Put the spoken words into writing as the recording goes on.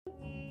I'm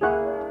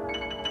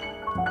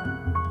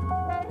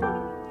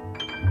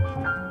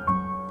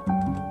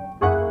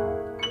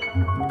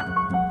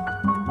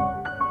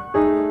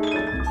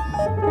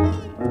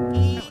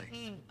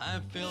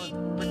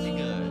feeling pretty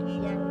good.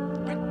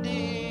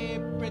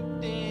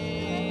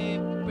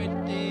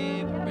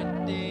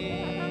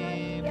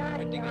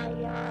 Pretty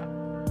good.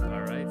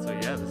 All right, so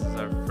yeah, this is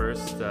our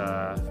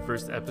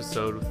first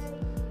episode with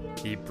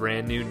the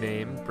brand new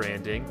name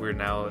branding. We're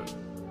now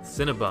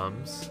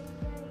Cinebums,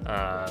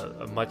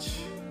 a much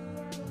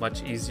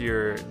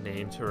easier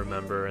name to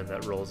remember and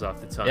that rolls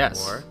off the tongue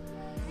more.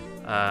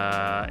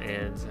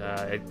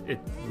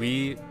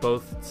 We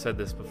both said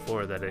this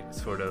before, that it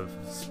sort of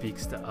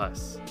speaks to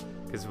us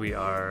because we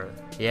are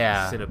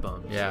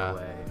Cinebums in a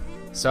way.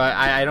 So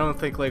I don't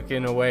think, like,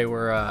 in a way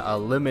we're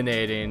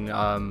eliminating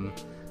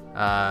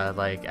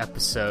like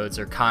episodes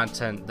or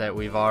content that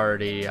we've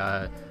already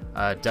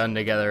done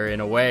together.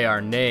 In a way,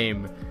 our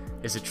name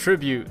is a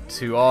tribute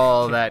to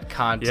all that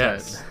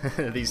content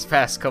these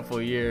past couple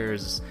of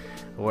years,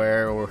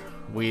 where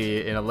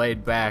we, in a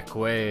laid-back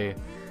way,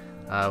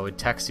 would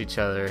text each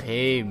other,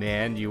 "Hey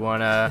man, you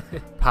want to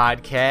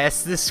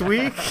podcast this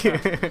week?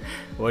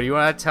 What do you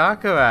want to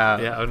talk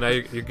about?" Yeah, now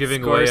you're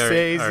giving away our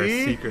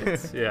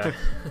secrets. Yeah.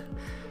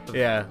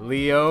 Yeah,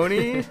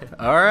 Leone.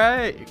 All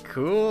right,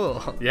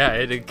 cool. Yeah,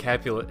 it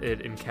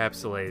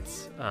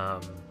encapsulates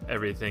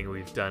everything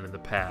we've done in the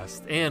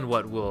past and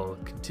what we'll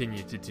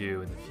continue to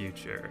do in the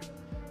future,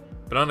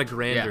 but on a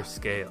grander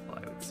scale,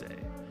 I would say.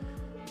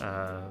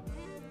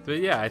 But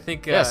yeah, I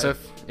think so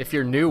if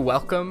you're new,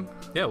 welcome.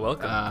 Yeah,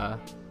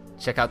 welcome.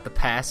 Check out the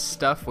past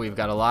stuff. We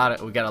got a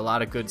lot of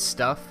good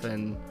stuff,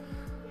 and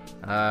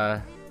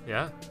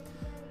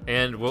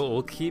and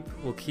we'll keep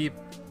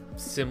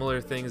similar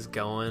things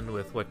going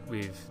with what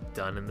we've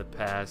done in the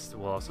past.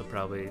 We'll also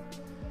probably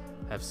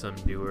have some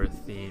newer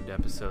themed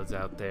episodes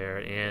out there,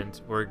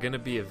 and we're going to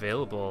be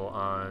available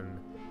on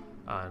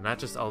not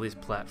just all these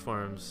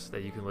platforms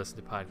that you can listen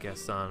to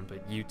podcasts on,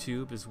 but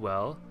YouTube as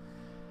well.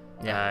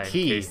 In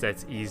case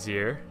that's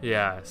easier.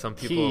 Yeah, some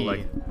people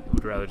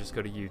would rather just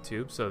go to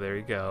YouTube, so there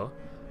you go.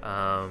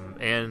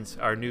 And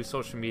our new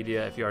social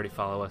media, if you already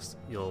follow us,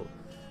 you'll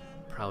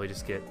probably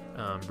just get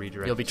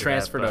redirected. You'll be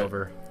transferred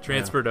over.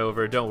 Transferred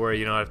over. Don't worry,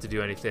 you don't have to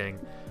do anything.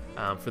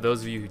 For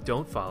those of you who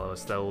don't follow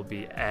us, that will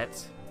be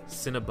at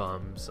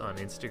Cinebums on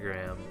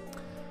Instagram.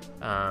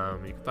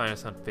 You can find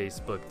us on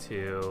Facebook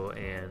too,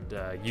 and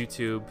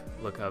YouTube.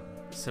 Look up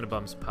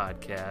Cinebums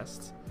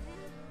Podcast.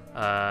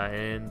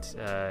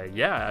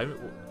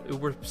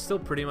 We're still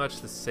pretty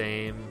much the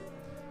same.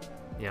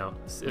 You know,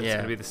 it's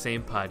going to be the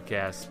same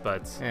podcast,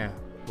 but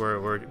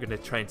we're going to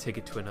try and take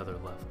it to another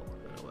level.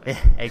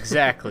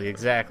 Exactly.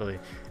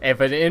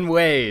 But in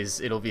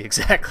ways, it'll be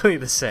exactly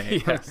the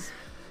same. Yes,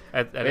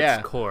 at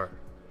its core.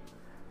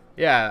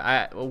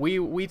 Yeah,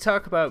 we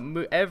talk about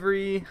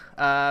every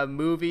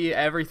movie,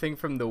 everything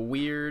from the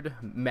weird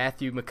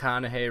Matthew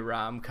McConaughey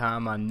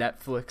rom-com on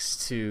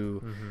Netflix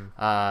to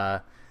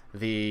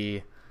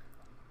the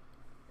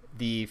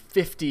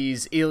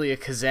 50s Elia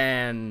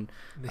Kazan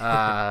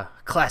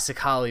classic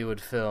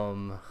Hollywood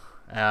film,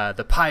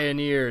 the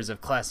pioneers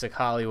of classic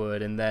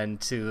Hollywood, and then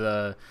to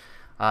the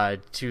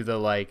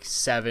like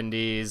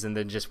 70s, and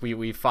then just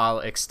we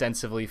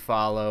extensively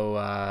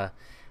follow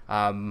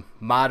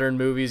modern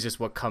movies, just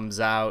what comes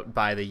out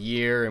by the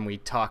year, and we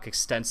talk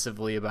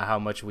extensively about how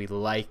much we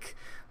like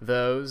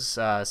those.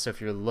 So if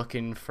you're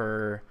looking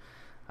for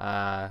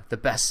the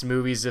best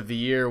movies of the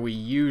year, we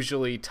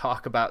usually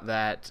talk about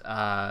that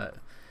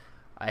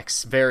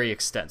very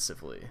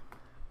extensively.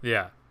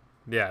 Yeah.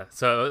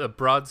 So a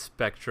broad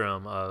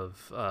spectrum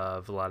of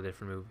a lot of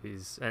different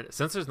movies, and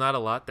since there's not a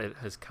lot that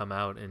has come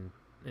out in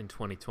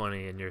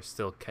 2020, and you're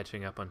still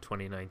catching up on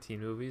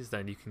 2019 movies,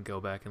 then you can go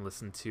back and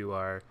listen to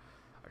our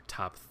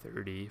top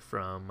 30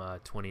 from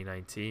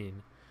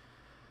 2019.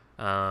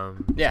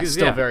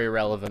 Still very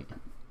relevant.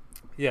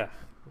 Yeah.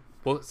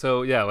 Well,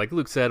 so yeah, like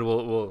Luke said,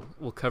 we'll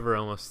cover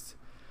almost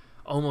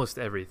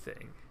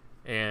everything,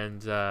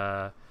 and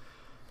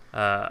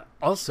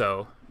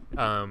also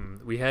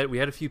we had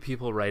a few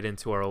people write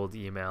into our old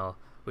email,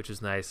 which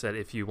is nice. That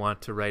if you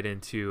want to write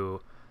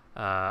into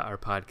our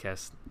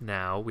podcast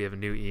now, we have a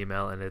new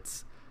email, and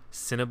it's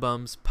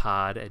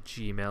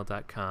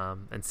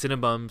cinebumspod@gmail.com. And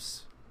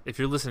Cinebums, if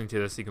you're listening to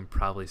this, you can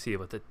probably see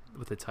what the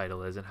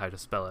title is and how to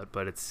spell it,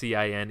 but it's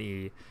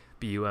CINEBUMS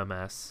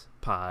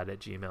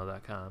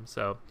pod@gmail.com.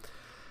 So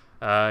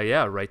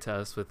write to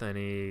us with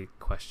any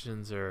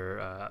questions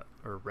or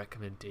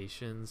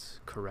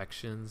recommendations,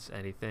 corrections,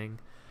 anything,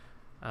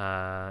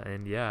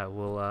 and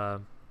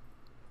we'll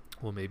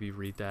maybe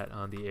read that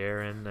on the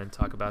air and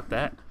talk about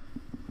that.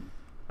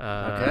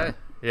 Okay.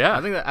 Yeah,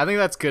 I think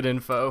that's good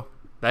info.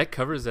 That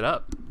covers it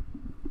up.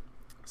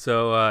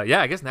 So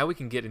I guess now we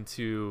can get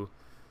into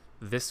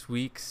this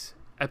week's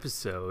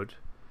episode,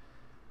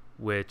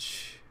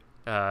 which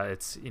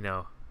it's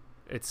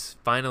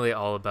finally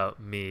all about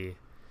me,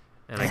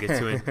 and I get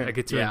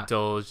to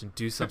indulge and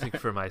do something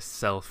for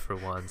myself for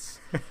once.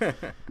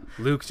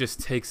 Luke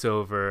just takes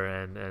over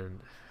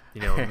and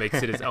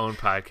makes it his own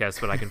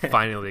podcast, but I can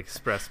finally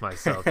express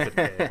myself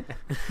today.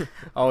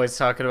 Always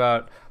talking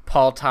about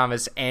Paul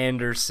Thomas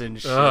Anderson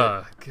shit.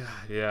 Oh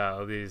god, yeah,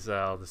 all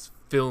this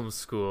film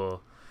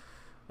school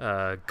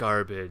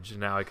garbage.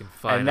 Now I can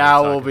finally. And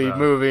now talk we'll be about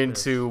moving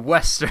this. to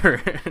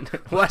westerns.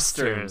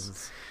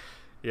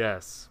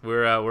 Yes,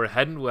 we're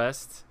heading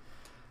west,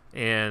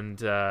 and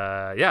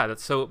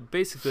that's so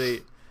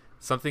basically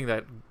something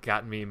that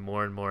got me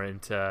more and more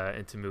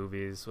into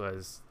movies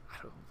was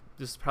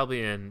this is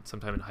probably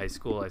sometime in high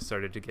school I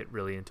started to get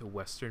really into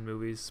western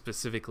movies,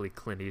 specifically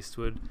Clint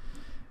Eastwood,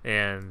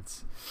 and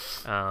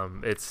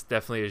it's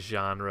definitely a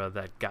genre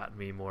that got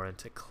me more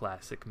into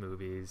classic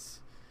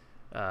movies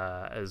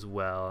as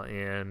well.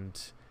 And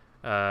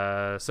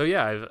so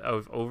yeah,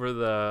 I've over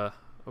the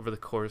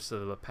course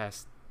of the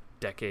past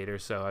decade or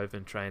so, I've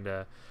been trying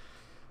to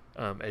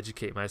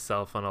educate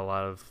myself on a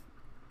lot of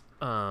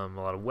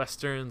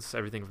westerns,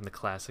 everything from the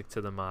classic to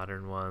the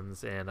modern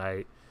ones. And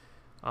I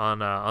on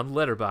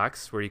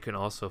Letterboxd, where you can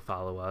also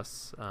follow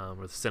us,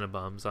 with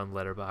Cinebums on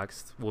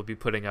Letterboxd, we'll be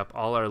putting up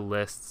all our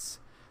lists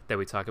that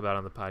we talk about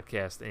on the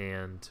podcast,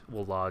 and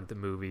we'll log the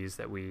movies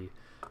that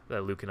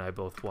Luke and I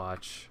both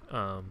watch.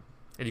 And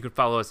you can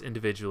follow us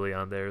individually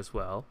on there as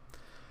well.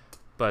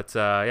 But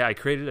I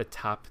created a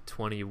top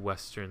 20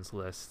 westerns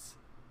list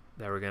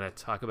that we're going to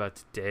talk about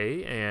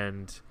today,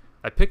 and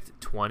I picked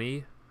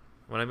 20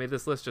 when I made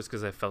this list just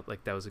because I felt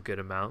like that was a good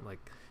amount.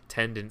 Like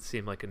 10 didn't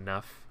seem like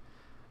enough,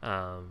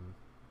 so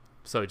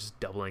just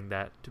doubling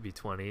that to be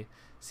 20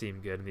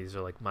 seemed good. And these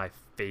are like my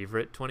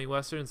favorite 20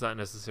 westerns, not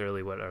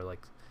necessarily what are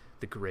like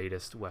the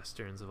greatest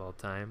westerns of all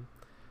time.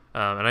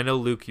 And I know,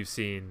 Luke, you've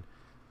seen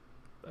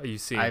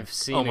almost all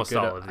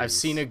of these. I've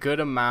seen a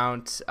good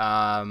amount.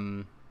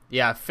 A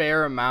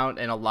fair amount,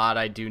 and a lot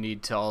I do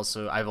need to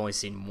also. I've only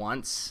seen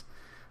once.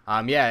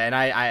 And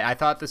I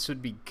thought this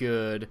would be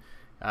good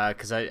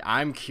because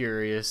I'm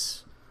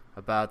curious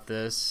about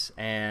this,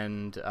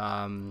 and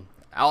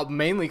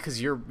mainly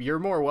because you're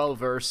more well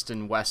versed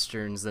in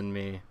westerns than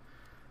me.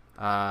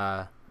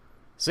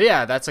 So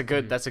yeah, that's a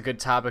good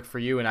topic for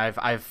you, and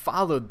I've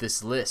followed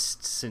this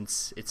list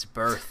since its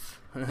birth.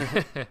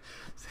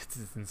 Since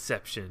its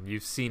inception,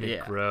 you've seen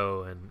it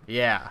grow and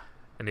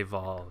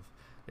evolve.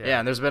 Yeah,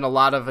 and there's been a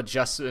lot of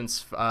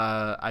adjustments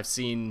I've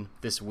seen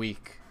this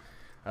week.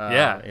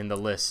 In the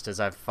list as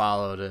I've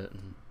followed it.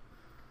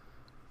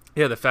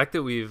 Yeah, the fact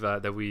that we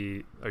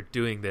are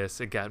doing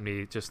this, it got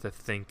me just to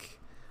think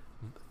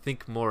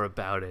more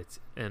about it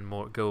and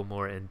go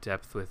more in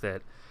depth with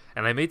it.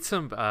 And I made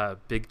some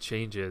big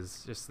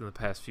changes just in the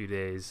past few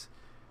days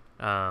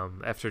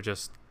after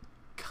just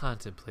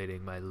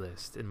contemplating my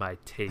list and my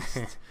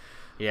taste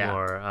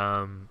more.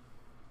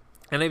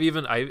 And I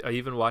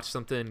even watched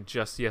something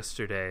just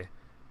yesterday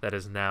that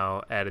is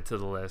now added to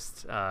the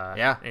list.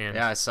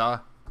 I saw.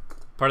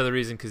 Part of the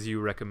reason because you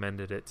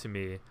recommended it to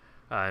me,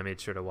 I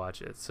made sure to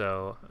watch it.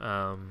 So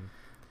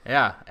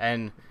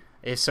and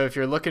if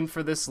you're looking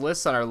for this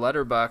list on our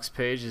Letterboxd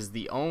page, is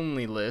the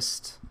only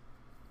list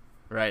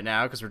right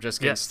now because we're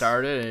just getting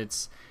started, and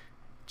it's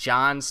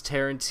John's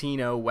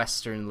Tarantino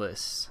Western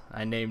list.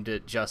 I named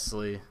it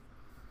justly.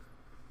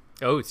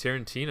 Oh,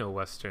 Tarantino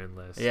Western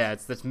list. Yeah,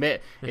 it's the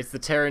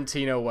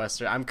Tarantino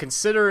Western. I'm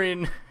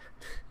considering.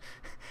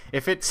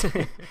 If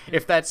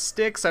that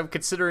sticks, I'm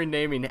considering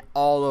naming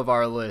all of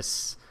our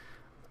lists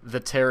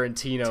the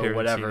Tarantino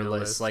whatever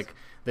list, like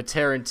the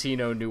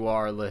Tarantino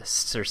Noir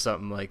list or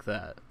something like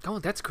that. Oh,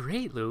 that's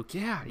great, Luke.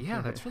 Yeah,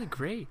 that's really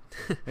great.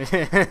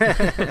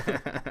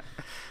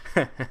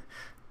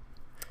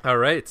 All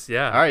right,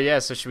 yeah.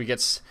 So should we get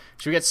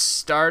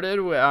started?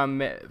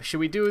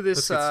 Should we do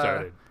this? Let's get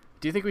started.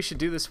 Do you think we should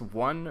do this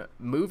one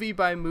movie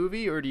by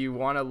movie, or do you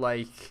want to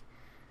like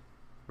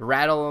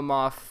rattle them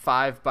off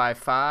 5 by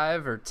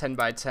 5 or 10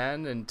 by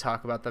 10 and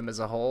talk about them as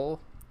a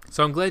whole?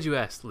 So I'm glad you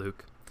asked,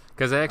 Luke,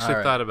 because I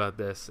actually thought about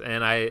this,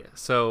 and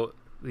so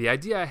the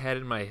idea I had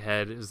in my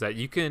head is that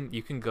you can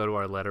go to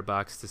our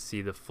Letterboxd to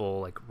see the full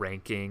like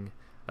ranking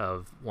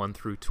of 1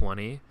 through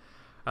 20,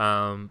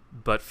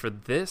 but for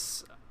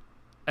this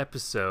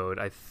episode,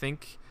 I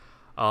think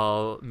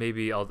I'll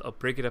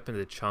break it up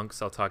into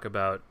chunks. I'll talk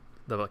about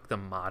the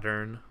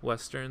modern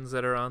westerns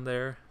that are on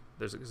there.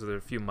 There are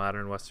a few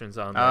modern westerns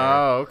on there.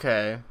 Oh,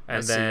 okay.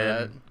 And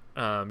then,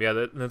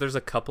 there's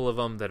a couple of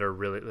them that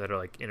are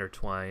like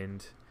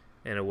intertwined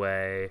in a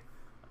way.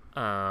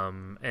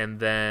 And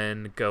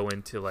then go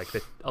into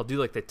I'll do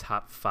like the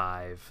top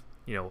 5,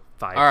 5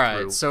 All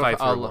right, through so 5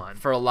 through 1.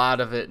 For a lot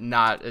of it,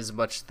 not as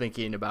much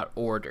thinking about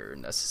order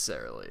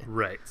necessarily.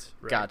 Right.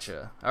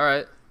 Gotcha. All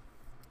right.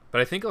 But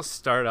I think I'll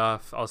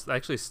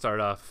actually start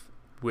off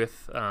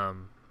with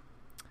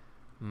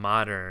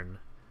modern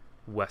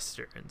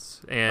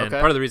westerns, and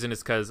part of the reason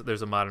is because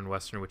there's a modern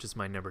western which is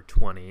my number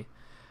 20,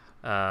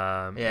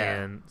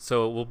 and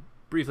so we'll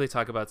briefly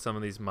talk about some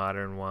of these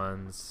modern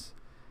ones,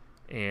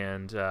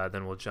 and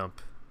then we'll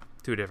jump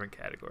to a different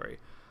category.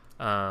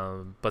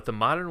 But the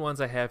modern ones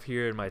I have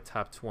here in my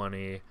top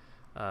 20 is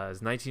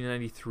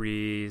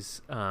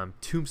 1993's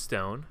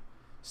Tombstone,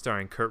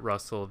 starring Kurt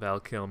Russell, Val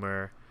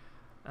Kilmer,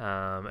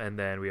 And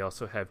then we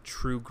also have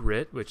True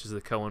Grit, which is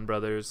the Coen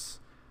Brothers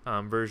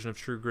version of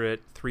True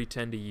Grit.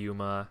 3:10 to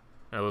Yuma.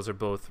 Those are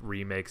both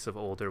remakes of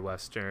older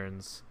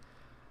westerns.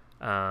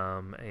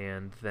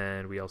 And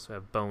then we also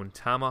have Bone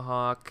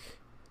Tomahawk.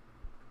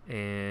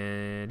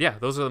 And yeah,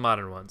 those are the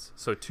modern ones.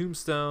 So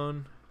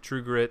Tombstone,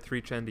 True Grit,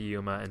 3:10 to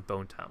Yuma, and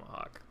Bone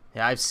Tomahawk.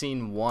 Yeah, I've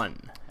seen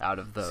one out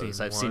of those.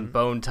 I've seen one?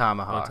 Bone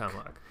Tomahawk. Bone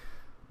Tomahawk.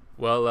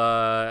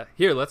 Well,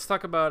 here, let's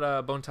talk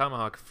about Bone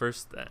Tomahawk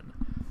first then.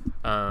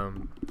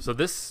 So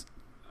this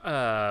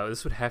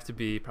would have to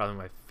be probably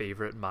my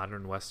favorite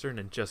modern western,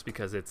 and just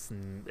because it's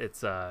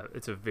a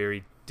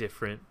very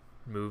different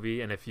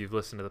movie. And if you've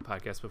listened to the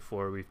podcast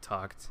before, we've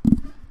talked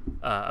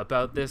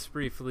about this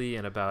briefly,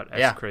 and about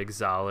S. Craig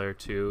Zahler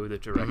too, the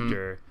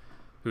director,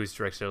 who's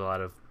directed a lot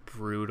of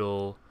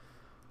brutal,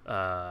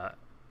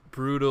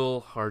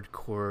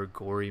 hardcore,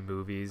 gory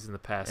movies in the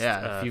past.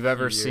 Yeah, if you've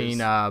ever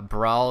seen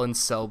Brawl in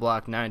Cell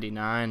Block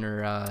 99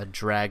 or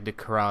Dragged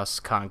Across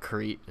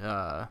Concrete,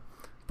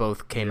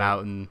 both came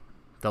out in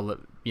the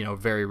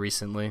very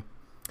recently.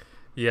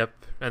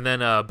 Yep, and then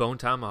Bone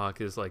Tomahawk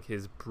is like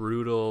his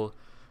brutal,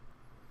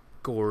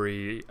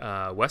 gory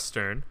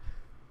western,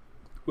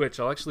 which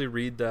I'll actually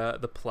read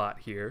the plot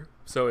here.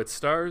 So it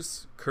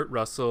stars Kurt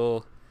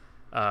Russell,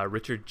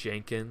 Richard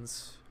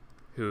Jenkins,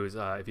 who's,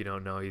 if you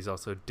don't know, he's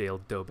also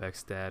Dale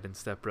Dobeck's dad in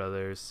Step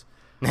Brothers,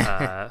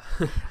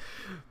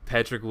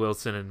 Patrick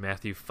Wilson and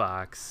Matthew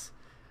Fox.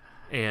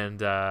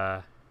 And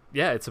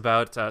it's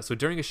about, so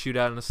during a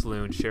shootout in a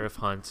saloon, Sheriff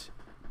Hunt,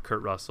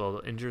 Kurt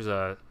Russell, injures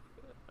a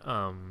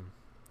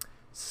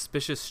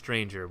suspicious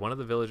stranger. One of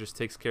the villagers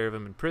takes care of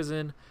him in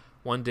prison.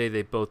 One day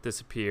they both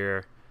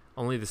disappear.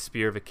 Only the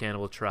spear of a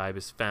cannibal tribe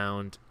is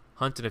found.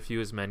 Hunt and a few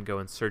of his men go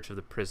in search of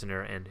the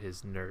prisoner and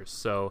his nurse.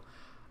 So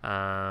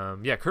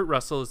Kurt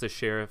Russell is the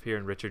sheriff here,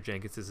 and Richard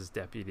Jenkins is his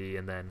deputy,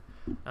 and then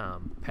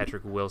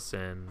Patrick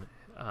Wilson,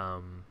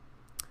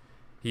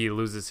 he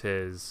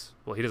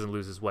doesn't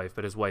lose his wife,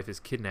 but his wife is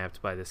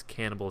kidnapped by this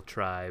cannibal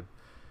tribe,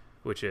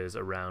 which is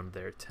around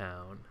their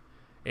town.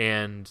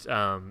 And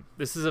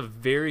this is a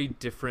very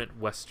different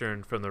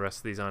western from the rest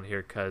of these on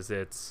here, because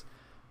it's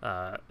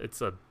a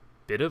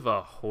bit of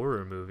a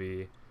horror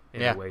movie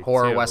in a way,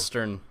 horror too.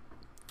 western.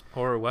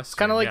 Horror western. It's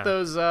kind of like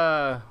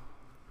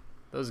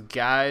those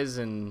guys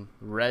in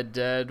Red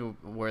Dead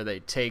where they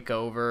take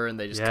over and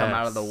they just come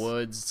out of the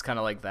woods. It's kind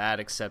of like that,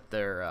 except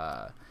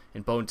they're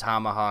in Bone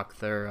Tomahawk.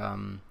 They're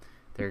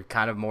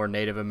kind of more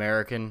Native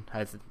American,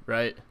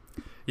 right?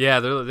 Yeah,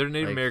 they're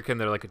Native American.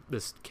 They're like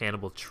this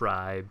cannibal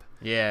tribe.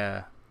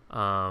 Yeah.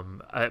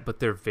 But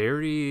they're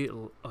very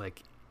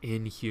like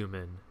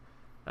inhuman.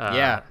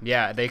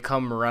 They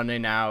come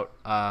running out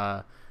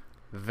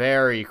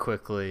very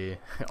quickly.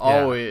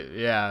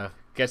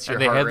 Gets your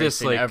heart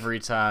racing every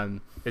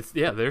time.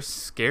 They're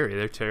scary.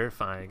 They're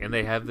terrifying, and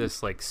they have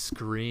this like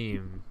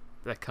scream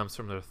that comes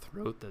from their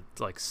throat that's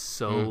like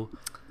so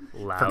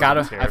loud.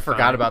 I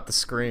forgot about the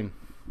scream.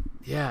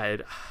 Yeah,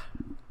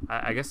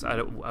 I guess I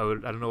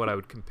don't know what I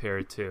would compare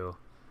it to.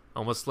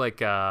 Almost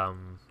like I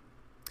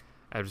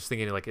was just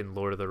thinking, like in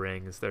Lord of the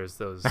Rings, there's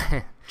those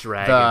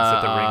dragons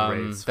that the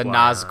ring wraiths. The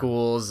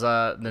Nazgul's,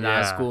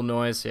 Nazgul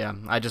noise. Yeah,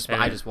 I just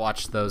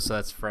watched those, so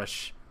that's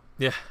fresh.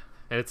 Yeah,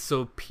 and it's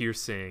so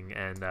piercing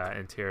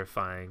and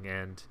terrifying,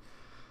 and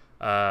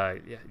I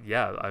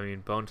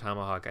mean, Bone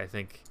Tomahawk, I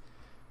think,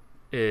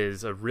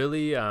 is a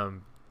really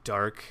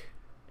dark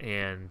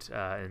and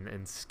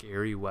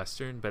scary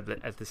western, but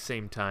at the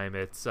same time,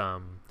 it's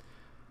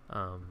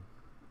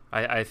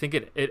I think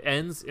it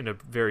ends in a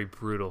very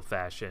brutal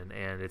fashion,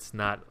 and it's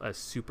not a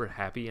super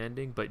happy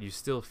ending, but you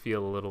still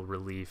feel a little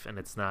relief, and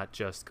it's not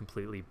just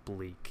completely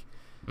bleak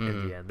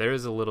in the end. There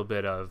is a little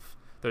bit of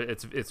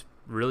it's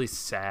really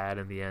sad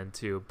in the end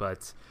too,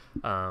 but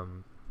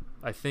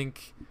I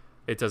think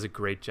it does a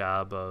great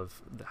job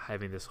of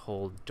having this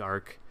whole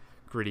dark,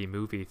 gritty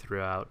movie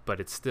throughout, but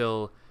it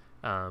still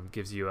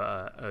gives you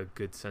a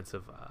good sense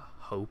of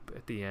hope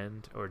at the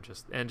end, or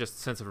just a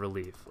sense of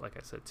relief, like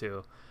I said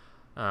too.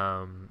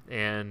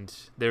 And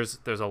there's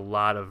a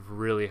lot of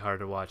really hard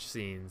to watch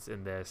scenes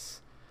in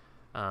this,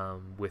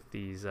 with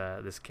these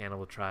this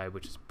cannibal tribe,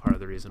 which is part of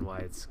the reason why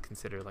it's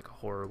considered like a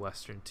horror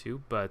western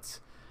too. But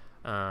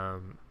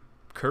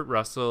Kurt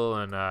Russell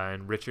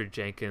and Richard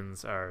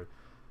Jenkins are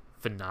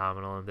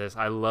phenomenal in this.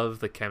 I love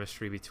the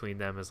chemistry between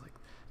them as like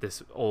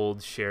this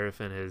old sheriff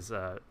and his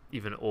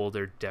even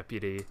older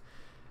deputy.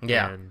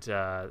 Yeah, and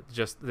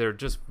they're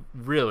just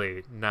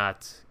really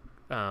not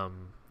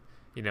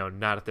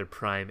not at their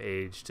prime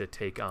age to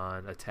take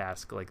on a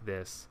task like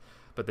this,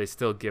 but they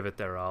still give it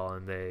their all,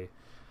 and they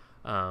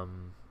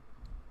and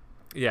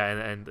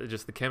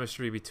just the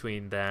chemistry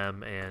between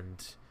them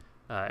and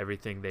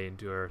everything they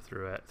endure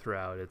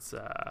throughout. It's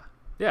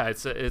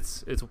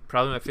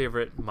probably my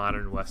favorite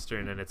modern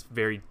western, and it's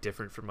very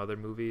different from other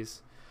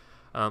movies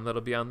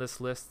that'll be on this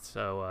list.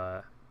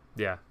 So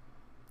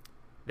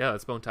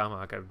that's Bone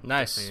Tomahawk. I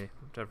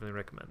definitely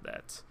recommend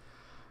that.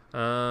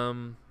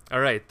 All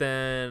right,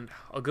 then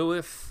I'll go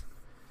with.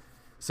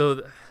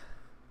 So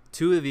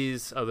two of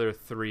these other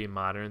three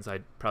moderns I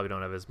probably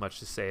don't have as much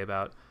to say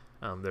about.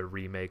 They're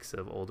remakes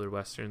of older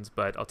westerns,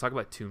 but I'll talk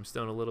about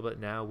Tombstone a little bit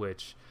now,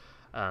 which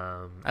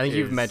I think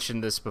you've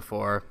mentioned this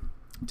before.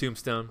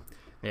 Tombstone.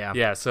 Yeah.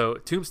 Yeah, so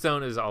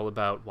Tombstone is all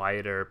about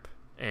Wyatt Earp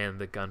and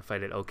the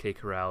gunfight at OK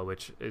Corral,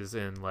 which is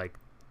in like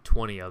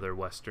 20 other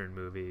Western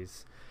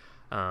movies.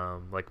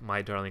 Like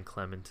My Darling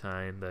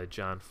Clementine, the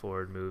John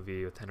Ford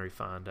movie with Henry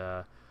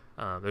Fonda.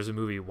 There's a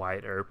movie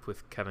Wyatt Earp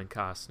with Kevin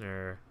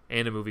Costner,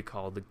 and a movie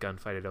called The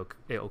Gunfight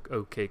at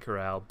OK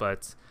Corral.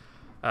 But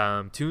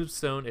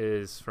Tombstone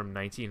is from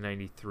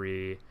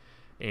 1993,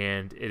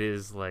 and it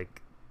is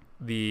like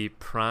the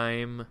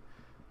prime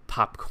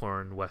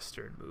popcorn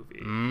Western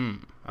movie.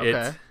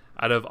 Okay.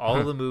 Out of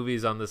all the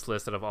movies on this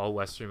list, out of all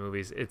Western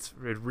movies, it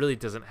really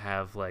doesn't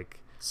have like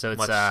So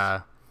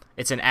much.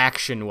 it's an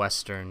action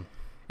Western.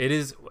 It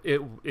is.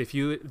 If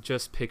you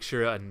just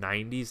picture a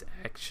 90s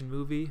action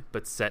movie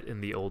but set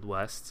in the Old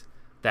West,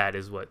 that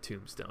is what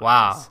Tombstone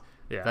Wow. is.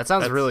 Yeah, That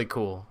sounds that's really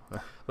cool.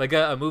 like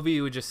a movie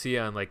you would just see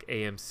on like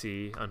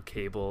AMC on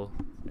cable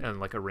on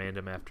like a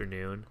random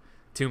afternoon.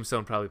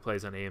 Tombstone probably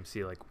plays on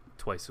AMC like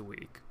twice a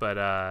week.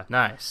 But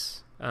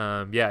Nice.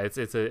 yeah,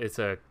 it's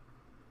a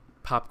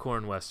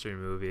popcorn Western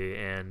movie,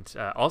 and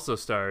also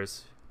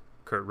stars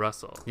Kurt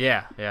Russell.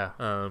 Yeah.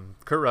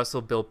 Kurt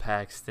Russell, Bill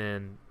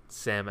Paxton,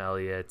 Sam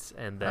Elliott,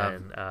 and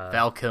then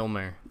Val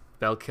Kilmer.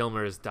 Val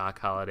Kilmer is Doc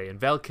Holliday, and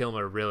Val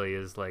Kilmer really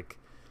is like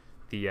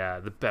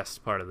the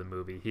best part of the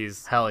movie.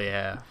 He's Hell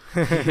yeah.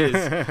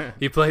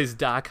 he plays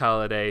Doc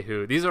Holliday,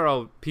 who these are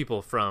all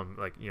people from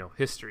like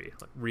history,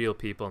 like real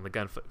people. And the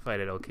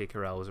gunfight at OK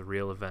Corral was a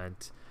real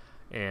event,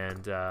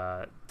 and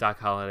Doc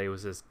Holliday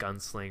was this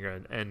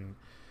gunslinger, and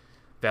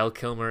Val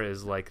Kilmer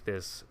is like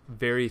this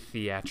very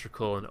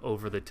theatrical and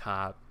over the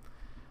top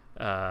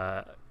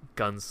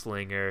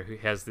gunslinger who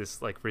has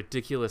this like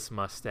ridiculous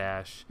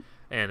mustache,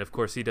 and of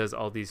course he does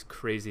all these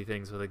crazy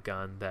things with a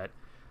gun that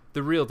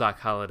the real Doc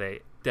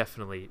Holliday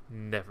definitely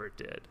never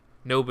did.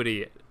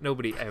 Nobody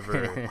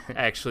ever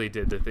actually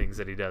did the things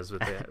that he does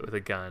with a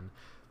gun.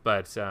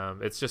 But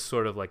it's just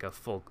sort of like a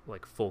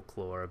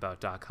folklore about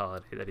Doc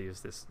Holliday, that he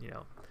was this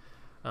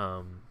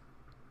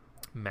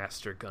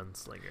master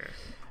gunslinger.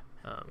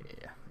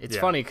 It's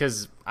funny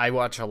because I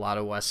watch a lot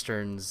of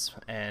westerns,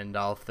 and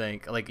I'll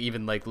think like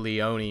even like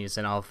Leone's,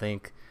 and I'll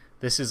think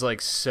this is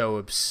like so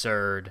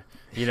absurd.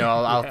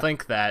 I'll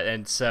think that,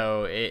 and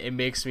so it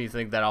makes me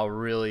think that I'll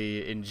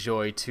really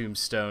enjoy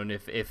Tombstone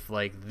if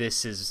like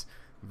this is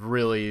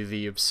really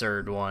the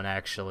absurd one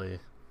actually.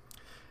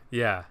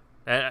 Yeah,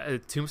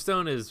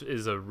 Tombstone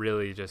is a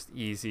really just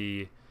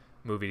easy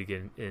movie to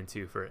get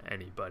into for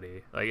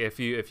anybody. Like if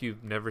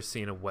you've never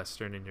seen a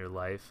western in your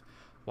life,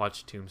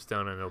 watch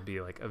Tombstone, and it'll be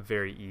like a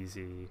very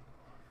easy.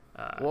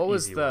 What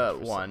was easy the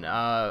one?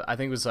 I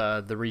think it was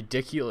The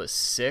Ridiculous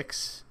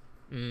Six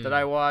that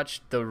I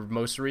watched. The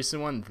most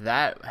recent one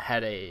that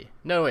had a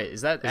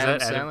Is that Adam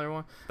Sandler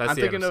one? That's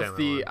the Adam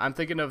Sandler one. I'm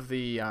thinking of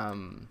the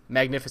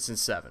Magnificent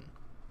Seven.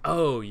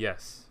 Oh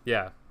yes,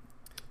 yeah.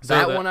 So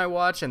That one I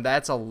watched, and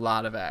that's a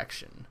lot of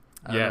action.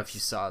 I don't know if Yes. you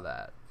saw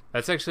that.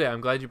 That's actually,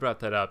 I'm glad you brought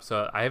that up.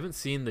 So I haven't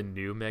seen the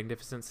new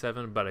Magnificent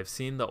Seven, but I've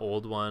seen the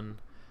old one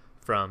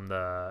from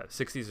the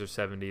 60s or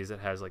 70s. It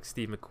has like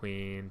Steve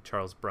McQueen,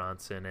 Charles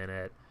Bronson in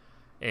it,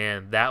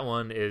 and that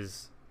one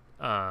is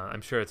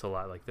I'm sure it's a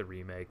lot like the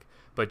remake,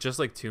 but just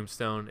like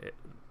Tombstone,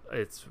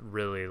 it's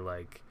really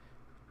like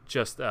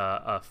just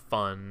a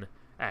fun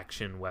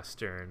action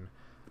western,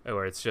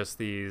 where it's just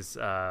these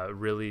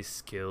really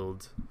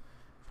skilled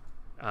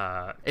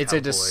It's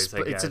cowboys,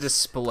 it's a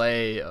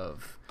display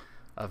of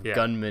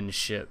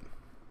gunmanship.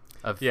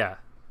 Yeah.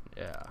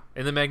 Yeah.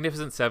 In the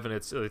Magnificent Seven,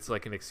 it's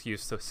like an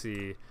excuse to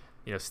see,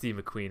 Steve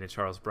McQueen and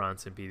Charles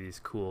Bronson be these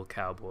cool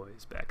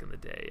cowboys back in the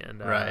day, and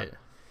Right.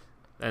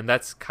 And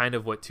that's kind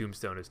of what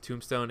Tombstone is.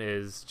 Tombstone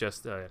is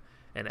just an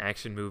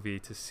action movie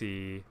to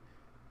see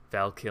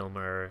Val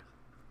Kilmer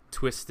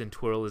twist and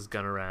twirl his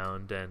gun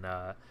around and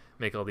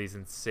take all these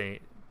insane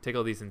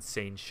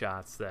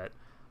shots that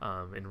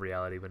in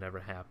reality would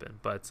never happen.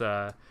 But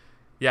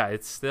yeah,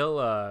 it's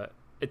a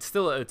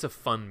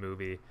fun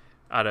movie.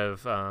 Out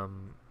of the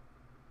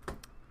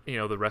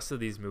rest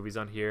of these movies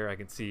on here, I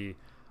can see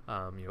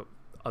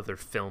other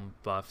film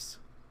buffs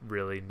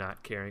really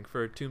not caring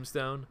for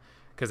Tombstone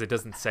because it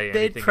doesn't say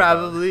anything. They'd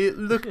probably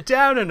look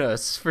down on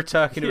us for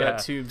talking Yeah.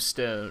 about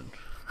Tombstone.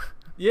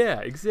 Yeah,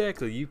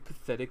 exactly. You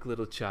pathetic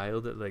little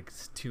child that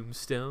likes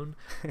Tombstone.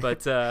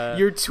 But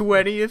Your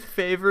 20th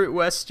favorite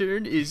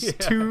Western is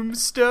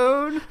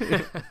Tombstone?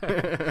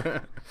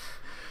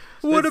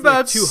 What that's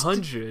about like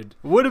 200?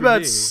 What for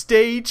about me.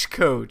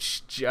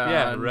 Stagecoach, John?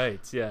 Yeah, right.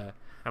 Yeah,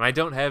 and I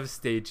don't have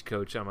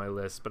Stagecoach on my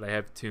list, but I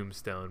have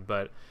Tombstone.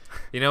 But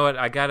you know what?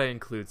 I gotta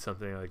include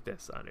something like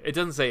this on it. It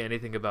doesn't say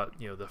anything about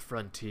the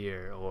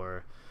frontier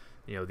or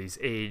these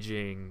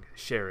aging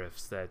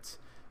sheriffs that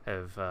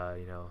have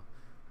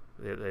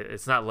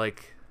it's not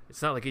like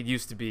it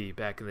used to be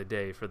back in the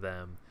day for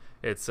them.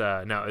 It's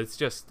no, it's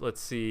just, let's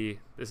see,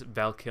 this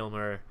Val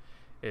Kilmer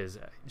is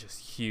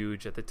just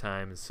huge at the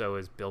time, and so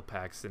is Bill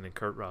Paxton and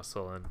Kurt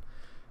Russell, and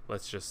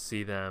let's just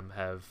see them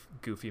have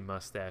goofy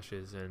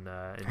mustaches and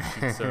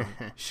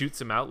shoot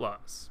some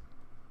outlaws.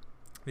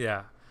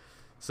 Yeah.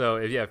 So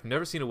if you've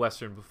never seen a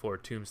Western before,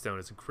 Tombstone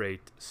is a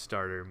great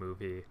starter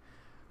movie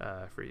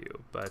for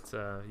you. But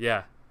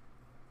yeah,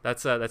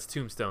 that's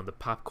Tombstone, the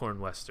popcorn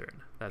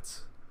Western.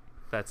 That's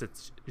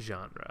its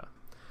genre.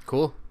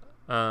 Cool.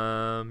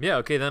 Yeah.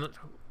 Okay. Then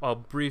I'll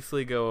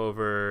briefly go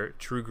over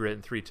True Grit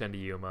and 3:10 to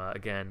Yuma.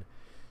 Again,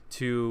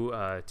 two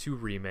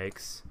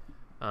remakes.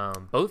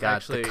 Both Got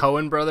actually the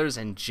Coen brothers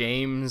and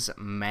James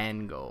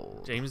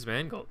Mangold. James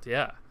Mangold,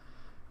 yeah.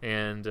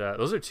 And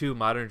those are two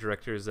modern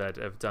directors that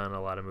have done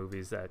a lot of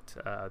movies that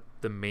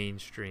the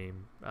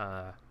mainstream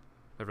have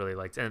really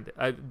liked. And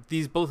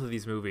both of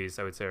these movies,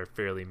 I would say, are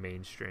fairly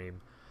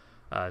mainstream,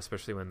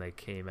 especially when they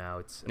came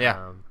out.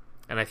 Yeah.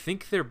 And I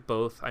think they're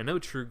both. I know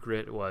True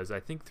Grit was. I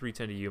think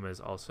 3:10 to Yuma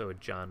is also a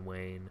John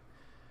Wayne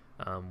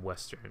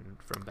Western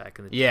from back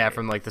in the day. Yeah,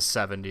 from like the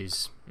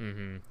 70s.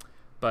 Mm-hmm.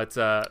 But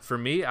for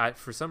me,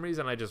 for some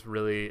reason, I just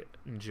really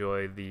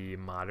enjoy the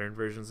modern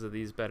versions of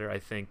these better. I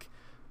think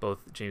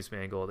both James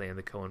Mangold and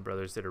the Coen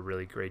brothers did a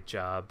really great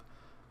job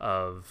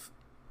of,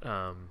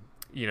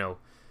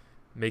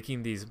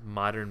 making these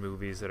modern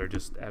movies that are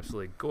just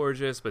absolutely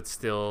gorgeous, but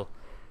still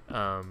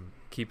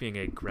keeping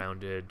it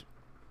grounded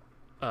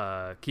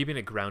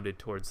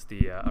towards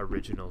the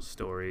original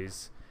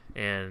stories.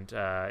 And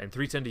in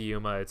 3:10 to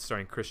Yuma, it's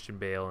starring Christian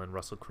Bale and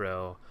Russell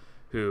Crowe,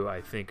 who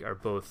I think are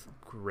both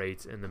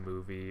great in the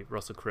movie.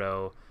 Russell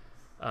Crowe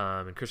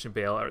and Christian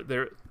Bale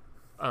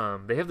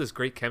they have this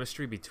great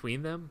chemistry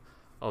between them.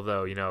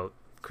 Although,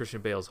 Christian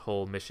Bale's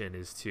whole mission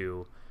is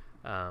to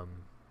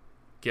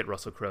get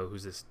Russell Crowe,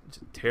 who's this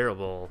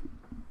terrible,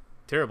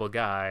 terrible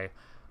guy,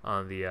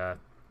 on the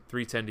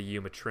 3:10 to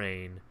Yuma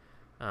train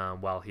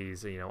while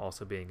he's,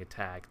 also being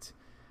attacked.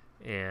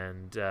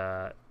 And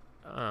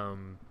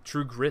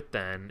True Grit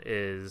then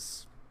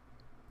is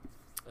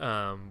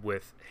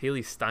with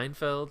Haley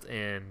Steinfeld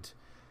and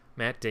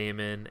Matt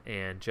Damon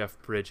and Jeff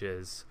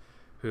Bridges,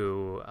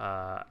 who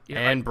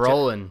and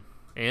Brolin.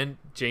 And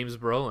James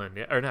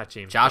Brolin, or not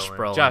James Josh Brolin.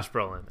 Brolin. Josh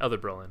Brolin, other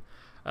Brolin.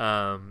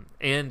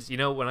 And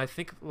when I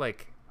think,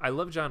 like, I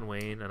love John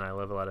Wayne and I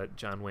love a lot of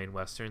John Wayne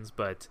Westerns,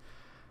 but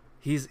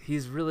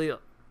he's really,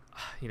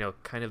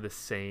 kind of the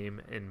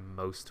same in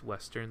most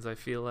Westerns, I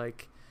feel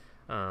like.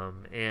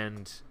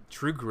 And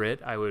True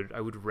Grit, I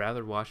would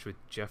rather watch with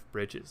Jeff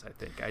Bridges, I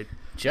think. Have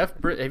you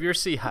ever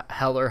seen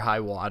Hell or High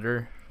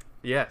Water?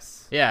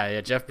 Yes. Yeah,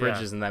 Jeff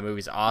Bridges in that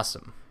movie's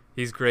awesome.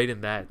 He's great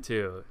in that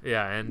too.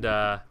 Yeah,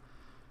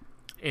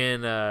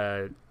 and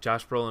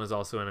Josh Brolin is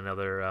also in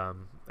another, I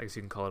guess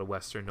you can call it a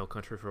Western, No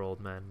Country for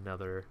Old Men,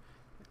 another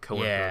Coen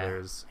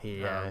brothers.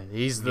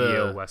 He's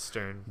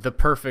neo-Western. the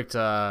perfect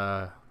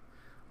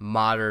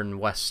modern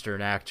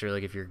Western actor,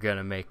 like if you're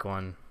gonna make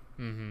one.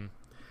 Mm-hmm.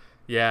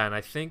 Yeah, and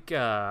I think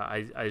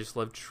I just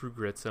love True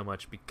Grit so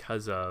much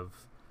because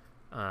of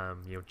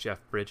Jeff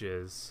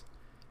Bridges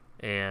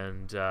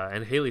and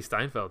Haley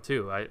Steinfeld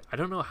too. I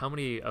don't know how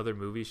many other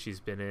movies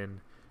she's been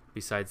in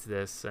besides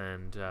this,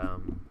 and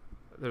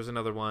there's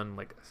another one,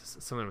 like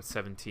something with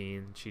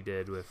 17 she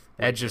did with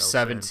Edge of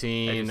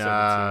 17.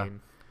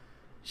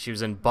 She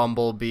was in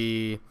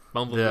Bumblebee.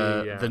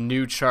 The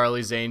new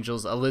Charlie's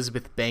Angels,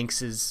 Elizabeth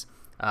Banks's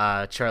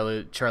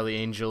Charlie's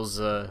Angels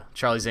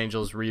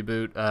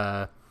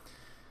reboot.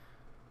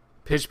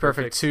 Pitch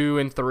Perfect 2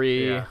 and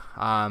 3. Yeah.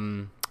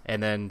 And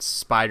then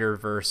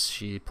Spider-Verse,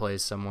 she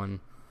plays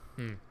someone.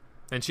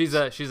 And she's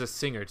a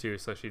singer too,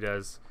 so she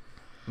does.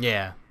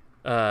 Yeah.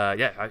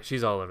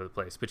 She's all over the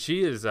place, but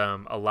she is a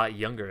lot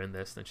younger in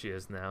this than she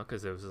is now,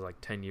 because it was like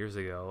 10 years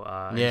ago.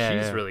 And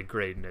she's really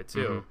great in it too.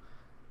 Mm-hmm.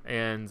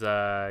 And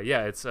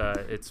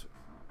it's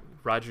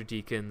Roger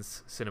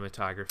Deakins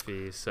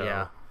cinematography,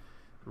 so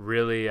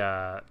really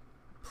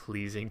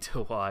pleasing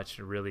to watch,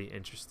 and really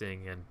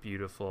interesting and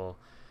beautiful.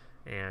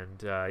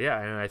 And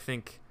and I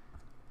think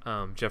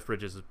Jeff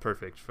Bridges is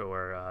perfect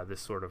for this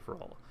sort of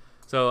role.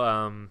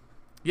 So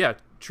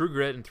True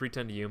Grit and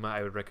 3:10 to Yuma,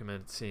 I would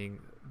recommend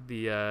seeing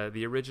the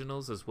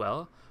originals as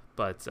well.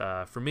 But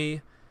for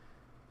me,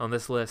 on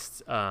this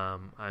list,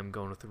 I'm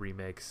going with the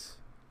remakes.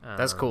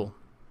 That's cool.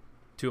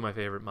 Two of my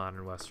favorite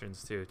modern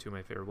Westerns too. Two of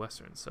my favorite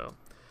Westerns. So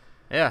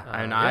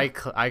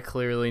I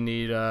clearly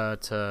need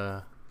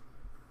to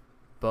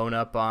bone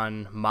up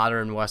on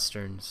modern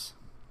Westerns.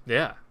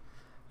 Yeah.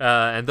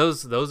 And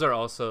those are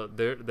also,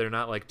 they're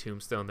not like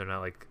Tombstone. They're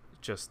not like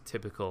just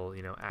typical,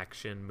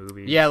 action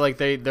movies. Yeah, like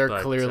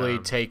they're clearly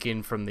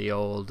taken from the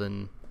old,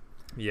 and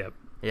yep.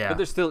 Yeah. But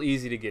they're still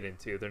easy to get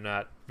into. They're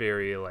not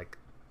very like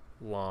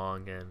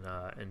long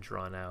and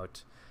drawn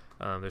out.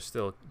 They're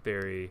still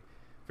very,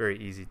 very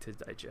easy to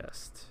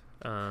digest.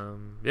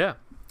 Yeah.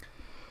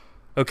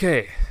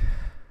 Okay.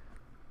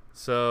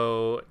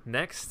 So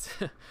next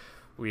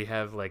we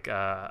have like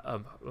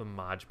a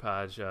Mod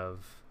Podge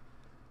of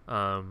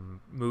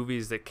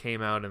movies that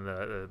came out in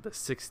the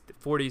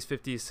 40s,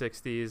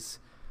 50s,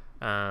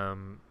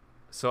 60s.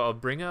 So I'll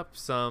bring up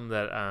some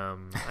that I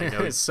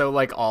know. So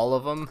like all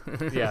of them.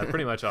 Yeah,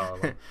 pretty much all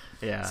of them.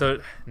 Yeah.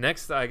 So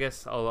next, I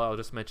guess I'll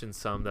just mention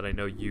some that I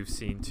know you've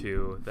seen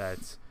too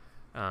that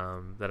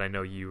I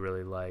know you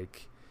really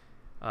like.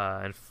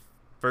 And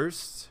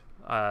first,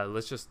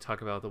 let's just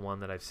talk about the one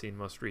that I've seen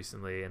most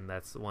recently, and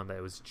that's the one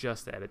that was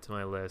just added to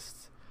my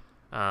list.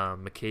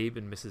 McCabe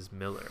and Mrs.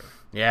 Miller.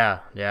 Yeah.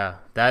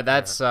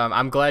 That's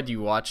I'm glad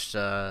you watched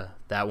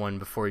that one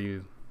before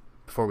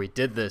we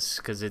did this,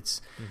 because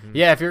it's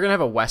if you're gonna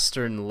have a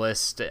Western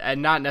list,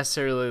 and not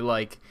necessarily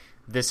like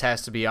this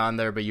has to be on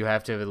there, but you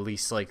have to have at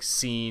least like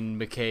seen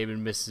McCabe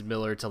and Mrs.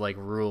 Miller to like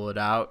rule it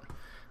out,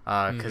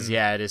 because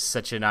it is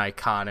such an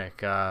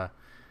iconic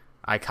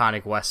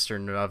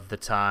Western of the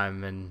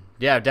time, and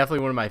definitely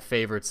one of my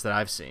favorites that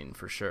I've seen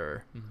for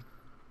sure.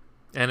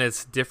 And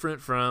it's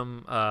different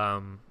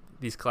from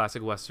these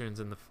classic Westerns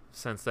in the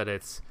sense that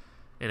it's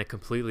in a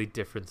completely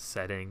different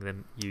setting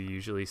than you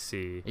usually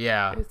see.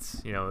 Yeah.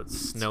 It's,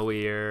 it's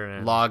snowier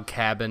and log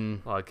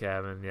cabin.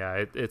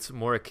 Yeah. It's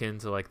more akin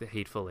to like the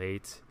Hateful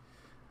Eight,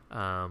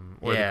 or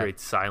the Great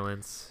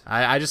Silence.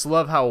 I just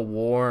love how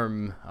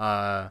warm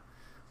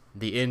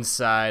the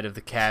inside of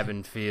the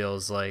cabin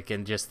feels like,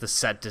 and just the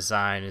set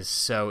design is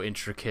so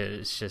intricate.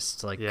 It's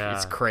just like,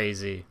 it's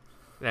crazy.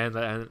 And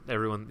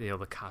everyone,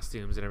 the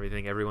costumes and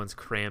everything, everyone's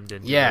crammed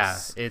into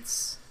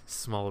it's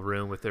small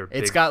room with their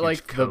big, it's got huge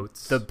like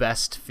coats. the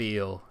best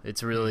feel.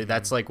 It's really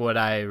that's like what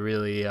I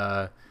really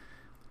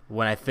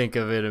when I think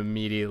of it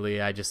immediately,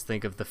 I just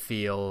think of the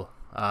feel.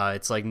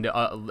 It's like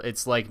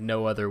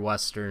no other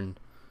Western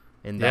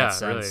in that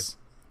sense.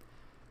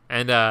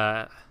 Really.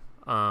 And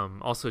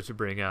also to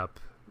bring up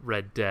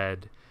Red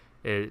Dead,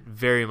 it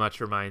very much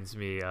reminds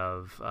me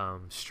of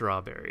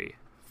Strawberry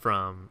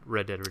from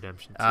Red Dead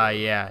Redemption 2.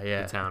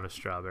 The town of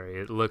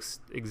Strawberry. It looks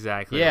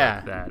exactly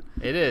like that.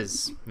 It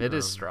is. It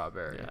is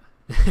Strawberry. Yeah.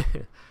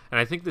 And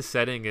I think the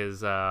setting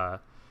is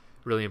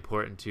really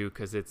important too,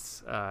 because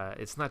it's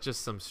not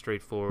just some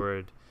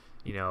straightforward,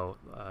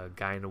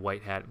 guy in a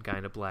white hat and guy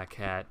in a black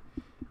hat.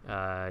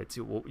 It's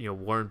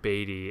Warren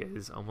Beatty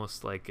is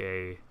almost like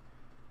a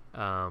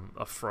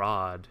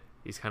fraud.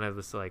 He's kind of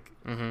this like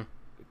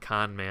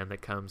con man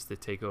that comes to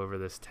take over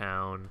this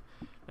town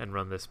and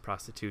run this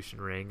prostitution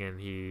ring, and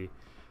he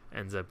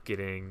ends up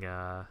getting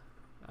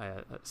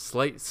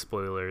slight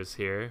spoilers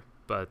here,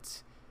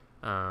 but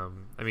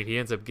he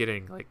ends up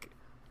getting like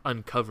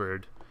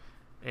uncovered,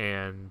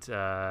 and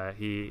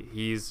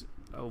he's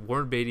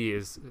Warren Beatty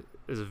is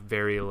a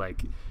very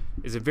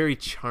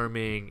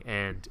charming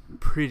and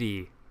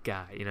pretty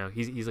guy.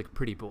 He's like a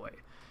pretty boy,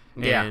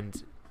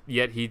 and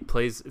yet he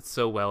plays it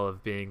so well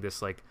of being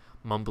this like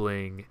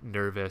mumbling,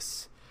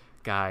 nervous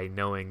guy,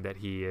 knowing that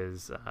he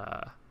is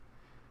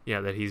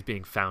that he's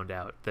being found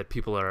out, that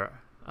people are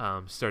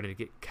starting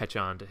to catch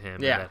on to him,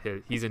 and that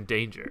he's in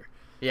danger.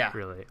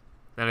 Really.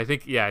 And I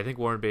think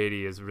Warren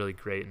Beatty is really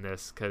great in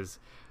this, because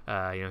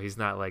he's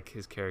not like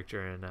his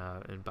character in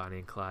Bonnie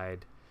and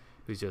Clyde,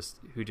 who just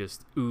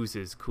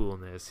oozes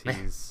coolness.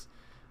 He's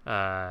he's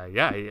a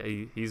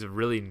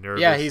really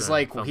nervous. Yeah, he's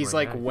like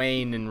guy.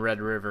 Wayne in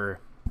Red River,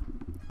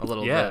 a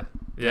little bit.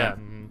 Yeah.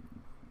 Mm-hmm.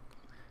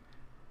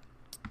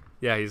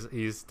 Yeah,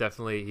 he's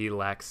definitely, he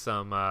lacks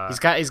some.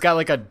 He's got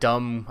like a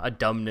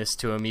dumbness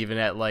to him, even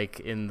at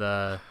like in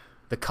the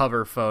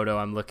cover photo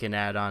I'm looking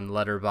at on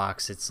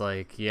Letterboxd. It's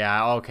like,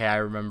 I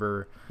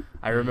remember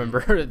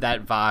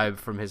that vibe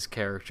from his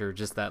character,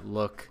 just that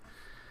look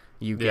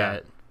you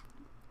get.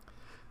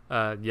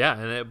 But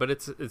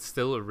it's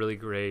still a really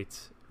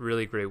great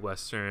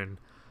Western.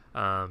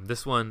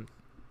 This one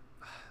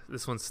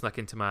snuck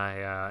into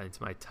my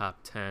top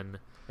 10.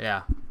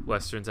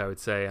 Westerns, I would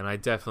say, and I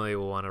definitely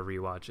will want to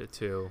rewatch it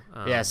too.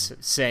 Yes,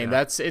 same.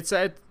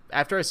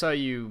 After I saw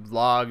you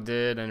logged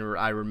it, and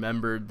I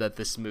remembered that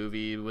this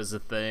movie was a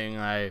thing.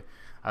 I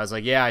was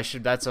like,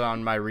 that's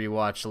on my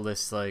rewatch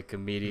list like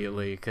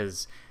immediately,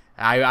 because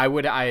I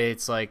would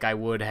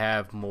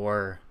have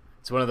more.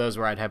 It's one of those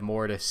where I'd have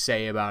more to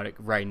say about it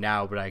right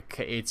now, but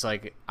it's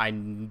like I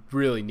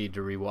really need to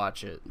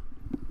rewatch it.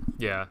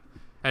 Yeah,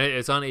 and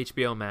it's on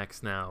HBO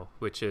Max now,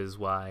 which is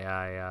why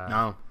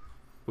I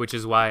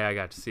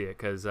got to see it,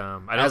 because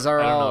as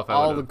are all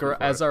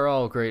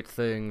great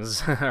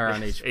things are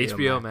on HBO.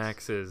 HBO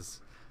Max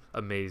is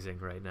amazing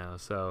right now.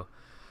 So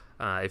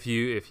if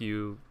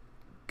you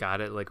got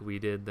it like we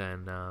did,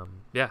 then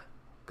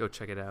go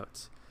check it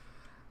out.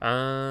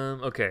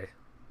 Okay,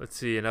 let's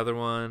see another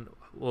one.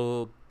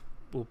 We'll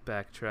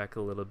backtrack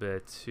a little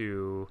bit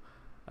to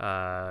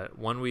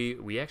one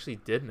we actually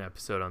did an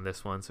episode on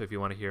this one. So if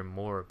you want to hear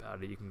more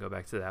about it, you can go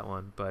back to that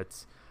one.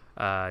 But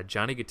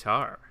Johnny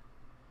Guitar.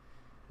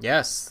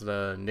 Yes,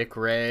 the Nick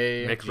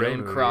Ray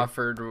Joan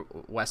Crawford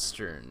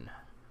Western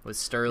with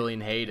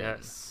Sterling Hayden.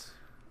 Yes.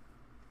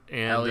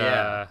 And hell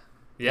yeah.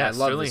 I love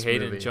Sterling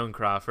Hayden and Joan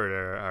Crawford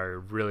are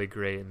really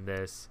great in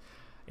this.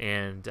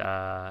 And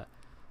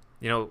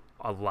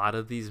a lot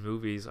of these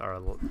movies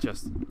are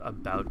just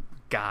about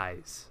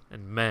guys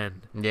and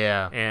men.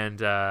 Yeah. And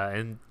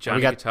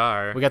Johnny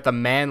Guitar. We got the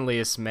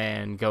manliest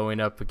man going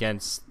up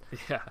against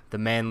the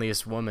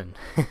manliest woman.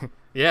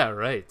 Yeah,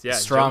 right. Yeah,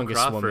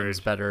 strongest woman is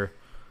better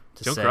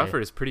to Joan say.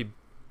 Crawford is pretty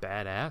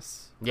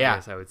badass. Yeah. I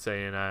guess I would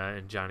say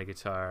in Johnny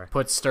Guitar.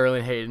 Puts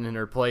Sterling Hayden in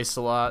her place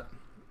a lot.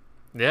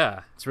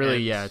 Yeah. It's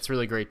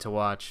really great to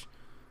watch.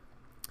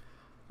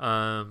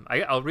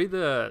 I'll read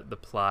the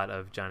plot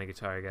of Johnny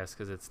Guitar, I guess,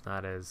 because it's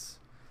not as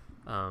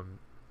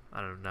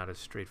not as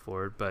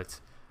straightforward. But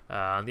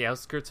on the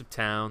outskirts of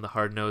town, the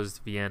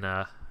hard-nosed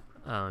Vienna,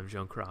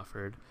 Joan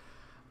Crawford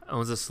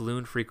owns a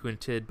saloon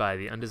frequented by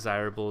the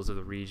undesirables of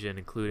the region,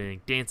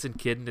 including Dancing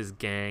Kid and his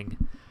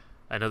gang.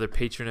 Another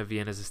patron of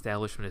Vienna's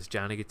establishment is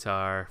Johnny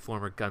Guitar,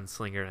 former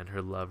gunslinger, and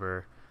her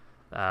lover.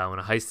 When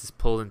a heist is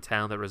pulled in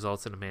town that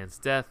results in a man's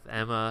death,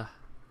 Emma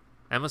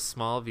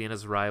Small,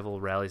 Vienna's rival,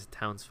 rallies the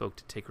townsfolk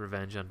to take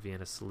revenge on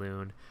Vienna's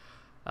saloon,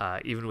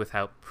 even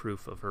without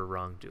proof of her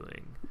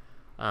wrongdoing.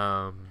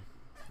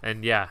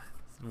 And yeah,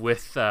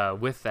 with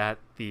that,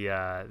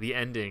 the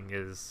ending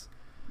is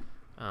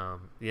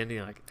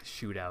like the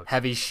shootout,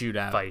 heavy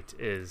shootout fight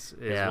is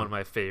one of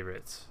my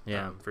favorites.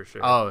 Yeah, for sure.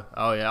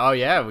 Oh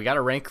yeah. We got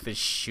to rank the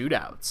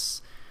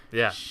shootouts.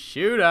 Yeah,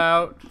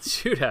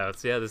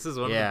 shootouts. Yeah, this is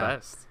one of the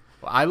best.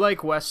 Well, I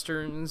like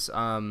westerns,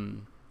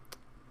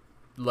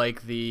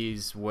 like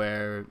these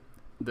where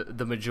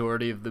the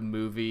majority of the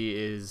movie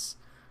is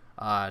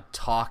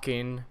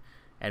talking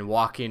and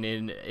walking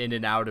in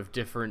and out of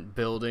different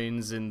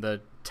buildings in the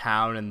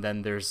town, and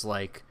then there's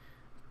like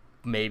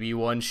maybe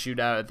one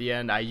shootout at the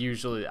end.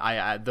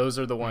 I those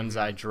are the ones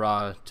I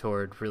draw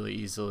toward really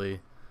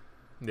easily.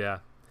 Yeah,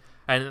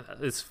 and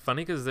it's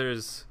funny because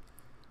there's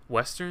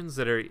westerns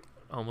that are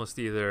almost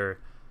either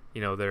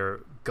they're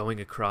going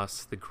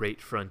across the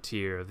great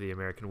frontier of the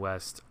American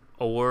West,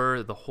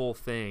 or the whole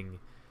thing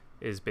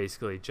is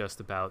basically just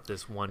about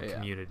this one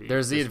community.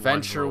 There's the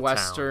adventure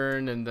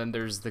western, and then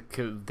there's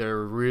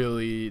they're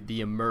really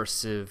the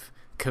immersive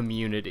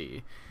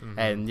community.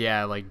 And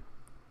like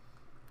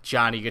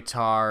Johnny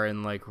Guitar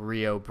and like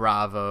Rio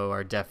Bravo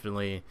are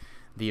definitely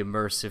the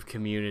immersive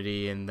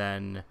community, and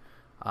then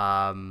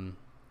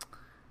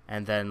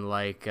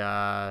like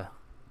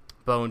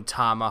Bone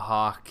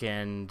Tomahawk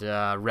and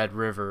Red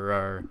River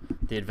are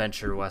the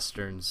adventure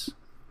westerns.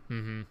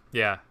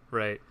 Yeah,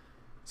 right.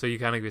 So you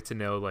kind of get to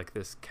know like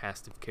this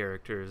cast of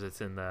characters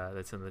that's in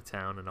the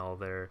town, and all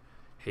their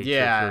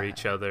hatred for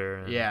each other.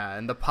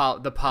 And the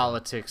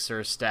politics are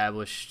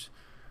established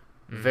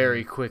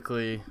very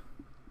quickly.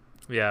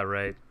 Yeah,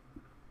 right.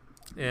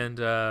 And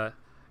I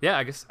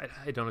guess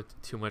I don't have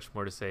too much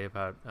more to say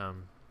about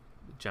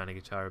Johnny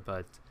Guitar,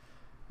 but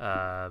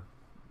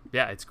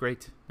it's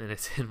great, and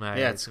it's in my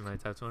in my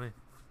top 20.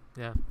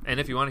 Yeah, and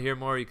if you want to hear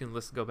more, you can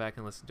go back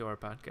and listen to our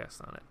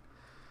podcast on it.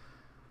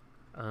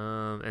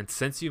 And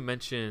since you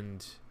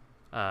mentioned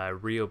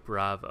Rio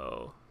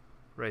Bravo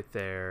right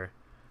there,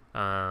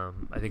 I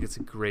think it's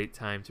a great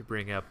time to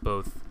bring up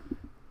both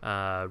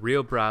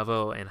Rio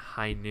Bravo and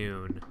High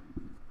Noon,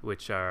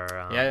 which are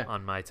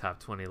on my top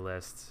 20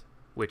 list,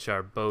 which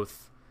are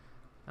both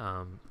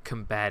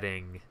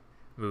combating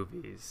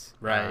movies.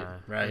 Right.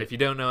 And if you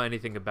don't know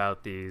anything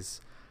about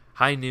these,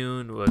 High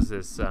Noon was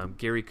this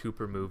Gary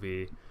Cooper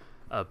movie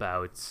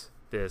about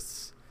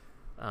this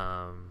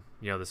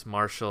this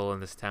marshal in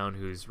this town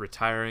who's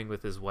retiring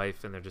with his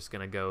wife, and they're just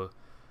gonna go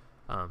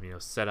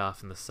set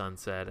off in the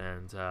sunset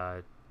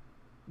and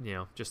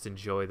just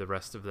enjoy the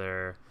rest of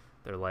their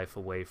life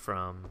away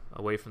from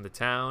the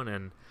town.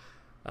 And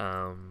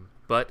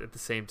but at the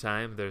same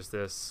time, there's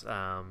this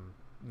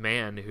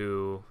man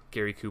who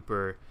Gary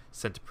Cooper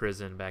sent to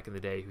prison back in the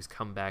day, who's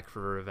come back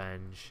for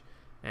revenge,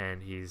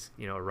 and he's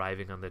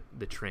arriving on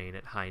the train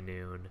at high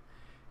noon.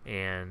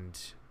 And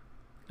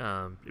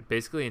it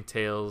basically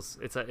entails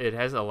it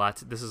has a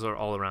lot this is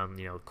all around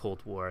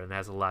Cold War, and it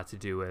has a lot to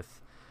do with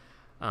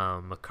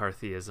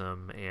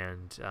McCarthyism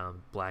and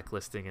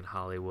blacklisting in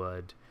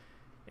Hollywood.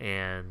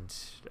 And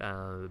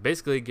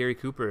basically Gary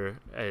Cooper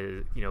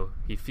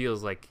he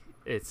feels like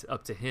it's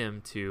up to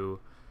him to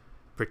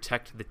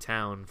protect the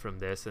town from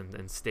this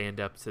and stand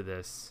up to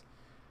this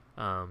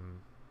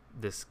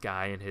this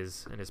guy and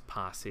his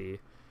posse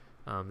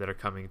that are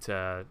coming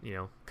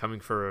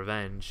for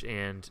revenge,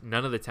 and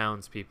none of the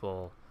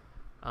townspeople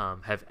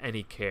have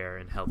any care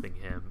in helping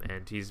him,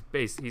 and he's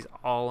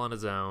all on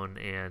his own.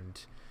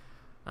 And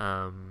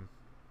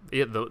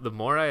the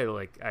more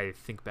I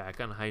think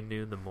back on High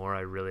Noon, the more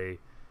I really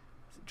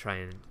try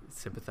and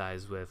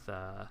sympathize with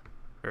or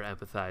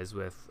empathize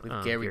with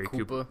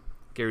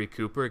Gary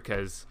Cooper,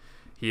 because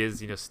he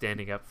is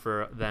standing up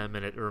for them,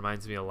 and it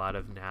reminds me a lot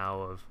of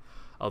now of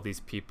all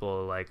these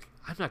people like,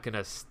 I'm not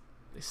gonna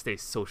stay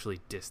socially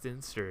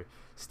distanced or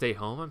stay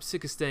home. I'm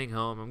sick of staying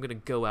home. I'm gonna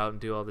go out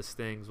and do all these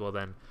things. Well,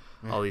 then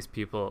all these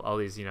people, all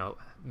these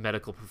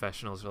medical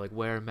professionals are like,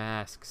 wear a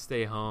mask,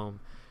 stay home,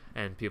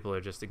 and people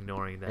are just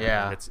ignoring them.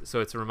 Yeah. And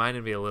it's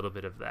reminded me a little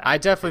bit of that. I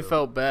definitely too.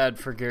 felt bad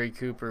for Gary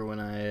Cooper when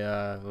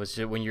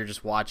when you're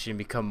just watching him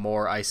become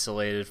more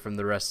isolated from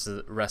the rest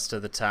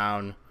of the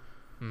town,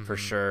 for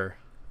sure.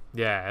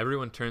 Yeah,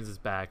 everyone turns his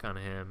back on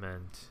him,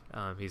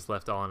 and he's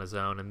left all on his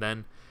own. And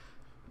then,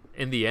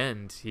 in the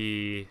end,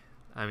 him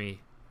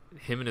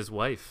and his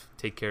wife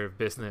take care of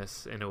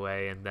business in a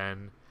way, and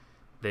then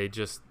they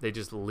just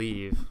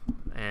leave,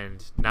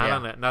 and not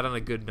on a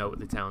good note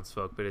with the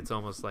townsfolk. But it's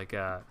almost like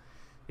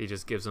he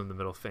just gives them the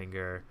middle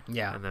finger,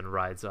 and then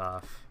rides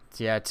off.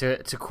 Yeah,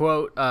 to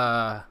quote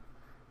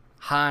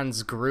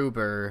Hans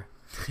Gruber.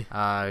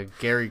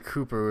 Gary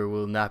Cooper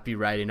will not be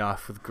riding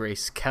off with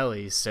Grace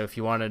Kelly. So if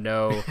you want to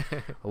know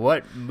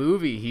what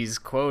movie he's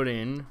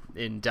quoting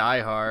in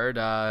Die Hard,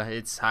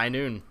 it's High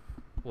Noon.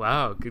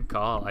 Wow, good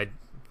call. I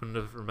wouldn't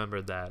have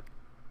remembered that.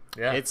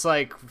 Yeah, it's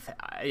like,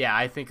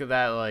 I think of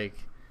that like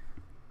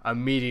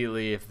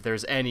immediately. If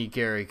there's any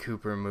Gary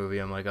Cooper movie,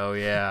 I'm like, oh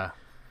yeah,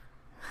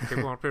 he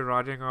won't be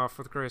riding off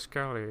with Grace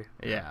Kelly.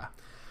 Yeah.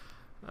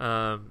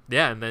 And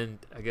then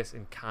I guess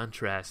in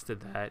contrast to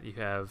that, you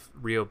have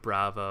Rio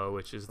Bravo,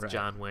 which is the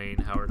John Wayne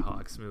Howard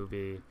Hawks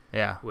movie.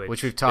 Yeah,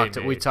 which we talked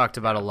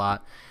about a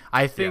lot.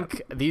 I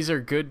think these are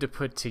good to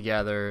put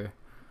together,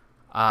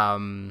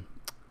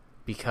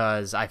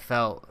 because I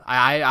felt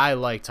I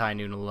liked High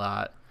Noon a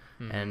lot,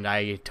 and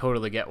I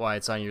totally get why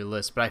it's on your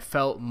list. But I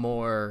felt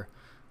more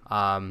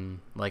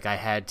like I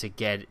had to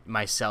get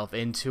myself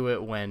into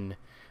it when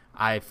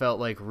I felt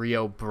like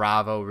Rio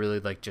Bravo really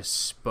like just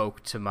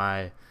spoke to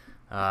my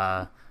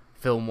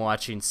film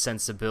watching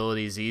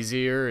sensibilities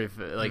easier. If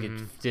like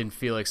it didn't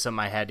feel like something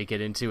I had to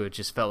get into, it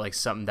just felt like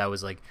something that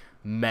was like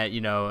meant,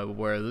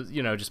 where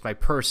just my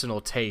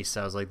personal taste.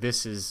 I was like,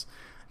 this is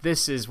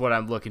what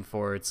I'm looking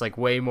for. It's like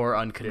way more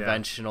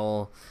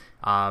unconventional.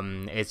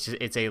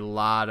 It's a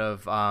lot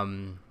of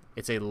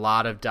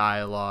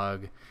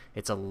dialogue.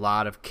 It's a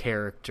lot of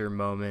character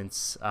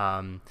moments.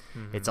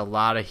 It's a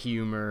lot of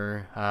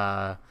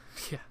humor.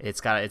 It's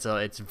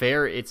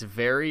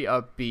very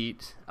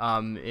upbeat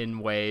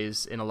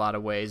in a lot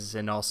of ways,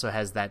 and also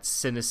has that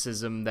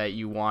cynicism that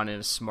you want in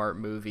a smart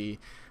movie.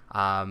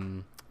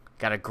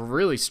 Got a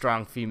really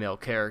strong female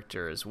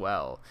character as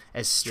well,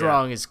 as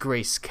strong as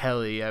Grace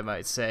Kelly, I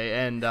might say,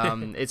 and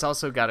it's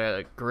also got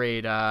a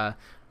great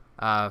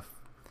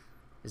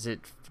is it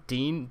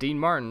Dean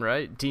Martin,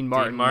 right? Dean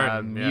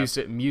Martin,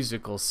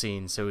 musical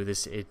scene. So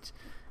this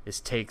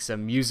takes a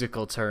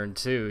musical turn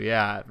too.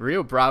 Yeah,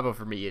 Rio Bravo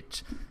for me,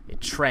 it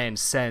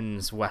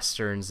transcends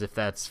westerns, if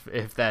that's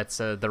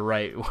the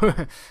right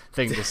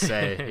thing to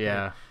say.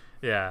 Yeah.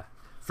 Yeah.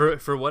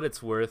 For what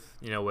it's worth,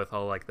 with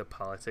all like the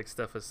politics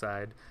stuff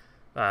aside,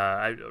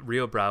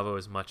 Rio Bravo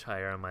is much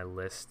higher on my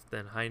list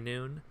than High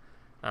Noon.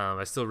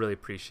 I still really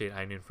appreciate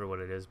High Noon for what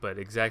it is, but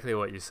exactly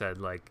what you said,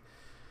 like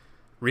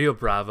Rio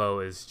Bravo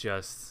is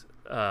just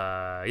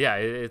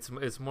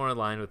it's more in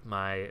line with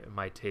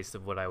my taste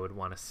of what I would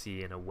want to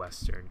see in a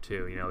western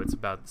too. It's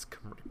about this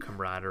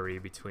camaraderie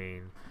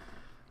between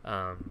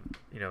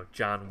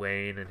John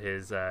Wayne and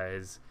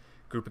his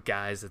group of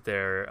guys that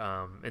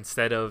they're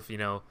instead of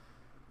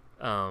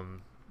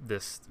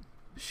this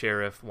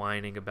sheriff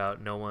whining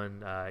about no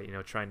one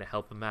trying to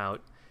help him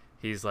out,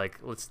 he's like,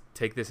 let's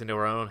take this into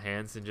our own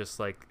hands and just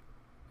like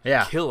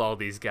kill all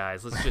these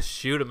guys. Let's just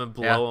shoot them and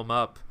blow them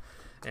up.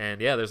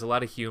 And there's a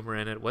lot of humor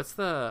in it. What's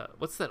that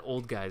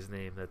old guy's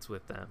name that's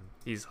with them?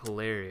 He's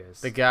hilarious.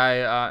 The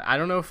guy, I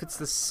don't know if it's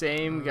the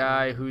same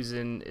guy who's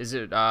in. Is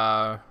it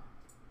Walt?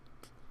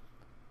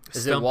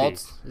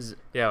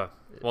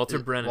 Walter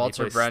Brennan.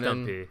 Walter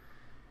Brennan. Stumpy.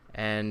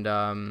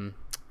 And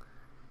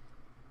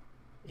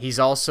he's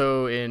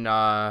also in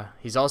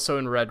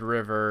Red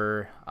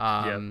River.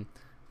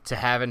 To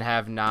Have and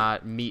Have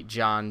Not, Meet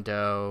John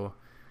Doe.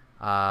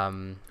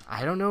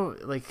 I don't know,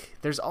 like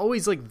there's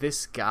always like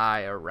this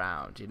guy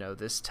around,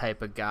 this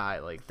type of guy.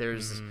 Like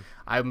there's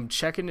I'm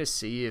checking to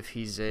see if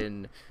he's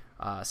in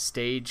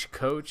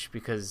Stagecoach,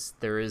 because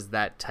there is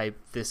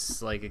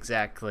this like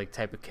exact like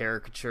type of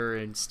caricature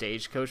in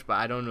Stagecoach, but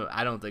I don't know,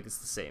 I don't think it's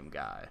the same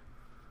guy.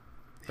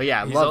 But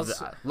yeah, love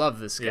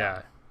this guy.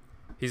 Yeah.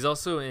 He's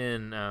also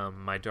in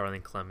My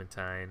Darling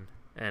Clementine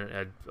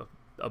and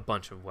a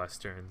bunch of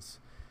westerns.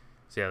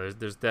 So yeah,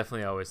 there's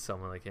definitely always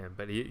someone like him,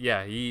 but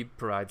he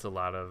provides a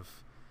lot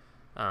of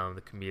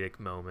the comedic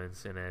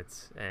moments in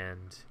it,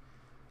 and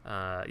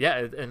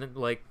and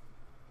like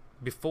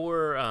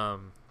before,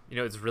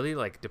 it's really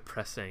like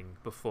depressing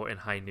before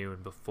High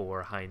Noon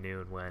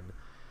when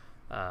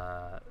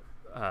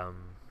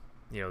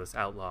this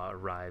outlaw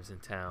arrives in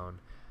town.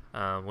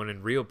 When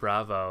in Rio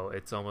Bravo,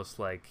 it's almost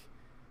like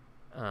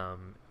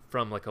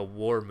from like a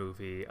war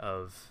movie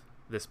of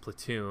this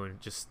platoon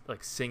just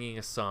like singing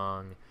a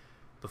song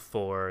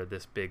before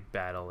this big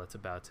battle that's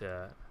about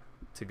to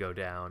go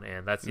down,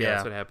 and that's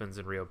what happens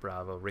in Rio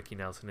Bravo. Ricky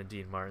Nelson and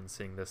Dean Martin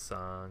sing this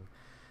song,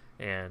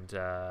 and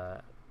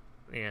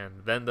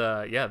then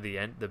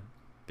the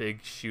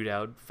big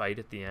shootout fight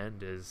at the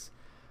end is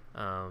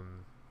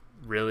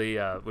really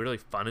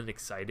fun and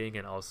exciting,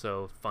 and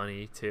also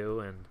funny too.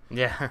 And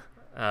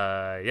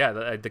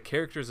yeah, the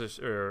characters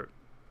are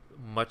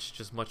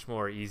much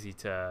more easy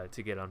to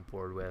get on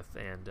board with,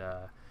 and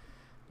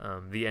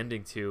the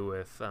ending too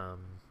with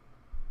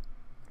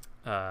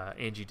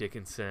Angie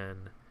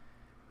Dickinson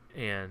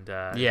and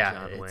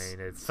John Wayne.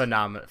 It's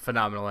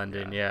phenomenal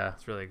ending. Yeah,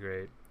 it's really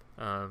great.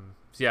 So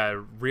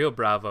yeah, Rio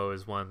Bravo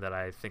is one that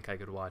I think I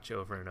could watch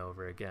over and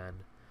over again.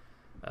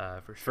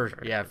 For sure.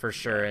 For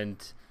sure.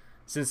 And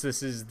since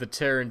this is the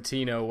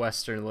Tarantino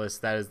Western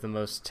list, that is the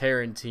most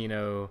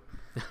Tarantino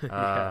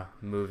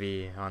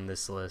movie on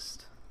this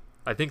list.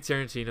 I think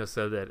Tarantino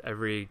said that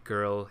every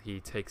girl he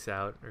takes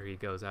out or he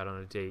goes out on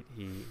a date,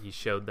 he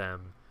showed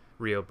them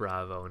Rio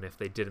Bravo, and if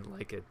they didn't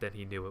like it, then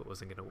he knew it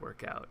wasn't going to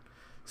work out.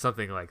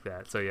 Something like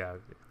that. So yeah,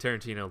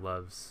 Tarantino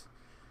loves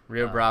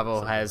Rio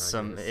Bravo has like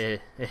some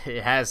it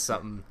has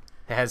something.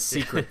 It has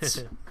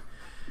secrets.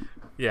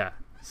 Yeah.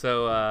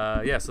 So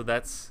so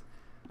that's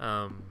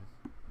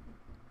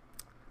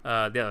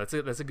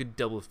that's a good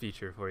double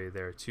feature for you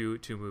there. Two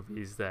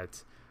movies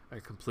that are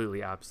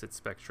completely opposite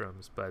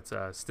spectrums, but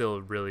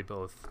still really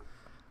both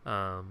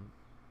some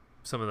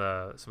of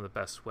the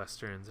best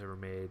westerns ever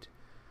made.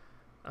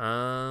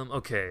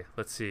 Okay,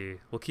 let's see.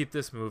 We'll keep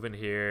this moving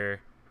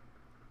here.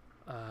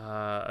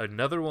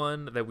 Another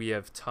one that we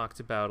have talked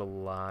about a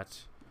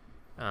lot,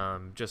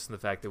 just in the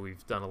fact that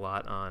we've done a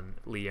lot on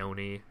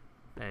Leone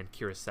and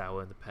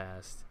Kurosawa in the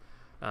past,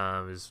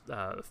 is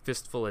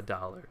Fistful of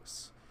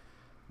Dollars,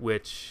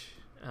 which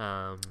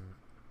the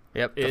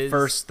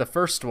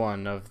first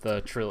one of the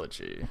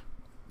trilogy.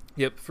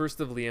 Yep, first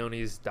of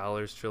Leone's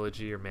Dollars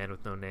trilogy, or Man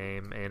with No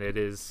Name, and it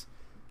is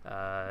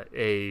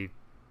a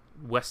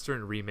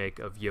Western remake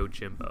of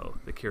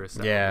Yojimbo, the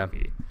Kurosawa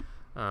movie.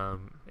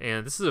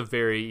 And this is a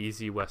very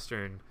easy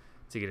Western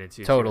to get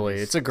into. Totally.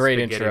 It's a great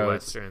intro.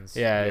 Westerns.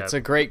 It's a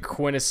great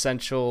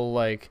quintessential,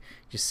 like,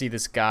 you see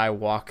this guy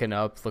walking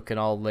up, looking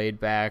all laid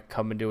back,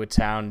 coming to a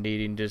town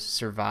needing to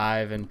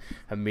survive, and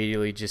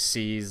immediately just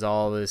sees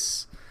all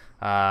this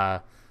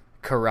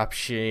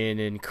corruption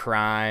and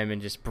crime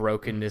and just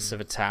brokenness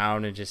of a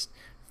town, and just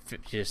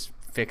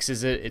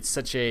fixes it. It's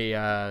such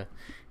a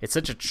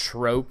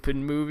trope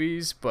in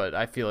movies, but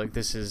I feel like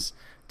this is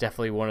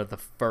definitely one of the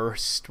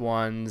first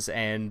ones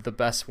and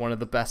one of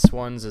the best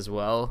ones as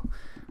well.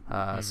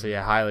 So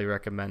yeah, highly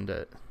recommend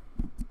it.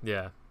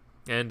 Yeah.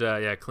 And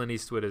Clint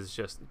Eastwood is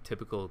just a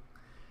typical,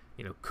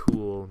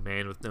 cool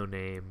man with no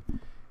name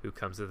who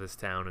comes to this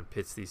town and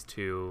pits these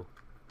two,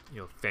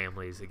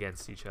 families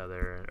against each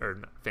other, or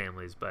not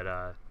families,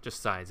 but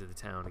just sides of the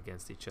town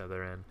against each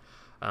other. And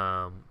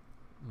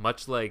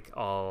much like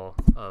all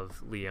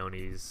of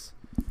Leone's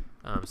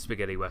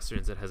spaghetti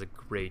westerns, it has a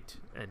great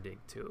ending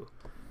too.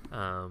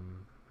 So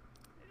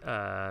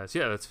yeah,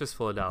 that's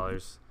Fistful of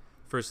Dollars,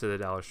 first of the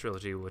Dollars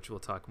trilogy, which we'll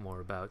talk more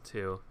about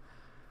too.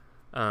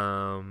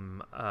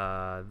 Then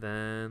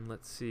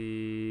let's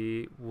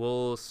see,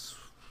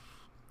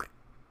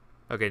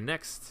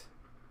 next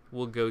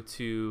we'll go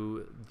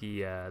to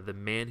the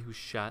Man Who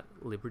Shot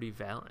Liberty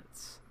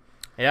Valance.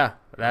 Yeah,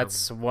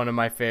 that's one of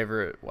my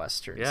favorite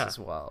westerns as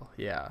well.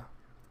 Yeah.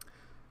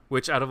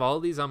 Which, out of all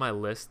these on my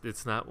list,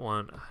 it's not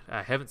one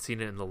I haven't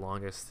seen it in the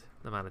longest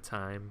amount of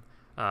time.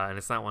 And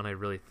it's not one I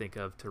really think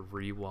of to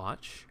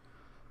rewatch,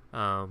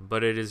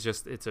 but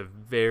it's a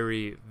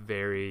very,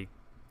 very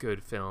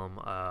good film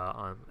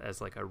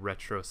as like a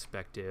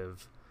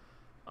retrospective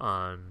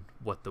on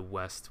what the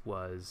West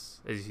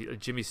was.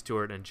 Jimmy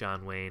Stewart and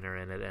John Wayne are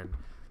in it, and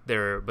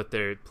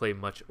they play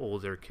much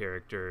older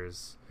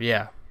characters.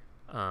 Yeah.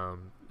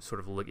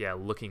 Sort of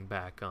looking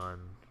back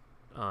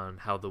on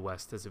how the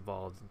West has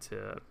evolved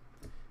into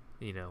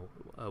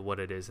what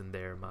it is in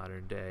their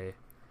modern day.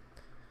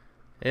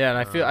 Yeah, and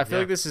I feel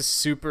like this is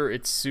super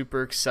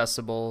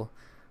accessible,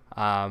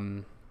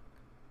 and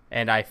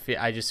I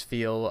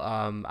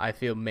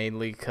feel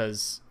mainly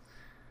because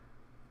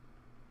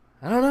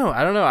I don't know.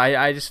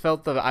 I just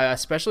felt I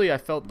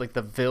felt like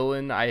the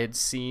villain. I had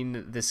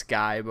seen this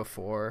guy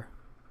before.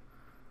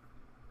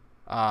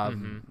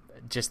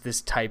 Just this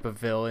type of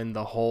villain,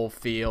 the whole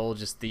feel,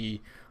 just the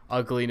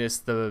ugliness,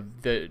 the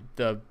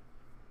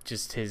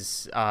just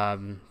his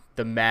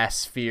the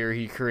mass fear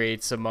he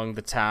creates among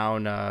the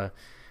town.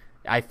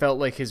 I felt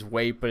like his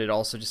weight, but it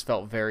also just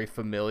felt very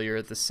familiar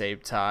at the same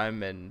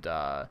time, and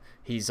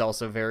he's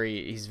also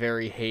very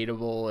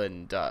hateable,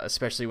 and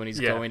especially when he's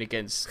going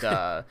against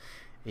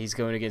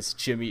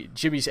Jimmy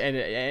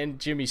and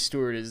Jimmy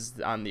Stewart is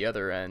on the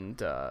other end,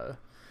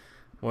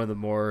 one of the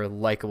more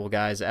likable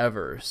guys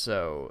ever.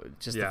 So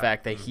just the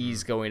fact that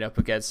he's going up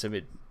against him,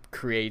 it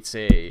creates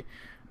a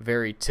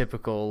very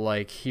typical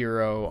like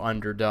hero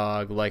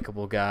underdog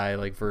likable guy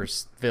like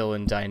versus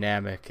villain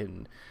dynamic,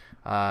 and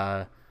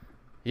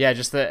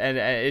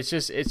it's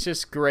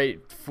just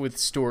great with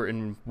Stewart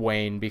and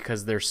Wayne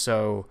because they're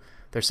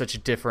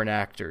such different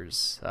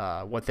actors.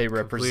 What they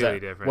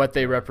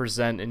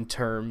represent in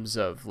terms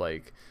of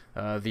like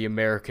the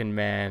American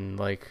man,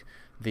 like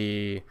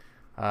the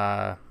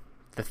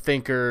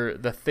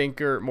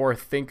thinker, more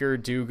thinker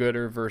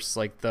do-gooder versus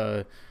like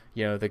the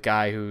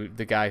guy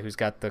who's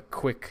got the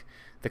quick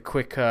the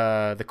quick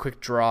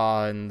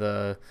draw and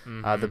the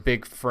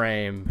big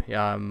frame.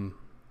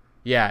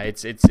 Yeah,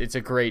 it's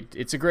a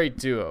great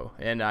duo,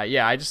 and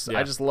I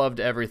just loved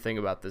everything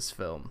about this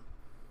film.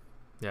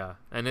 Yeah,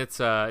 and it's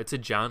a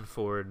John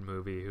Ford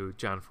movie. Who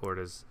John Ford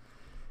is,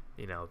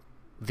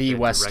 the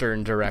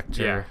Western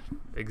director. Yeah,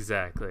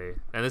 exactly.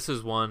 And this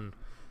is one,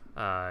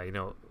 a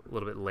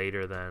little bit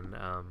later than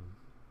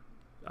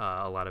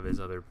a lot of his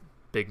other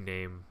big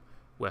name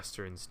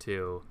Westerns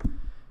too,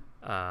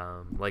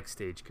 like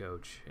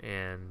Stagecoach,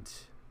 and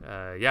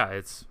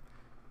it's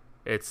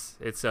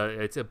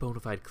a bona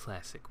fide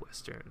classic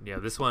Western. Yeah,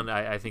 this one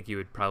I think you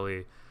would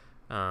probably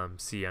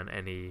see on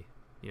any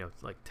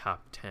like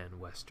top 10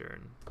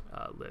 Western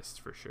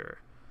list for sure.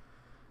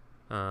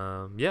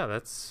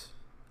 That's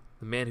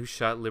The Man Who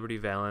Shot Liberty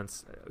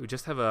Valance. We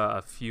just have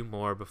a few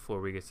more before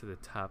we get to the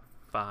top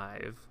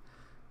 5.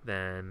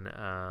 Then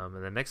and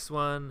the next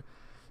one,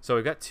 so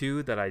we got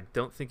 2 that I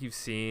don't think you've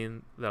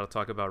seen that I'll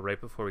talk about right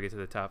before we get to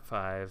the top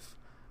 5.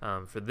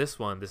 For this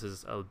one, this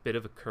is a bit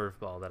of a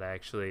curveball that I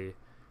actually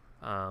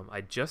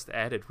I just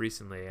added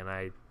recently, and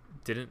I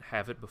didn't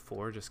have it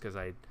before just because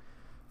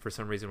for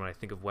some reason when I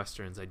think of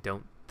Westerns I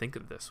don't think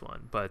of this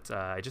one, but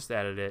I just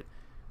added it.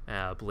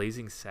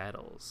 Blazing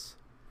Saddles.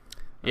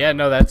 Yeah,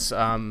 no, that's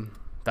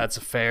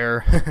a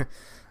fair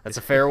that's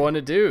a fair one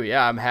to do.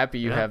 Yeah, I'm happy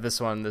you have this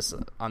one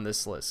on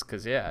this list,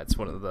 because it's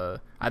one of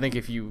the, I think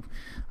if you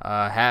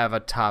have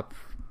a top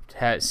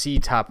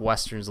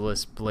Westerns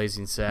list,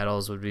 Blazing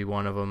Saddles would be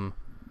one of them.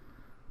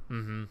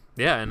 Mm-hmm.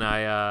 Yeah, and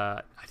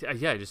I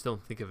just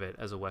don't think of it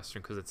as a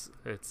Western because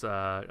it's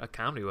a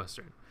comedy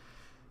Western,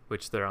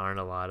 which there aren't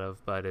a lot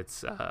of, but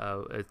it's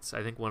I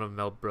think one of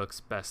Mel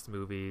Brooks' best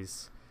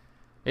movies.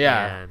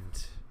 Yeah,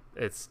 and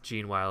it's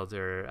Gene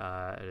Wilder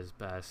at his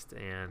best,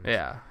 and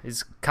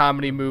he's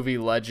comedy movie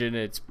legend.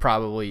 It's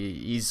probably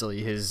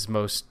easily his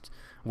most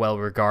well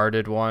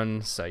regarded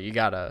one, so you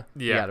gotta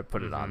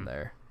put it on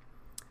there.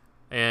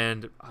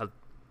 And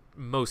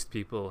most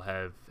people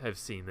have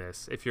seen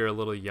this. If you're a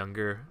little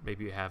younger,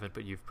 maybe you haven't,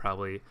 but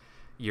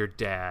your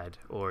dad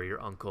or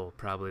your uncle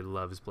probably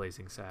loves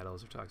Blazing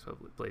Saddles or talks about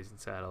Blazing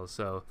Saddles.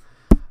 So,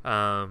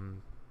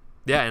 and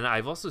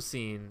I've also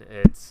seen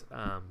it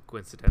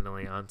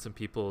coincidentally on some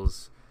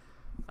people's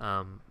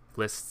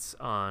lists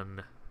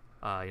on,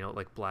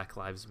 like Black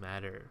Lives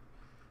Matter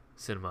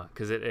cinema,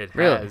 because it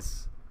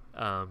has,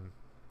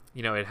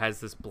 it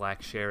has this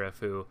black sheriff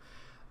who.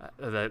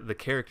 The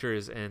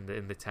characters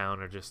in the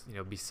town are just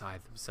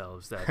beside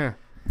themselves that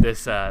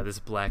this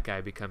black guy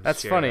becomes.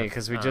 That's sheriff. Funny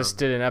because we just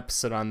did an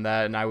episode on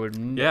that, and I would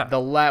one of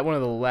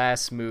the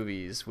last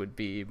movies would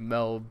be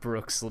Mel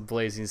Brooks'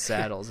 Blazing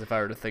Saddles if I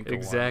were to think of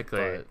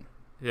exactly. One, but...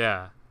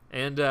 Yeah,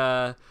 and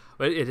but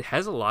it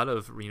has a lot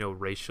of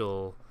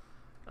racial,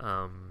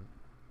 I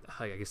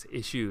guess,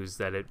 issues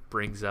that it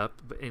brings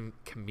up in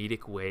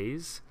comedic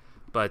ways,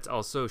 but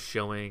also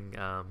showing.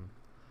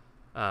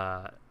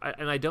 I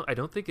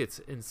don't think it's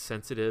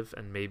insensitive,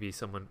 and maybe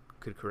someone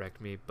could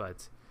correct me,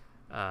 but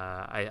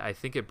I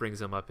think it brings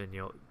them up in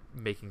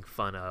making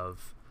fun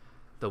of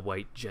the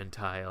white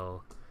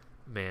Gentile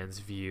man's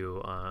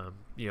view,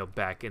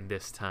 back in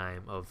this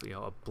time of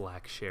a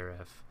black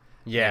sheriff.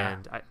 Yeah,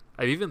 and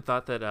I even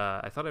thought that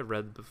I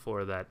read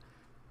before that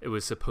it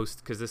was supposed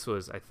to, because this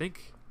was, I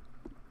think,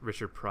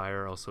 Richard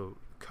Pryor also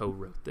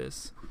co-wrote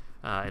this,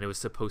 and it was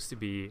supposed to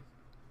be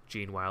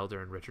Gene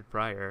Wilder and Richard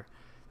Pryor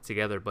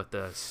together, but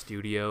the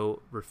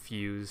studio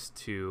refused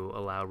to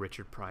allow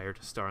Richard Pryor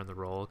to star in the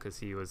role because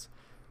he was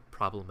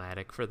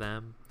problematic for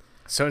them.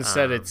 So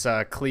instead it's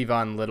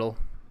Cleavon Little.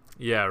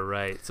 Yeah,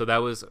 right. So that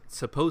was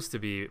supposed to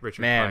be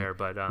Richard Pryor,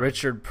 but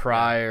Richard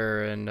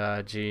Pryor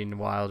and Gene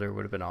Wilder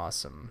would have been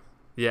awesome.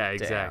 Yeah,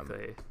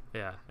 exactly. Damn.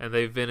 Yeah, and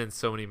they've been in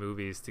so many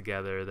movies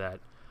together that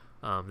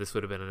this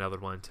would have been another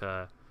one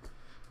to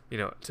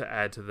to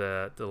add to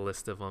the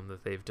list of them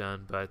that they've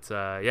done. But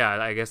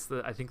I guess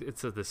I think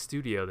it's the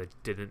studio that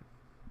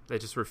they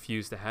just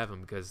refused to have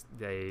him because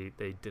they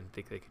didn't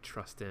think they could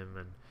trust him,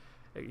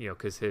 and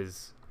because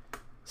his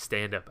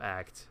stand-up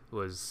act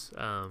was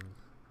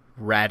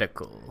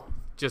radical,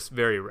 just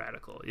very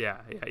radical. Yeah.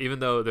 Even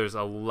though there's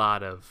a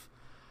lot of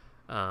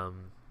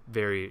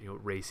very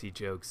racy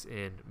jokes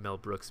in Mel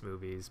Brooks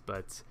movies,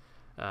 but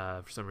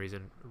for some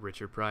reason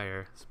Richard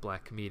Pryor, this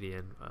black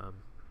comedian,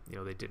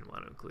 they didn't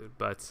want to include.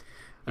 But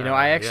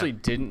I actually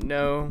didn't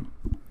know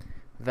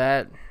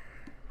that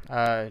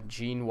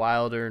Gene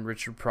Wilder and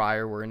Richard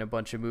Pryor were in a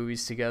bunch of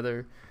movies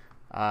together.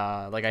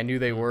 I knew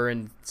they were,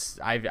 and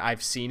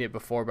I've seen it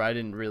before, but I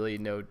didn't really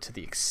know to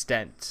the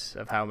extent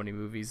of how many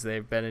movies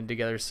they've been in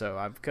together. So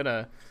I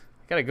gotta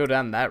go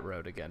down that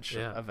road again.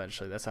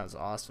 Eventually. That sounds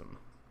awesome.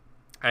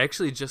 I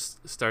actually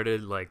just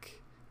started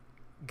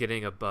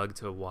getting a bug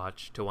to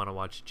want to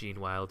watch Gene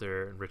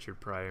Wilder and Richard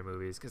Pryor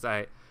movies, because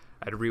I'd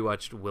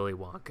rewatched Willy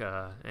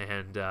Wonka,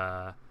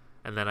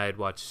 and then I had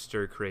watched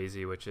Stir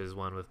Crazy, which is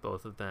one with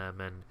both of them,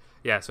 and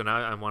so now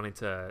I'm wanting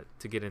to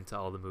get into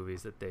all the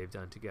movies that they've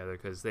done together,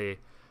 because they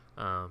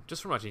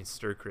just from watching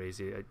Stir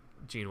Crazy,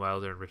 Gene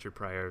Wilder and Richard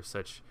Pryor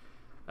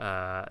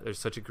are there's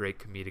such a great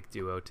comedic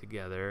duo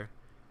together,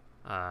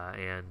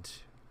 and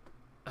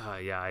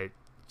yeah, I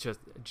just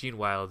Gene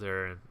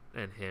Wilder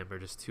and him are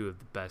just two of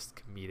the best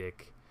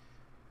comedic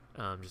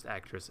just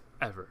actors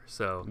ever.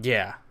 So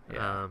Yeah.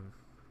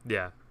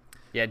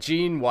 yeah,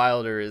 Gene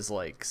Wilder is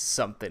like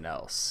something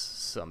else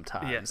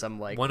sometimes. Yeah, I'm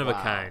like, one of a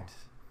wow. kind.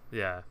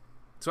 Yeah.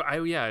 So I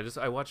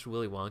watched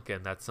Willy Wonka,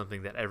 and that's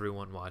something that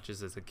everyone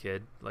watches as a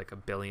kid like a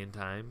billion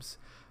times.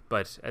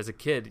 But as a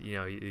kid,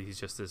 he's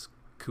just this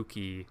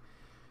kooky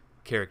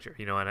character,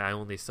 and I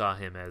only saw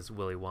him as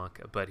Willy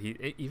Wonka. But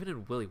even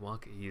in Willy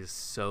Wonka,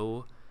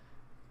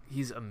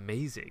 he's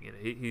amazing, and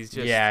he's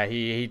just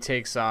he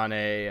takes on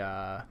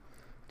a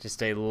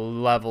just a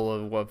level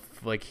of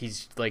what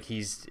he's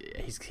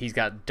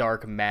got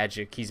dark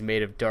magic. He's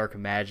made of dark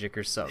magic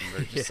or something,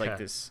 or just like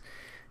this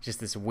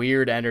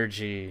weird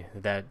energy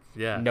that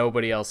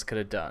nobody else could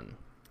have done.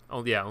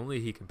 Oh yeah, only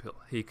he can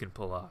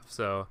pull off.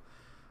 So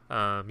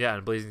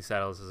and Blazing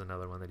Saddles is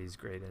another one that he's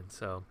great in.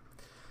 So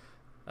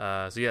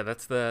yeah,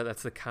 that's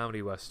the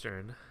comedy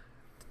western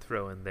to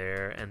throw in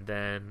there. And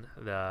then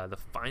the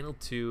final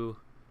two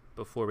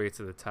before we get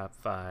to the top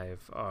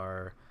five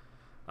are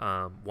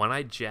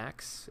One-Eyed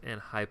Jacks and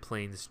High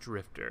Plains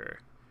Drifter.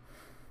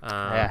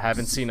 I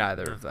haven't seen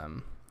either of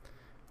them.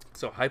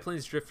 So High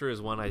Plains Drifter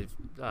is one I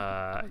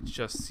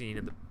just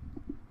seen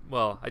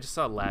I just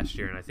saw it last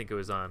year, and I think it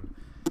was on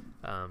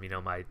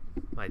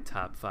my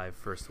top 5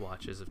 first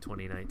watches of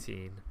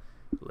 2019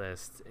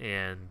 list.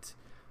 And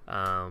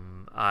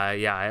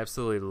I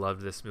absolutely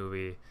loved this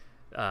movie.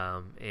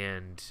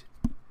 And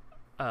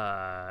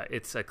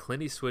it's a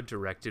Clint Eastwood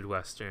directed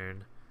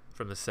western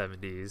from the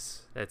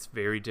 70s. That's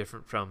very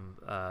different from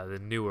the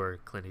newer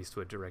Clint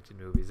Eastwood directed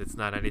movies. It's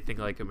not anything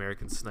like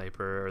American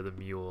Sniper or The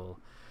Mule.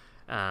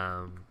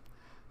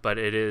 But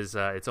it is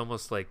it's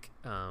almost like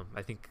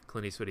I think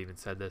Clint Eastwood even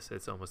said this,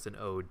 it's almost an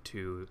ode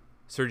to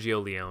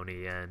Sergio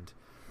Leone and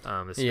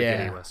the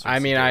spaghetti westerns. I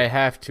mean, I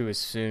have to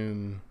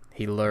assume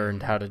he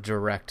learned how to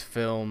direct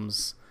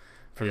films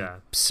from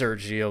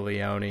Sergio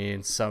Leone,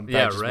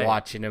 and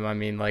watching him, I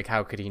mean, like,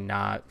 how could he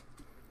not?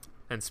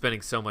 And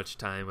spending so much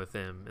time with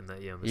him in the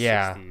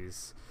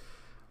 60s.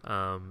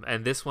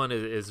 And this one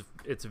is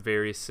it's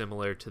very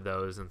similar to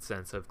those in the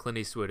sense of Clint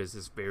Eastwood is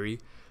this very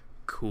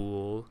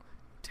cool,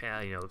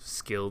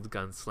 skilled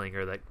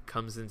gunslinger that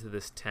comes into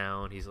this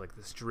town. He's like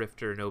this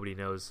drifter. Nobody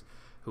knows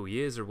who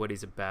he is or what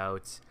he's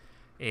about.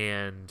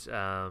 And,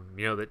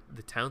 the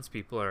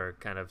townspeople are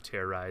kind of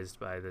terrorized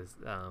by this,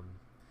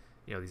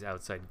 these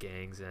outside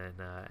gangs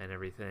and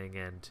everything.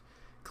 And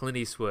Clint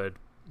Eastwood,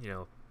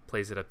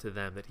 plays it up to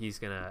them that he's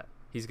gonna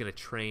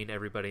train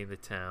everybody in the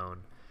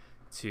town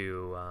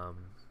to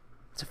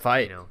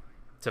fight.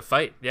 To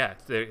fight. Yeah,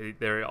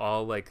 they're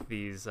all like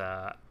these.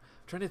 I'm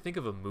trying to think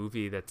of a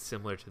movie that's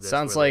similar to this.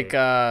 Sounds like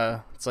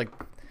it's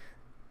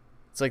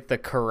like the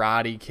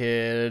Karate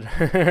Kid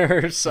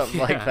or something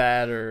like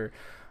that, or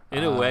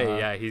in a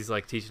way, he's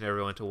like teaching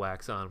everyone to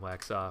wax on,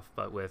 wax off,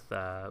 but with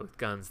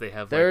guns. They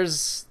have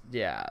there's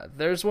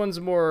ones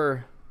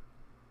more,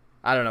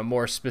 I don't know,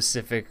 more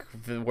specific,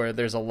 where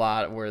there's a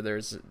lot where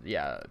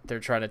they're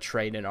trying to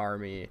train an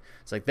army.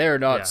 It's like, they're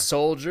not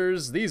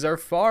soldiers, these are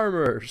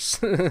farmers.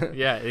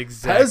 Yeah,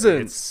 exactly.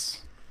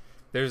 Peasants.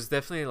 There's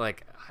definitely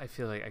I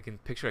feel like I can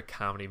picture a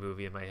comedy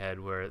movie in my head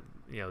where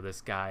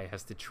this guy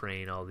has to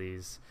train all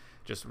these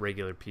just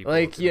regular people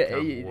to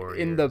become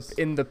warriors.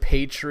 in the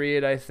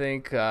Patriot, I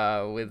think,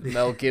 with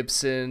Mel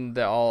Gibson,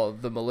 all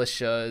the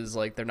militia is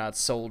like, they're not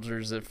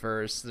soldiers at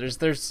first.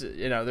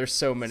 There's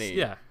so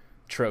many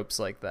tropes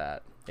like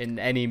that in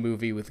any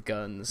movie with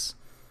guns.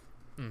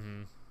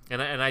 Mm-hmm.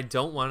 And I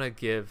don't want to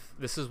give,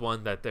 this is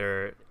one that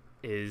there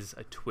is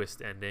a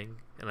twist ending,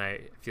 and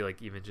I feel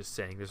like even just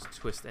saying there's a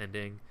twist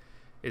ending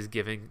is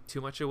giving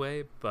too much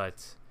away,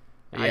 but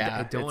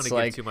I don't want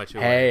to give too much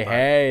away.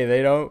 Hey,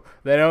 they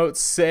don't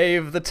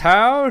save the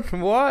town.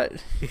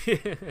 What?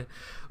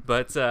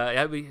 But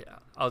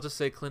I'll just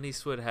say Clint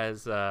Eastwood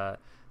has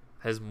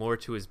more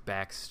to his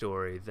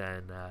backstory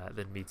than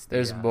meets the eye.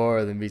 There's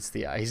more than meets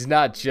the eye. He's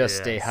not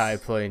just a High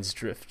Plains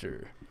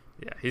drifter.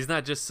 Yeah, he's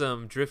not just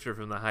some drifter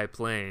from the High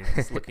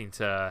Plains looking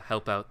to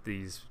help out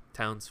these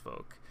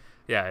townsfolk.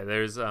 Yeah,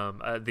 there's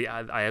I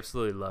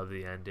absolutely love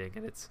the ending,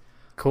 and it's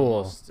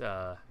cool.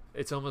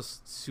 It's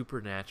almost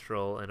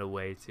supernatural in a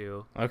way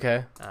too.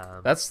 Okay,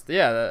 all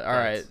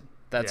right.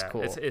 That's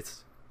cool.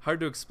 It's hard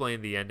to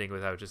explain the ending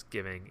without just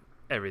giving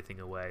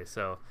everything away.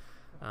 So,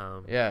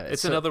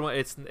 it's another one.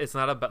 It's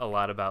not about a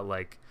lot about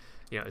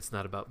it's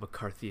not about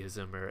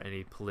McCarthyism or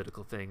any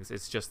political things.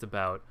 It's just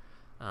about,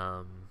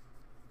 I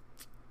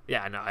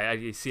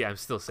see. I'm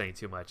still saying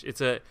too much.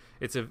 It's a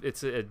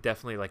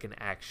definitely like an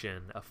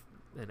action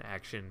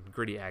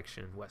gritty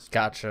action western.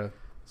 Gotcha.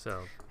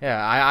 So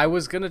I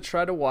was gonna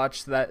try to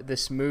watch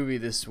this movie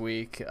this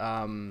week,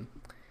 and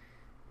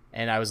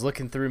I was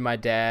looking through my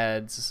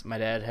dad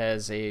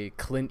has a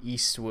Clint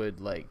Eastwood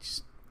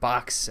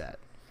box set,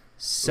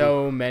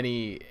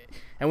 many,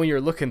 and when you're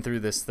looking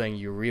through this thing,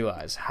 you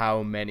realize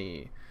how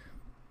many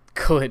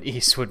Clint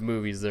Eastwood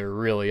movies there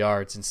really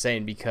are. It's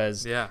insane,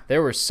 because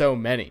there were so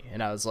many,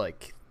 and I was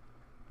like,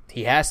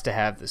 he has to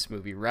have this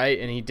movie, right?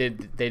 And he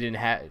did. They didn't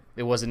have.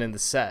 It wasn't in the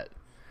set.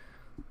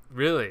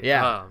 Really?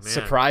 Yeah, Oh, man.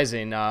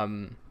 surprising.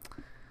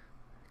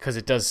 Because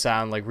it does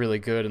sound like really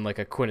good and like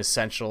a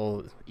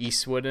quintessential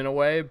Eastwood in a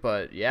way.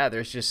 But yeah,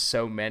 there's just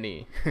so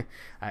many.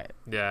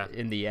 Yeah.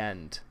 In the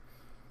end.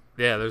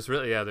 Yeah,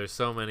 there's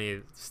so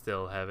many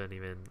still haven't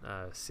even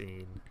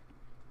seen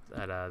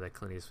that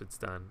Clint Eastwood's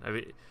done. I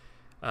mean,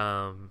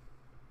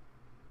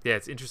 yeah,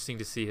 it's interesting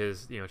to see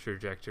his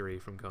trajectory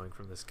from going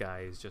from this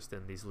guy who's just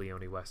in these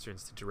Leone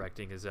westerns to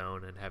directing his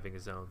own and having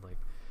his own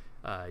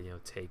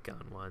take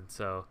on one.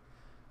 So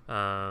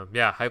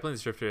yeah, High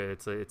Plains Drifter,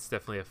 it's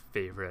definitely a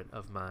favorite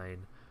of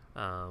mine.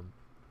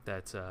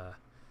 That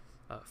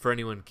for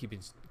anyone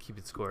keeping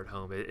score at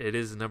home, it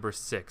is number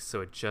 6,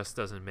 so it just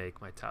doesn't make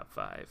my top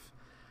 5.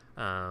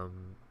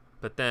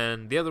 But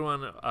then the other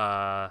one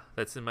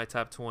that's in my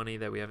top 20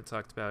 that we haven't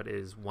talked about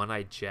is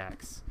One-Eyed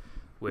Jacks,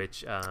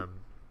 which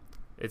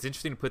it's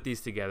interesting to put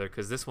these together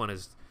because this one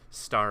is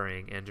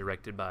starring and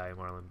directed by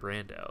Marlon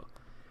Brando,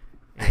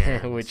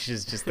 which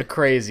is just the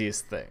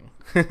craziest thing.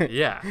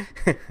 Yeah.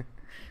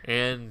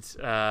 And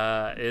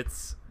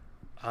it's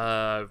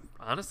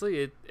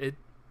honestly it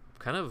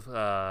kind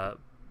of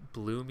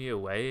blew me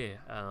away.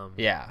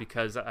 Yeah,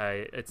 because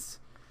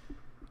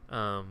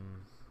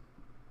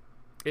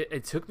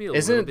it took me a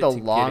Isn't little it bit the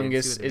to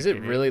longest? get into Is the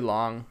it really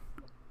long?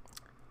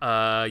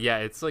 Yeah,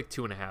 it's like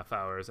 2.5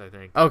 hours, I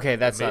think. Okay,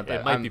 that's not bad.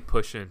 It might be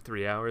pushing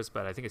 3 hours,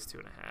 but I think it's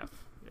 2.5.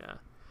 Yeah.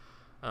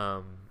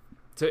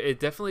 So it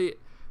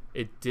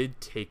did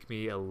take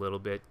me a little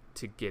bit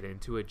to get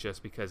into it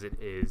just because it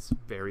is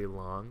very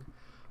long,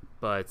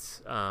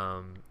 but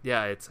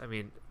yeah,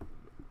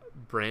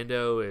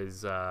 Brando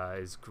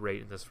is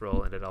great in this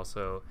role, and it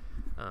also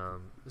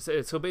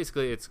so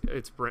basically it's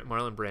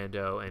Marlon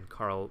Brando and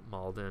Carl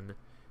Malden,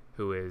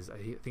 who is I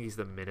think he's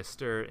the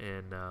minister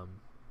in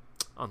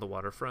On the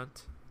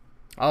Waterfront.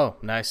 Oh,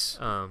 nice.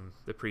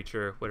 The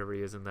preacher, whatever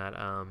he is in that.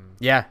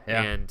 Yeah.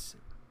 And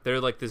they're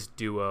like this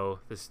duo.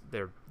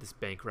 They're this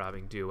bank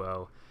robbing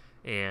duo,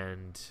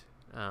 and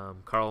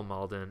Carl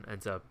Malden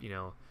ends up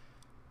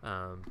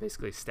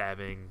basically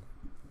stabbing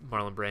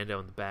Marlon Brando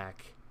in the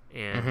back,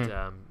 and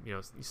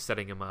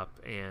setting him up.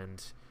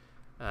 And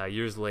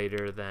years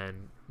later,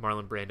 then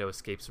Marlon Brando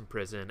escapes from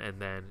prison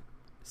and then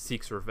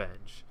seeks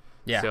revenge.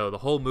 Yeah. So the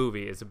whole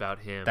movie is about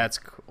him. That's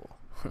cool.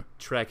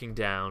 Tracking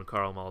down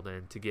Carl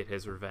Malden to get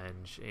his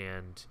revenge,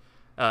 and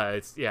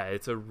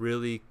it's a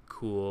really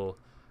cool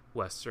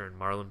Western.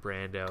 Marlon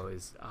Brando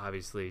is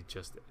obviously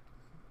just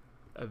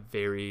a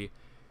very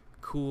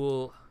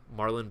cool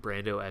Marlon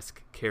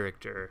Brando-esque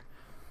character.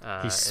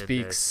 He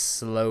speaks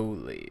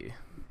slowly.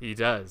 He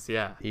does,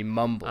 yeah. He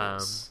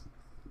mumbles.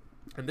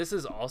 And this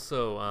is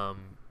also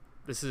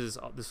this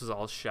was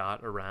all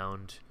shot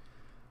around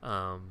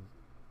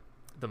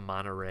the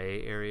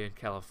Monterey area in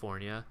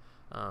California.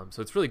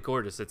 So it's really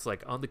gorgeous. It's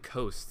like on the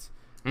coast,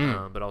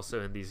 but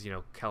also in these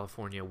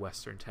California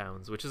western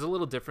towns, which is a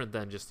little different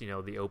than just the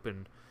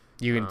open.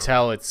 You can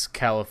tell it's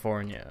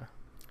California.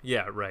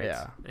 Yeah, right.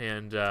 Yeah.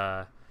 And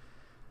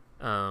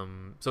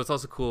so it's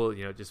also cool,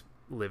 just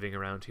living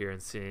around here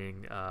and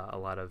seeing a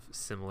lot of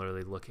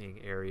similarly looking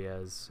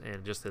areas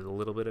and just a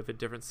little bit of a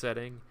different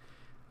setting.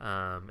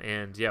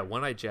 And yeah,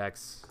 One-Eyed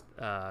Jacks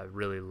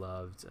really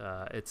loved.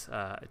 It's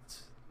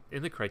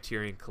in the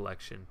Criterion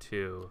Collection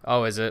too.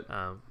 Oh, is it?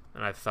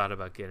 And I've thought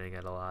about getting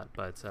it a lot,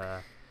 but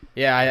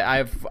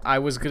yeah, I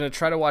was gonna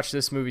try to watch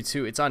this movie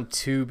too. It's on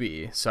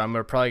Tubi, so I'm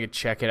gonna probably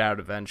check it out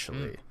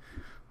eventually.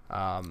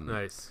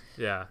 Nice.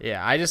 Yeah.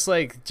 Yeah, I just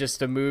like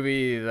a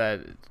movie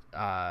that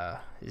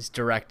is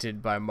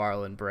directed by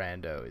Marlon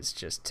Brando is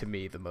just to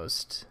me the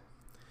most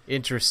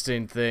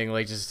interesting thing.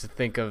 Like just to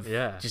think of,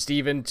 just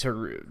even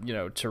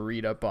to to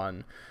read up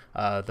on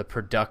the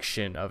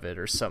production of it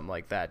or something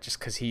like that. Just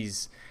because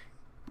he's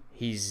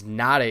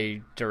not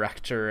a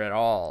director at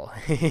all.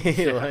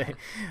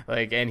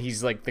 And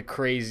he's like the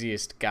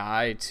craziest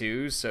guy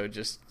too. So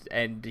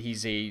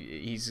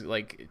he's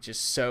like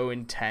just so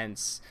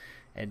intense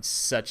and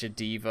such a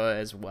diva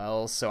as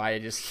well. So I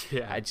just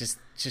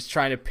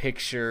trying to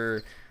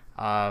picture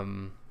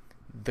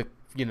the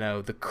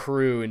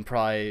crew and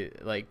probably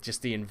like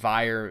just the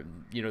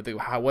environment,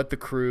 what the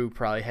crew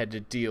probably had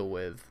to deal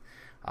with.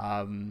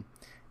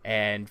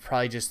 And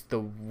probably just the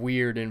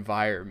weird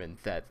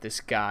environment that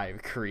this guy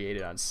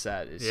created on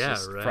set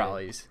is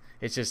probably,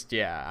 it's just,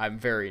 I'm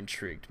very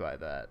intrigued by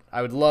that.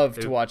 I would love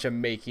to watch a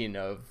making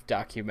of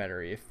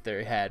documentary if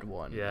they had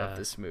one of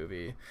this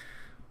movie.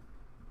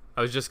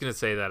 I was just going to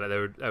say that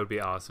would be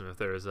awesome if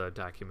there was a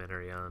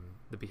documentary on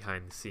the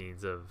behind the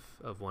scenes of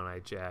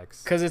One-Eyed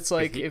Jacks. Because it's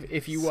like,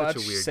 if you watch,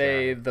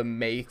 say,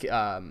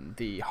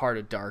 the Heart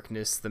of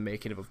Darkness, the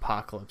making of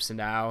Apocalypse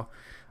Now,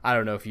 I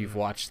don't know if you've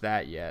watched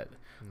that yet.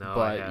 No,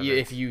 but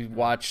if you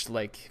watch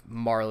like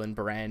Marlon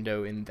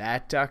Brando in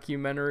that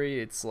documentary,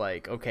 it's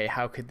like, okay,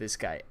 how could this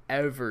guy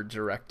ever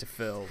direct a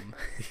film?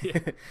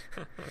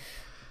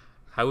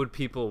 How would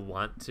people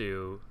want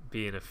to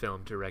be in a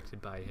film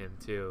directed by him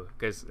too?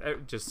 Because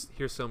just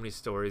hear so many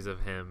stories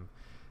of him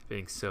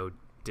being so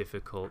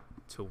difficult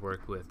to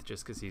work with,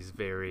 just because he's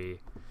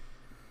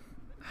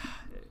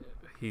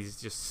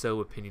just so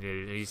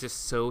opinionated and he's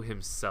just so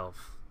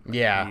himself.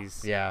 Yeah,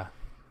 yeah.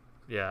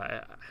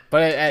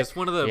 But just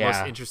one of the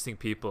most interesting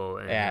people.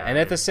 And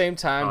at the same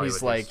time, Hollywood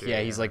he's like,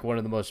 history, he's like one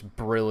of the most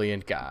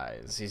brilliant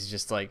guys. He's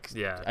just like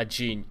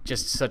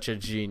just such a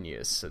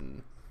genius,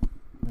 and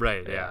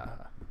right, yeah.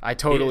 I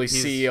totally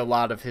see a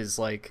lot of his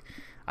like,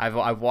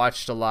 I've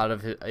watched a lot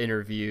of his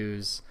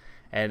interviews,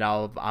 and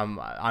I'm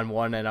on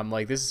one end I'm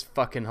like, this is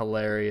fucking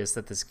hilarious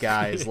that this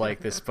guy is like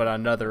this, but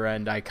on another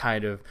end I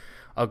kind of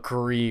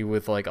agree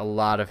with like a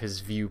lot of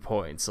his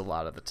viewpoints a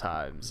lot of the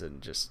times,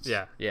 and just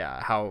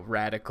how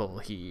radical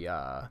his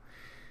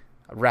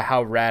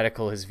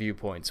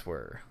viewpoints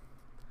were.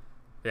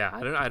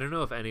 I don't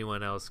know if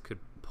anyone else could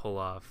pull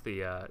off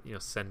the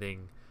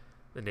sending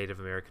the Native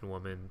American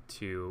woman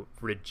to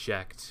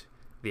reject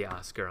the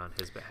Oscar on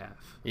his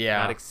behalf,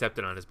 not accept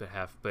it on his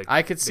behalf, but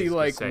I could see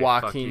like say,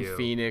 Joaquin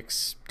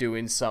Phoenix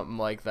doing something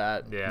like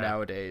that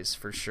nowadays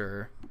for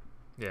sure.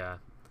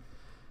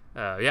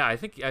 I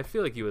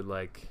feel like you would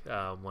like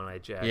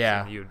One-Eyed Jacks.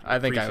 Yeah, and you'd I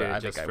think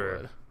I for,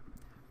 would.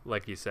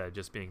 Like you said,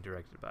 just being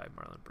directed by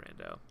Marlon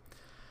Brando.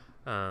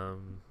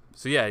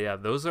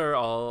 Those are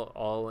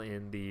all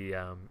in the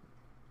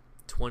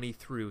 20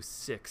 through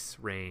 6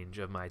 range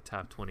of my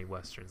top 20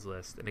 westerns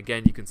list. And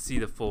again, you can see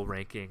the full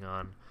ranking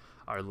on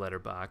our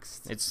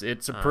Letterboxd. It's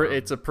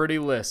a pretty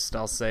list,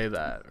 I'll say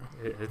that.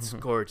 It's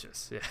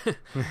gorgeous.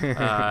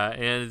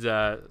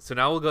 Yeah. So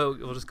now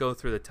we'll just go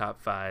through the top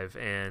 5,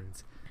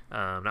 and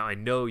now I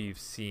know you've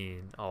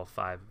seen all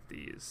 5 of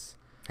these.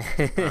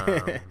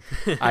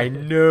 I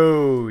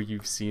know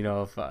you've seen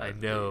all 5. I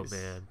know,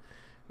 man.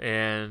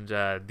 And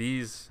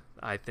these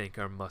I think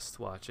are must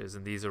watches,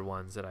 and these are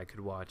ones that I could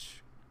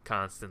watch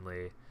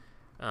constantly.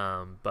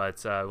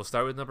 But we'll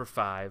start with number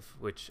 5,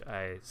 which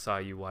I saw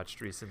you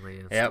watched recently.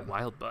 And it's The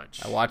Wild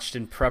Bunch. I watched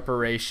in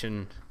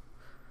preparation.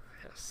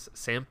 Yes,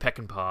 Sam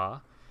Peckinpah.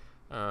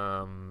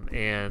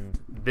 And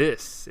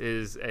this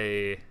is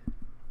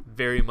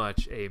very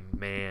much a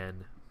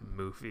man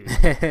movie.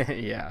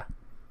 Yeah.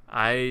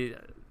 I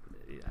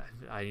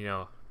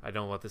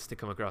don't want this to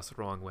come across the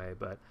wrong way,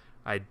 but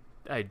I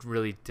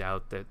really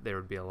doubt that there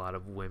would be a lot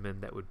of women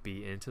that would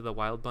be into The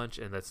Wild Bunch,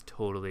 and that's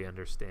totally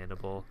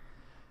understandable.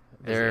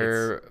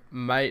 There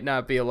might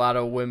not be a lot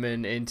of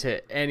women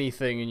into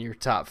anything in your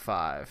top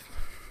 5.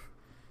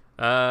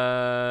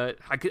 I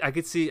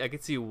could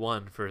see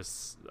one for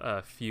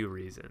a few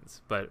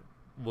reasons, but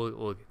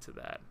we'll get to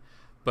that.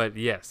 But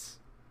yes,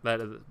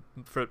 that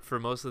for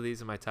most of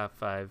these in my top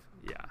 5,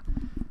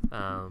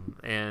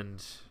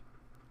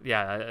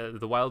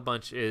 The Wild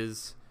Bunch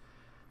is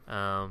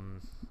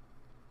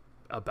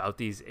about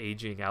these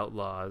aging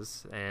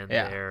outlaws, and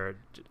they're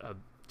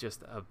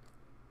just a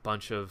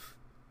bunch of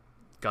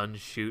gun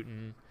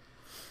shooting.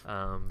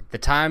 The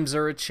times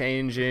are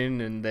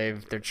changing, and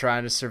they're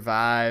trying to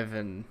survive,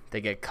 and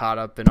they get caught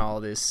up in all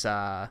these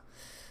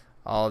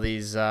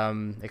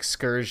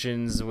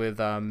excursions with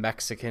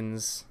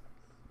Mexicans,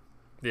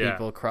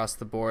 people across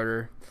the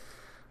border.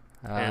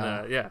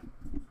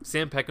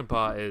 Sam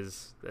Peckinpah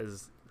is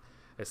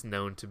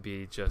known to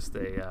be just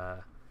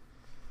a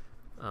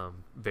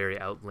very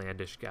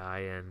outlandish guy,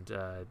 and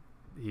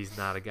he's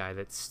not a guy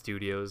that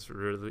studios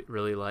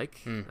really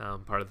like.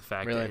 Part of the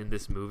fact that in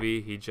this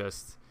movie, he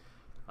just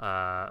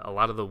a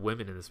lot of the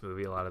women in this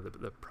movie, a lot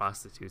of the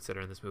prostitutes that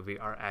are in this movie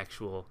are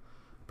actual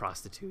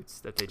prostitutes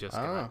that they just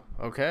got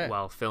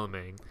while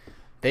filming.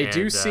 They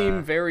do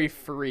seem very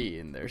free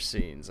in their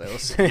scenes, I will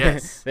say.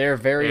 Yes, they're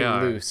very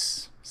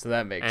loose, so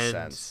that makes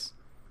sense.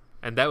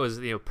 And that was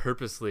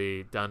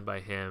purposely done by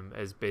him,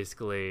 as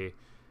basically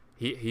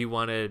he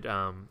wanted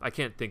I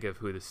can't think of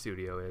who the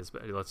studio is,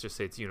 but let's just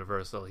say it's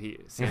Universal.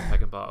 Sam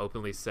Peckinpah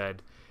openly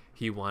said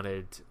he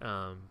wanted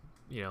to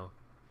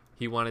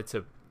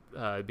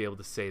be able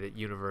to say that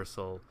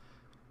Universal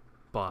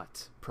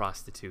bought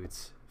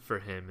prostitutes for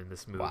him in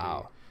this movie.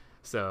 Wow.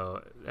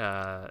 So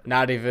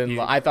not even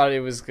I thought it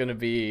was gonna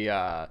be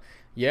I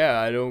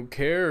don't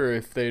care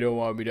if they don't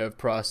want me to have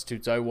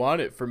prostitutes, I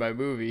want it for my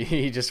movie.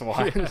 He's just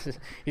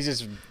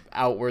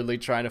outwardly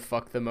trying to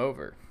fuck them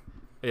over.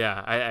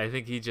 I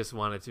think he just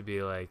wanted to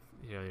be like,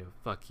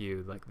 fuck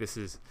you, like this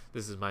is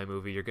my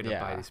movie, you're gonna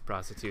buy these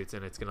prostitutes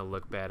and it's gonna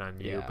look bad on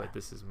you, but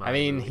this is my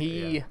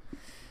movie.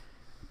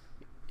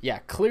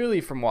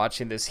 Clearly from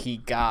watching this, he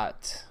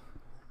got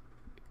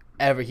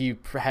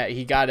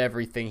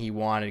everything he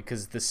wanted,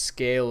 because the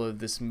scale of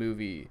this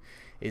movie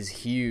is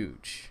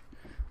huge.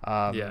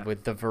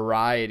 With the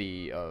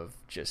variety of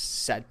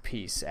just set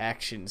piece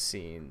action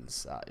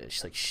scenes,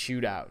 just like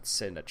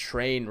shootouts and a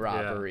train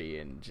robbery,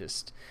 and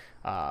just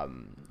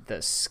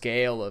the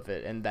scale of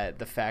it, and that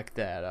the fact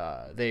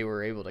that they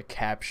were able to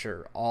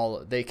captured all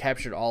of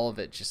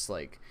it, just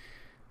like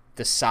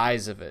the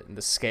size of it and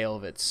the scale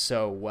of it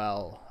so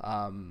well.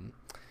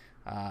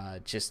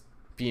 Just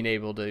being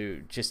able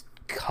to just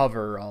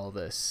cover all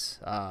this,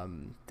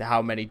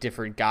 how many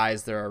different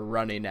guys there are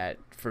running at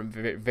from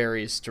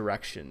various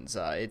directions.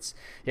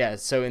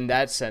 So in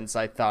that sense,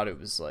 I thought it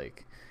was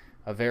like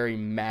a very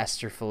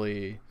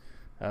masterfully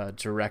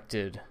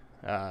directed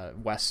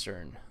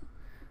Western.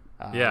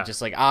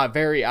 Just like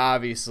very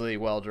obviously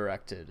well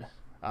directed.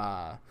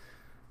 Outside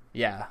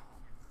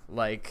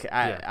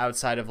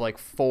of like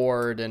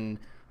Ford and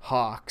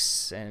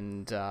Hawks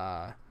and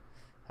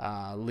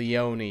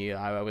Leone,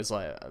 I was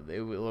like,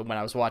 when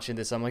I was watching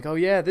this, I'm like, oh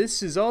yeah,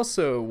 this is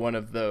also one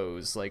of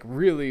those like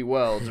really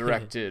well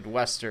directed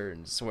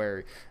Westerns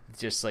where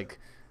just like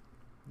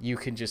you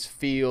can just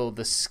feel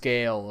the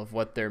scale of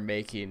what they're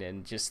making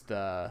and just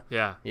the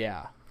and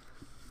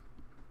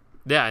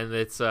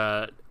it's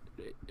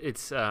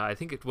I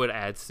think what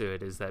adds to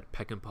it is that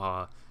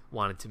Peckinpah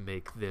wanted to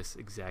make this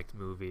exact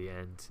movie,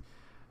 and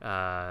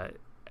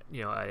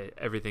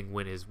everything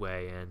went his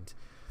way, and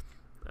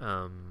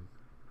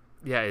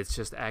it's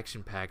just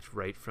action packed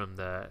right from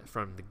the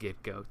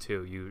get go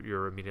too.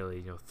 You're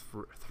immediately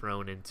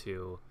thrown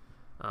into.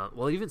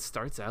 It even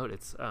starts out.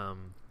 It's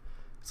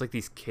like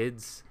these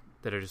kids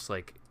that are just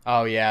like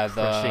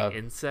crushing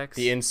insects.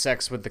 The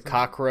insects with the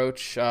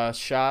cockroach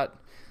shot.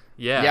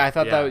 Yeah, I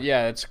thought that.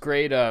 Yeah, it's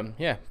great.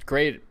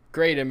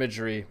 Great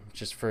imagery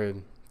just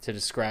to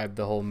describe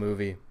the whole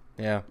movie.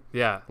 Yeah,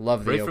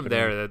 love the right opening. From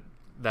there.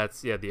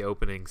 That's the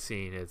opening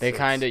scene. They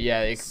kind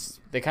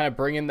of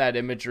bring in that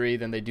imagery,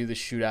 then they do the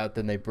shootout,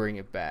 then they bring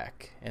it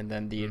back, and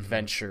then the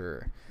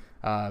adventure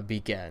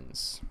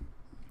begins.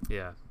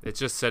 Yeah, it's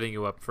just setting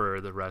you up for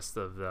the rest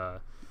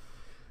of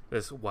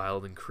this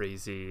wild and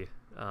crazy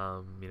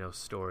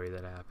story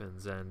that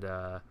happens, and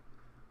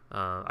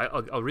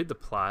I'll read the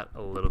plot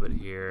a little bit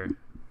here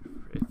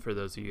for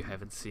those of you who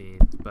haven't seen,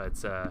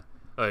 but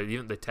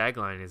even the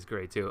tagline is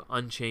great too: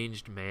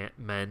 "Unchanged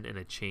men in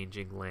a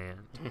changing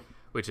land,"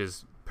 which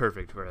is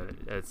perfect for it.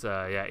 It's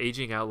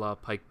aging outlaw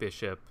Pike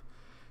Bishop,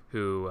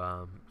 who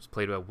is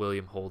played by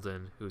William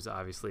Holden, who's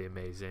obviously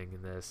amazing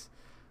in this,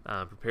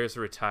 prepares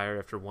to retire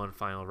after one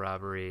final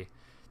robbery.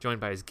 Joined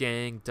by his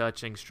gang,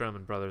 Dutch Engstrom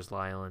and brothers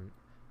Lyle and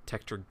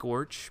Tector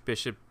Gorch,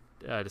 Bishop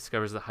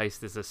discovers the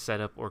heist is a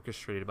setup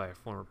orchestrated by a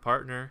former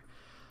partner.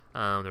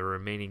 The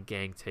remaining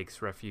gang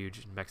takes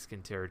refuge in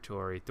Mexican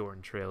territory.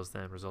 Thornton trails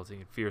them,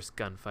 resulting in fierce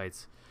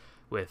gunfights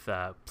with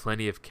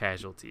plenty of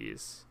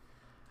casualties.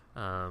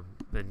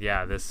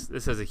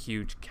 This has a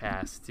huge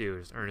cast too.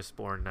 There's Ernest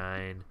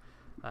Borgnine,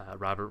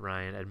 Robert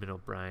Ryan, Edmund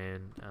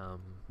O'Brien,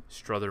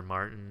 Strother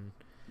Martin,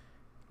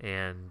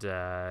 and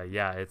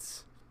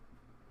it's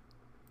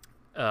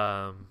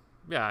I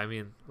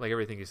mean, like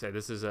everything you said,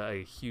 this is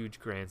a huge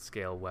grand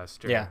scale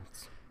Western. Yeah,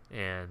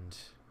 and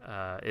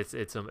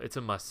it's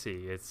a must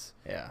see. It's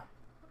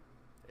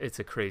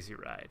a crazy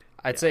ride.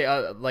 I'd say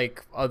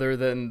other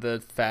than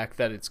the fact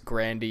that it's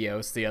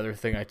grandiose, the other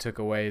thing I took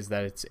away is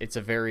that it's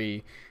a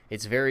very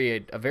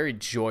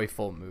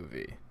joyful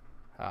movie.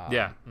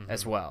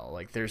 As well.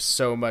 Like there's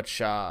so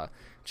much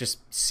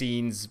just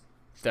scenes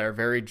that are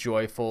very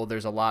joyful.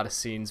 There's a lot of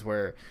scenes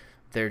where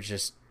they're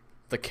just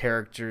the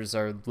characters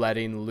are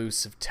letting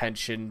loose of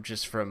tension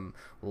just from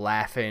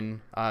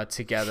laughing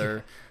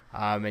together.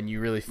 And you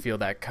really feel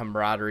that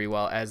camaraderie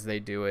as they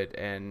do it,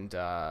 and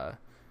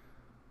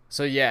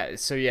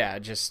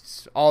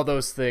just all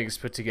those things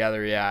put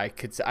together.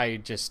 I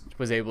just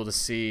was able to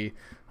see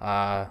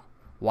why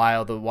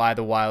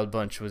the Wild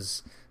Bunch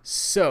was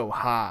so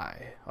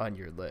high on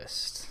your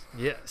list.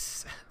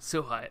 Yes,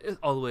 so high,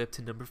 all the way up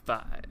to number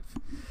 5.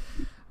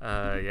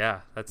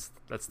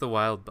 That's the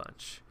Wild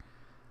Bunch.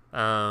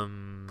 All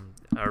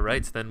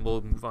right, so then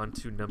we'll move on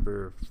to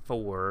number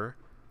 4,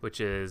 which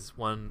is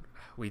one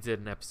we did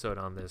an episode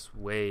on this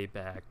way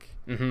back.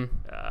 When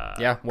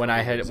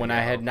I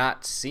had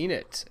not seen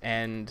it,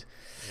 and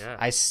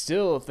I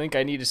still think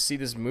I need to see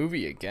this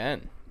movie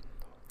again.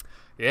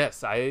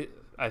 Yes, I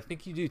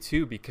think you do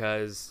too,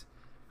 because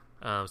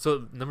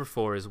so number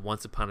 4 is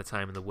Once Upon a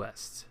Time in the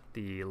West,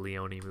 the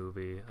Leone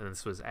movie, and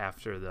this was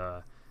after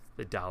the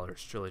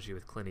Dollars trilogy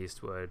with Clint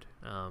Eastwood,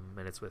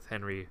 and it's with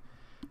Henry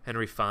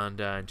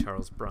Fonda and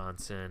Charles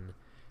Bronson.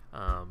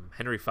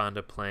 Henry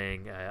Fonda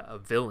playing a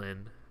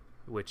villain,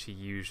 which he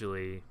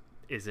usually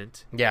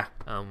isn't.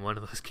 One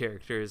of those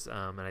characters,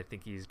 and I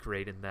think he's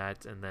great in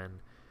that. And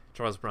then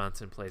Charles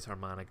Bronson plays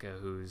Harmonica,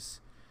 who's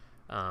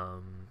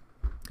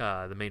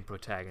the main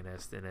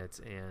protagonist in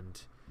it.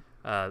 And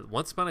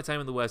Once Upon a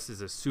Time in the West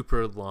is a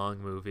super long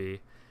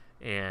movie,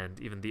 and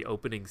even the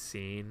opening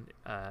scene,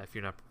 if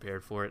you're not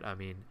prepared for it, I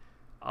mean,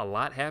 a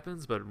lot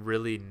happens, but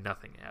really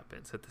nothing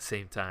happens at the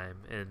same time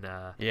in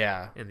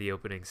the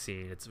opening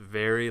scene. It's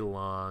very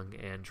long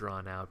and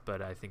drawn out,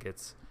 but I think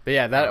it's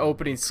that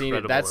opening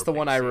scene, that's the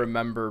one I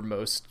remember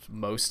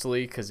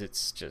mostly, because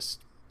it's just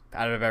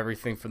out of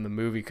everything from the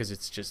movie, because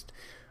it's just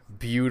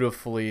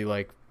beautifully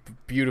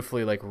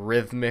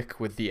rhythmic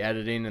with the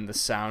editing and the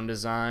sound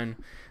design.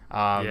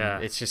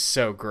 It's just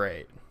so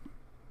great.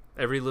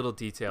 Every little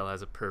detail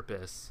has a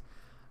purpose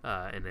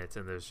in it,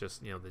 and there's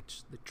just the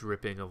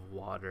dripping of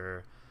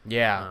water,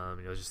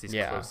 just these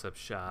close-up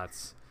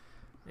shots,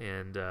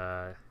 and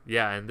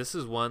and this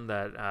is one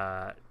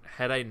that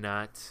had I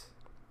not,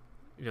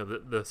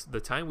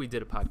 the time we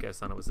did a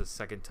podcast on it was the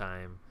second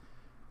time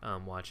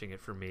watching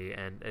it for me,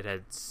 and it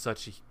had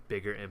such a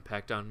bigger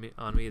impact on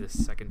me the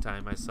second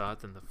time I saw it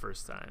than the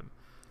first time.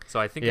 So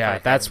I think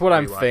that's what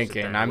I'm rewatched it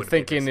thinking. then, it I'm would've been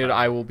thinking this that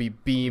high. I will be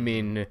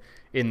beaming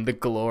in the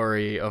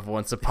glory of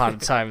Once Upon a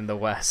Time in the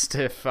West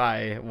if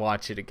I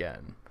watch it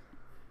again.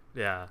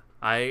 Yeah,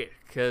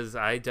 because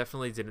I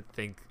definitely didn't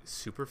think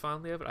super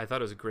fondly of it. I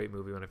thought it was a great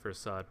movie when I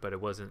first saw it, but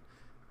it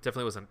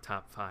definitely wasn't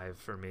top 5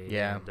 for me.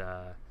 Yeah.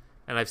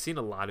 And I've seen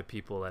a lot of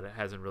people that it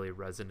hasn't really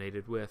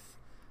resonated with,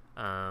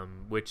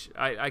 which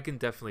I can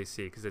definitely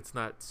see because it's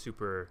not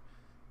super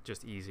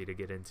just easy to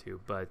get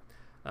into. But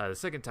the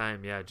second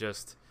time,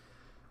 just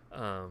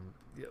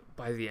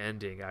by the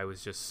ending, I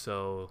was just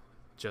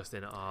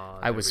in awe.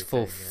 Of I was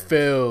everything,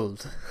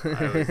 fulfilled.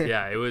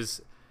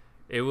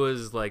 It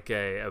was like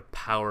a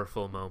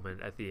powerful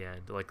moment at the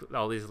end. Like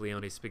all these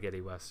Leone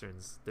spaghetti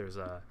westerns, there's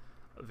a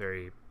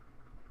very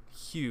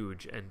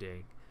huge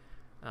ending,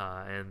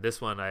 and this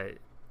one I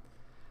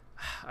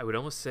would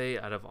almost say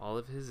out of all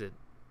of his, it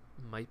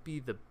might be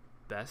the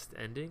best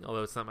ending.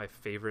 Although it's not my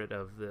favorite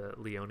of the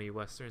Leone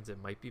westerns, it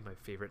might be my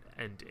favorite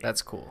ending.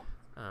 That's cool.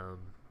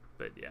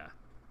 But yeah,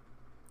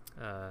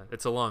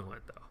 it's a long one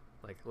though.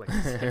 Like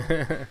I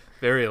said,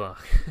 very long.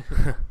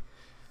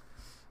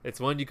 It's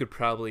one you could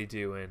probably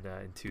do in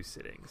 2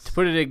 sittings. To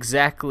put it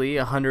exactly,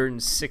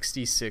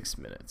 166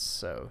 minutes.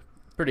 So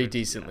pretty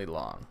decently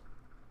long.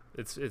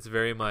 It's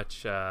very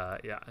much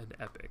an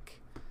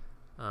epic.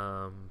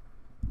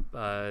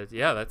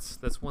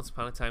 That's Once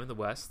Upon a Time in the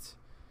West,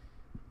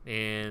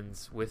 and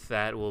with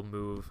that we'll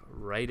move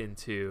right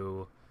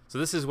into. So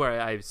this is where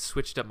I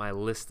switched up my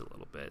list a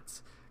little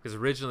bit, because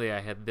originally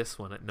I had this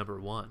one at number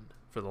 1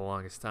 for the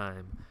longest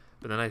time,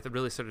 but then I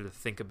really started to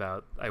think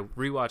about. I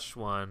rewatched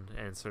one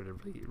and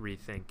started to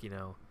rethink,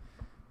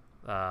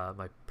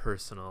 my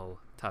personal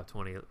top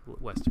 20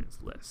 westerns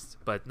list.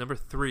 But number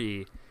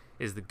 3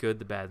 is The Good,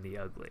 the Bad, and the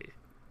Ugly,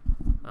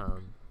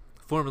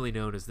 formerly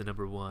known as the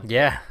number 1.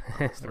 Yeah,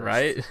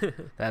 right.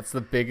 That's the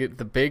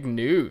big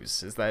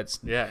news is that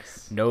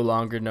it's no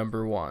longer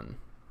number 1.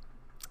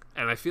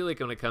 And I feel like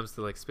when it comes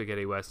to like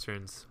spaghetti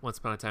westerns, Once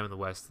Upon a Time in the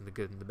West and The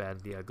Good and the Bad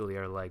and the Ugly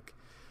are like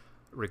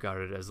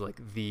regarded as like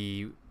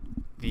the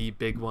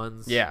big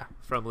ones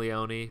from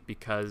Leone,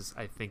 because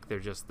I think they're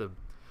just the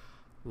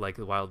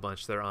Wild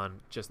Bunch. They're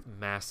on just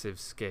massive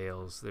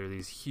scales. They're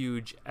these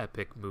huge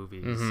epic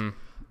movies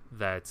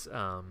that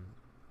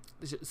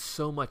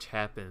so much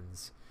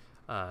happens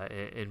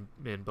in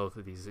both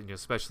of these, and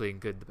especially in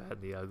Good, the Bad,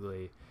 and the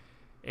Ugly.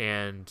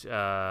 And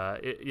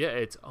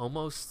it's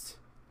almost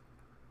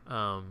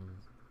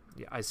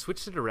I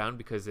switched it around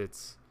because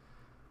it's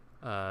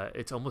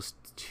almost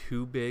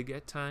too big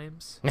at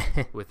times.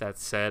 With that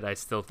said, I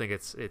still think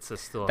it's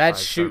still a that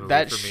 5-star movie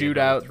that for me,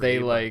 shootout.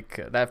 number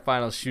 3, That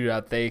final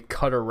shootout. They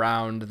cut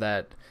around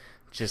that.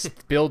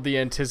 Just build the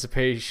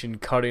anticipation,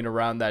 cutting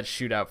around that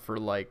shootout for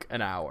like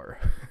an hour.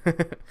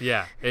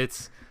 Yeah,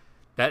 it's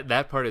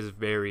that part is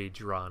very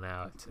drawn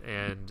out,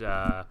 and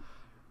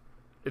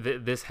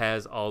this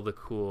has all the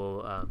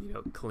cool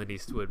Clint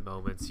Eastwood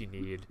moments you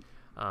need,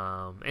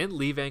 and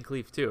Lee Van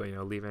Cleef too.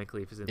 Lee Van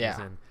Cleef is in this,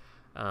 and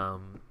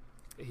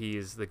he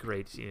is the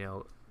great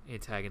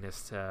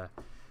antagonist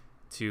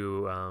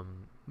to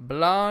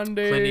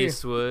Blondie. Clint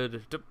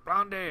Eastwood to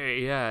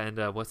Blondie. And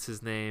what's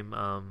his name?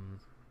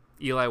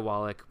 Eli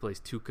Wallach plays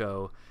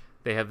Tuco.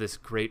 They have this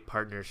great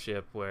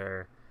partnership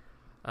where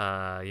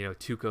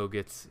Tuco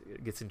gets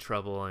in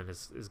trouble and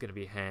is going to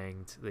be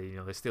hanged.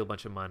 They steal a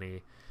bunch of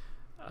money,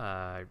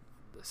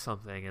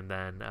 something, and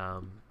then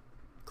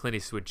Clint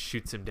Eastwood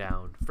shoots him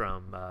down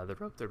from the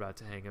rope they're about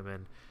to hang him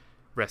and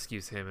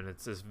rescues him. And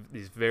it's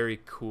these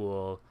very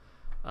cool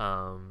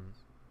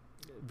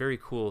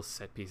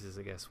set pieces,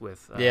 I guess.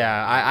 With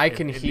I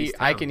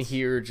can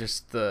hear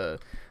just the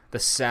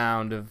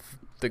sound of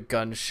the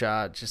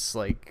gunshot just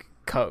like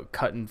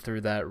cutting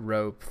through that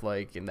rope,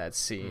 like in that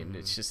scene.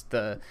 It's just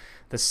the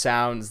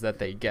sounds that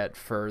they get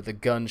for the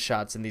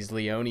gunshots in these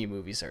Leone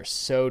movies are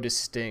so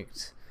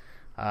distinct.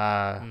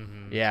 Like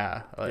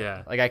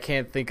I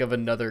can't think of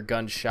another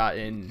gunshot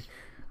in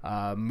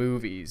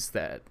movies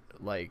that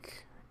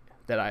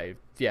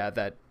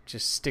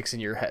just sticks in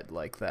your head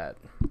like that.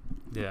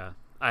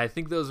 I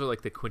think those are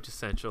like the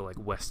quintessential like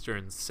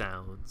Western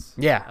sounds.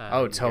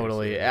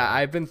 Totally.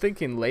 I've been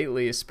thinking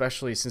lately,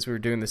 especially since we were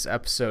doing this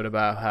episode,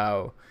 about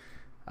how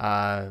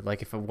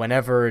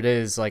whenever it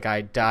is like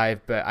I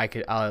dive back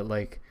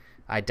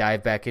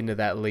into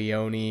that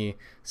Leone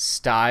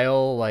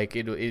style, like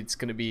it's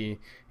gonna be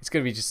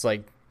just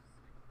like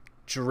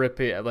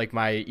dripping, like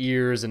my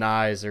ears and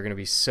eyes are gonna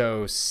be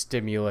so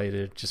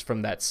stimulated just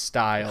from that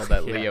style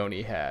that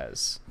Leone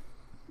has.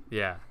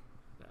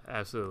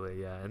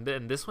 Absolutely, yeah. And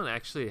then this one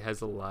actually has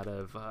a lot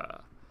of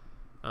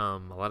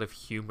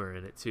humor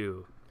in it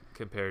too,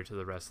 compared to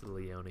the rest of the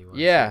Leone ones.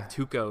 Yeah,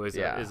 Tuco is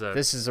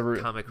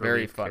a comic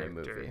very funny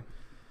character. movie.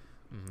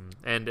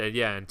 And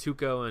and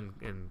Tuco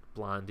and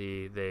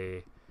Blondie,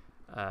 they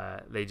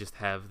just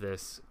have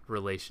this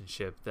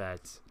relationship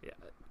that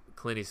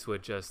Clint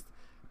Eastwood just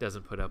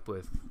doesn't put up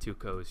with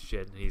Tuco's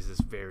shit, and he's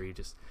this very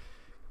just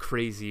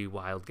crazy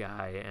wild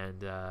guy,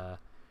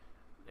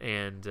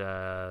 and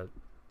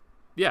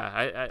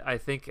yeah, I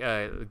think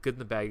Good and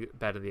the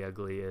Bad and the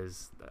Ugly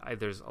is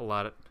there's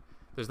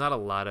not a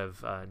lot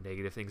of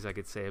negative things I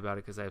could say about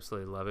it because I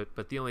absolutely love it.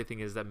 But the only thing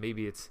is that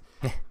maybe it's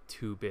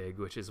too big,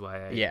 which is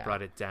why I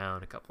brought it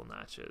down a couple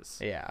notches.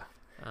 Yeah.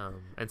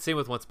 And same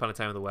with Once Upon a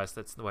Time in the West.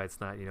 That's why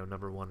it's not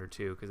number 1 or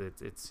 2 because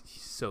it's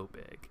so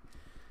big.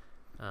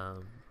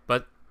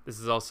 But this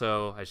is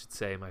also, I should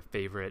say,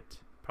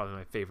 probably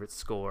my favorite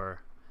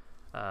score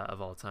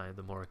of all time,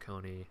 the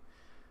Morricone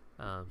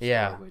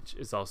score, which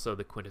is also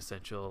the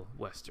quintessential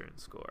Western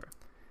score.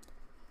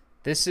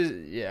 This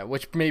is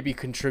which maybe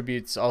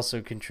contributes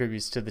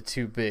to the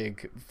too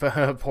big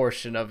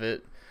portion of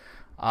it.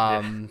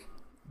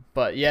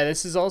 But yeah,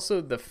 this is also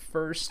the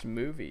first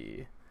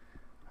movie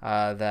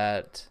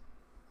that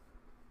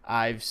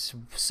I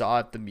saw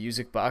at the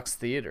Music Box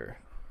Theater.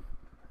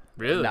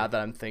 Really? Now that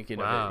I'm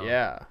thinking of it,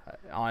 yeah.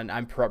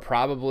 I'm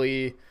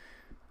probably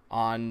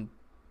on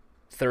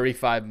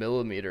 35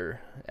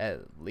 millimeter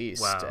at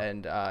least. Wow.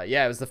 And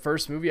it was the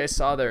first movie I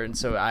saw there, and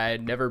so I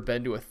had never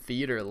been to a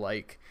theater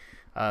like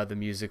the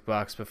Music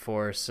Box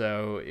before,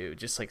 so it was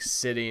just like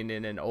sitting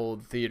in an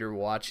old theater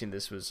watching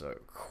this was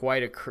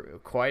quite a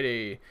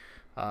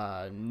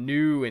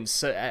new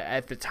and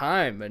at the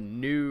time a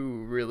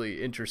new,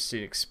 really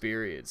interesting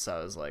experience.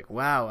 I was like,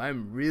 wow,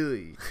 I'm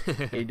really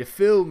into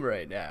film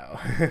right now.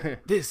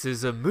 This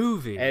is a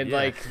movie. And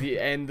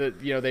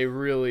they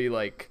really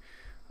like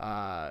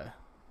I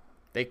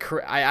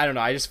don't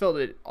know, I just felt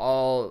it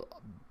all,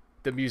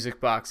 the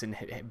Music Box and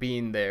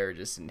being there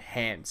just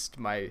enhanced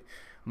my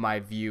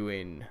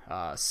viewing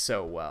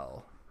so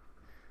well.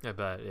 I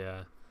bet,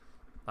 yeah.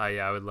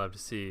 I would love to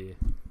see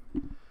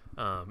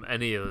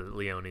any of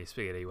Leone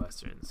spaghetti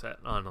westerns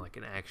on like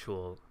an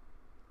actual,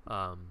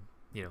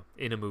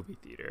 in a movie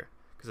theater,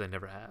 because I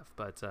never have.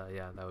 But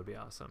yeah, that would be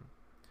awesome.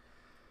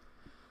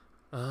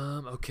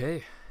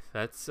 Okay,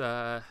 that's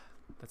the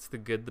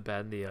Good, the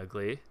Bad, and the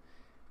Ugly,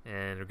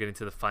 and we're getting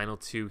to the final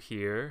 2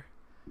 here.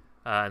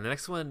 And the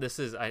next one, this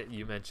is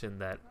you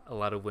mentioned that a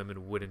lot of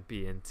women wouldn't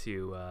be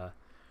into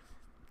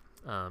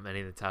any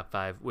of the top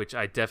 5, which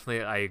I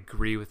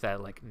agree with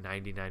that, like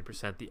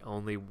 99%. The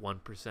only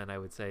 1% I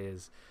would say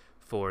is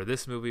for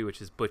this movie, which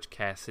is Butch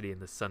Cassidy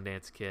and the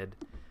Sundance Kid,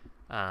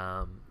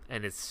 and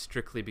it's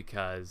strictly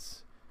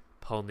because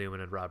Paul Newman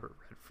and Robert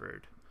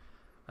Redford,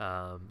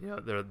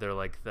 they're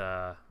like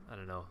the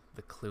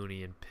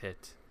Clooney and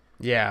Pitt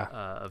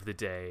of the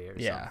day or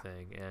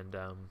something, and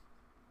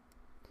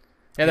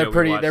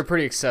they're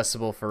pretty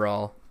accessible for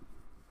all.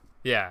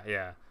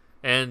 Yeah,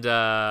 and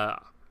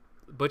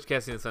Butch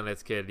Cassidy and the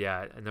Sundance Kid,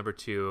 number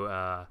 2.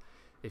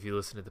 If you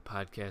listened to the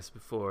podcast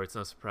before, it's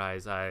no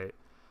surprise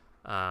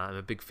I'm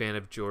a big fan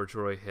of George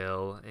Roy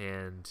Hill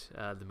and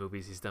the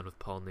movies he's done with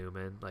Paul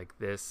Newman, like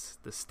this,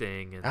 The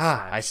Sting, and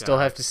I still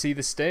have to see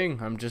The Sting.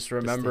 I'm just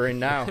remembering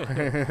now.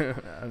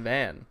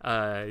 Man.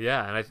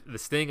 And The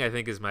Sting I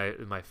think is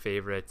my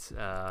favorite,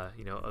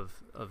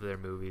 of their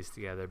movies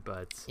together.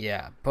 But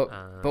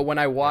but when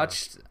I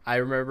watched, I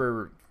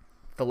remember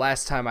the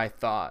last time I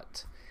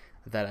thought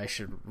that I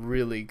should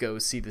really go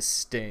see The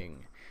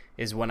Sting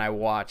is when I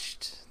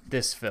watched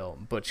this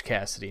film, Butch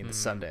Cassidy and the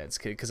Sundance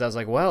Kid, because I was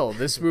like, well,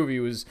 this movie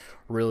was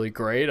really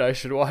great, I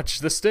should watch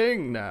The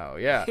Sting now.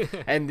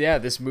 And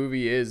this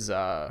movie is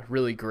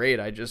really great.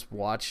 I just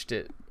watched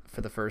it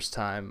for the first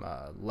time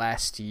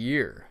last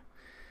year,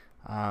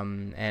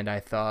 and I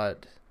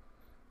thought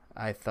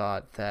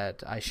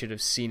that I should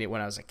have seen it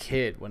when I was a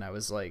kid, when I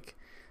was like,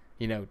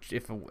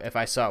 if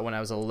I saw it when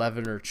I was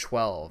 11 or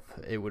 12,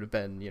 it would have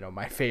been,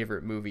 my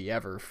favorite movie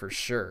ever for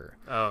sure.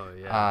 Oh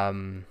yeah.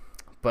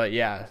 But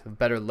yeah,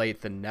 better late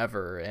than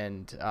never.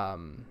 And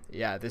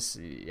this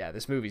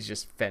movie's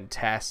just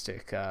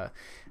fantastic.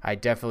 I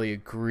definitely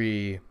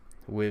agree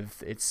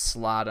with its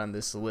slot on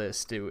this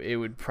list. It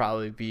would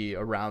probably be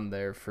around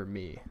there for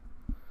me.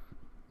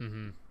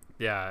 Mm-hmm.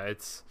 Yeah,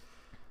 it's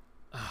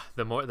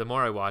the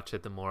more I watch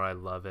it, the more I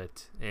love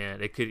it,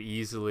 and it could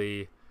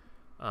easily,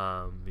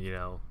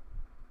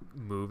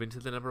 move into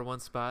the number 1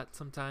 spot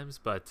sometimes,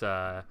 but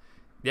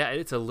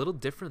it's a little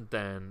different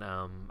than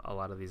a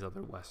lot of these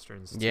other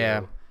westerns too,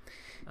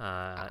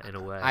 in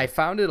a way. I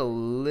found it a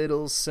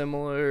little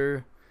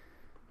similar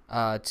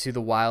to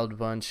The Wild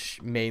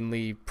Bunch,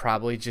 mainly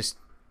probably just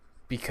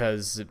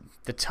because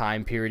the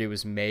time period it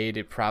was made.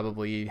 It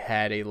probably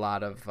had a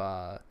lot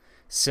of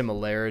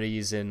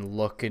similarities in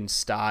look and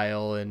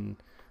style and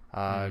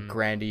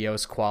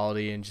grandiose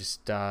quality and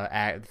just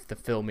the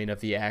filming of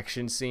the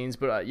action scenes,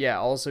 but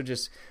also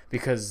just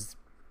because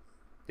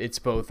it's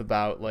both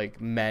about like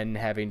men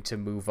having to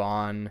move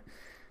on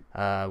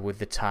with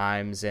the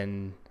times,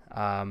 and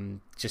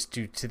just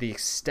due to the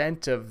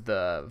extent of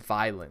the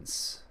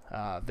violence,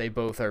 they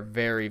both are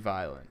very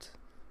violent.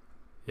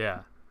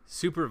 Yeah,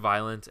 super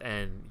violent,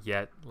 and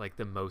yet like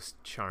the most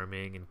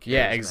charming and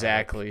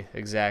charismatic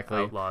exactly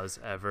outlaws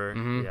ever.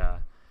 Mm-hmm. Yeah.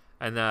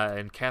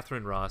 And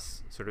Catherine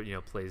Ross sort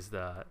of plays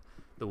the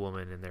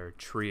woman in their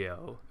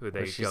trio who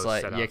they she's go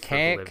like, set out you for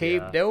can't Bolivia.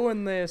 keep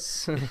doing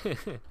this.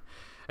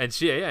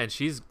 and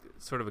she's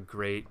sort of a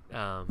great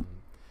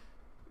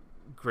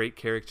great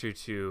character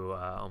to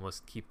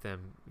almost keep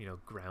them,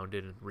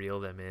 grounded and reel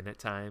them in at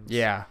times.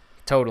 Yeah,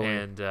 totally.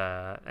 And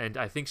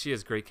I think she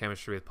has great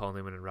chemistry with Paul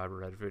Newman and Robert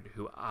Redford,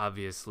 who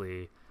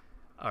obviously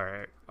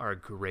are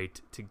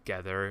great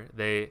together.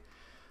 They,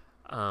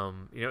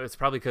 it's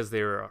probably because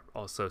they were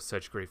also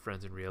such great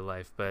friends in real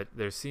life. But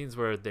there's scenes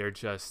where they're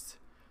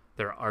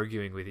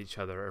arguing with each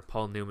other, or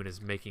Paul Newman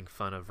is making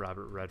fun of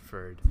Robert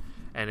Redford,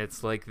 and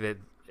it's like that.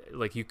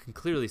 Like, you can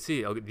clearly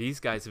see, these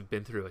guys have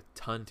been through a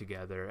ton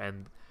together,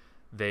 and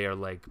they are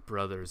like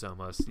brothers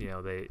almost.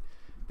 They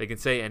can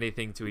say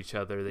anything to each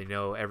other. They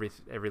know every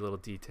little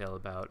detail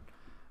about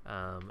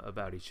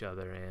each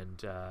other,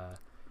 and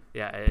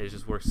it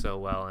just works so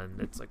well.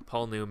 And it's like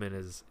Paul Newman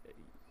is,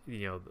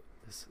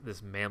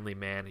 this manly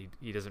man.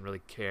 He doesn't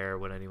really care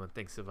what anyone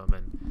thinks of him,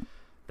 and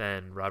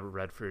then Robert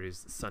Redford,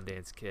 who's the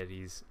Sundance Kid,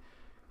 he's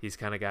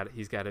got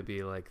to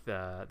be like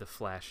the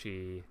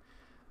flashy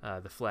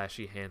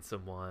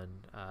handsome one,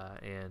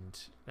 and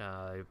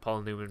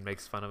Paul Newman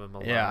makes fun of him a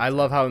lot. Yeah, I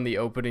love how in the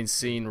opening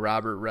scene,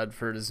 Robert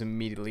Redford is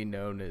immediately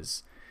known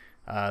as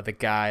the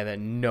guy that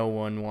no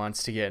one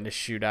wants to get in a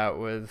shootout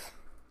with.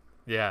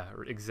 Yeah,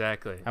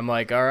 exactly. I'm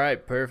like, all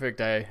right, perfect.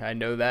 I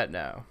know that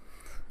now.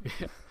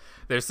 Yeah.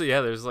 There's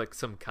like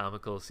some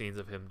comical scenes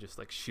of him just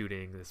like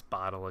shooting this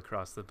bottle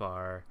across the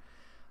bar,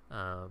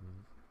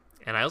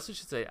 and I also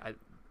should say,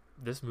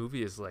 this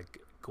movie is like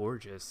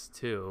gorgeous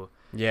too.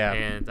 Yeah.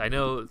 And I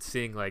know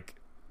seeing like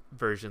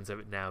versions of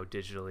it now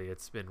digitally,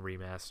 it's been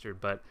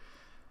remastered, but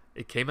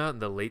it came out in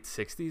the late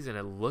 60s and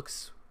it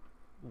looks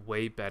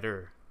way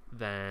better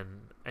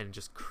and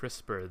just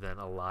crisper than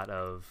a lot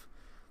of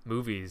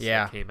movies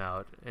that came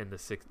out in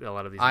a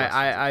lot of these.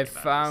 I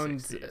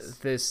found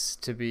this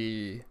to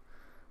be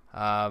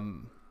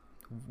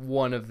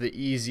one of the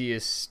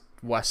easiest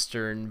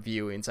Western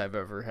viewings I've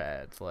ever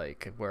had,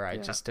 like where I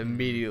just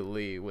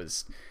immediately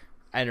was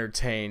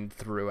entertained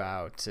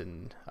throughout,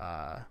 and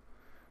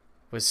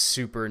was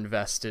super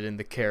invested in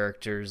the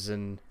characters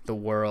and the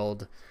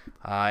world,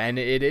 and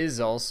it is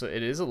a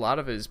lot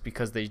of it is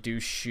because they do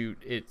shoot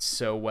it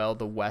so well.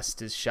 The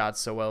West is shot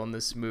so well in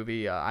this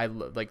movie. I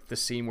like the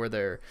scene where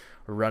they're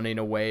running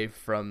away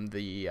from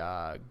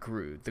the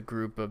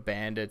group of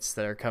bandits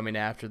that are coming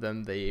after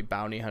them, the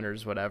bounty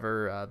hunters,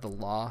 whatever, the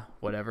law,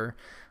 whatever.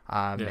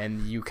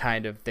 And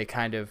they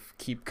kind of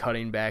keep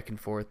cutting back and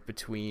forth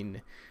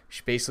between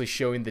basically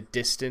showing the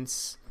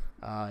distance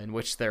in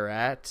which they're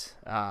at,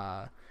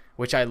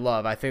 which I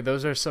love. I think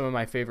those are some of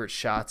my favorite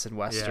shots in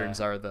Westerns,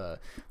 are the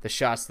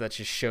shots that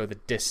just show the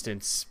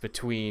distance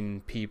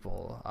between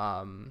people,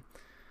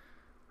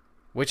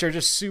 which are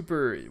just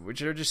super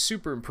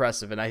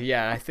impressive. And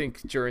I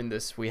think during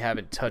this we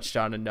haven't touched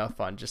on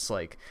enough on just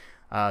like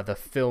the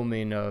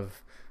filming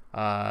of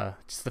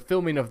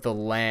the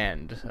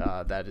land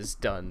that is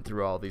done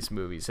through all these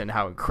movies and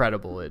how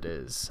incredible it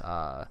is.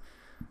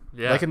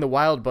 Like in The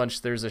Wild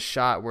Bunch, there's a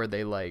shot where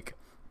they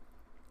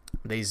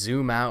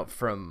zoom out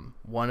from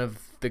one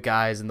of the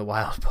guys in The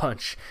Wild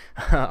Bunch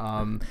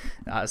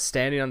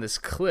standing on this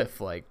cliff,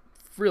 like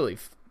really,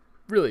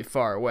 really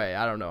far away.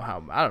 I don't know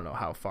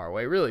how far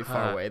away, really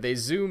far away. They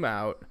zoom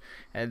out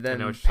and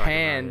then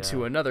pan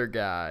to another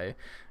guy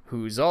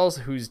who's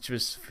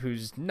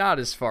not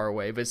as far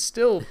away, but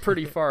still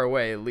pretty far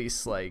away, at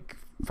least like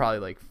probably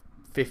like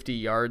 50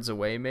 yards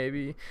away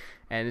maybe.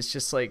 And it's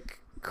just like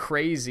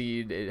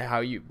crazy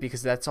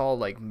because that's all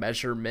like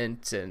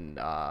measurement and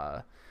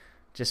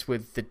just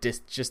with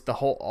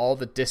all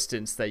the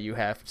distance that you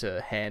have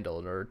to handle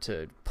in order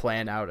to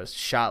plan out a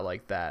shot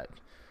like that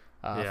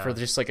for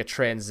just like a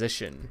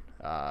transition.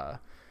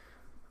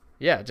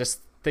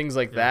 Just things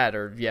like that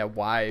are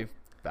why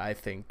I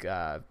think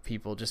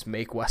people just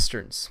make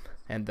Westerns,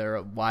 and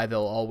why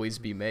they'll always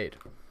be made.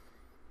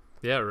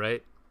 Yeah,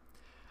 right.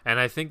 And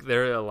I think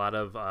there are a lot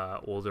of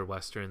older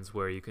Westerns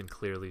where you can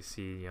clearly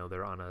see,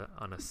 they're on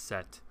a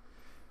set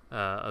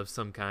of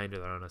some kind, or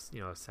they're on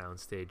a sound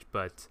stage.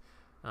 But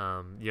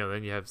then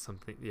you have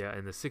something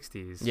in the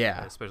 60s,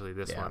 especially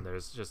this one.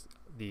 There's just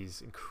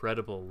these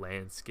incredible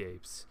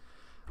landscapes.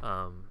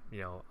 A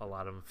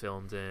lot of them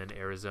filmed in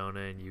Arizona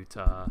and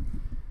Utah.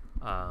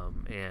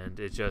 And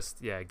it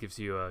just it gives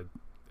you a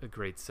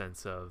great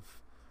sense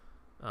of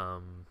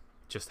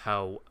just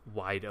how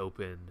wide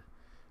open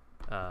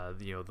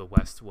the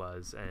West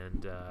was,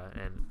 and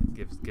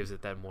gives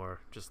it that more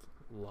just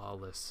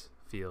lawless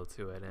feel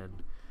to it.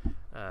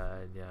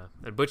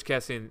 And Butch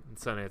Cassidy and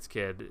Sundance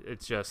Kid,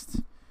 it's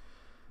just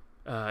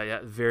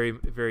very,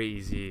 very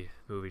easy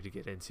movie to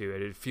get into.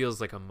 It feels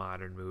like a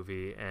modern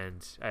movie,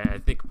 and I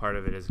think part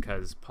of it is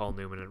because Paul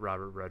Newman and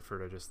Robert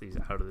Redford are just these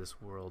out of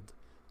this world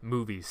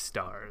movie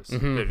stars.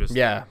 Mm-hmm. They're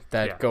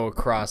just go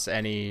across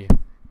any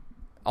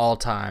all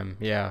time,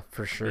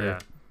 for sure.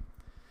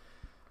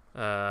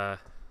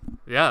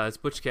 That's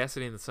Butch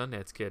Cassidy and the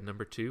Sundance Kid,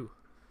 number 2.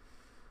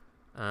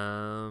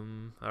 All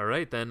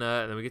right, then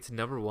we get to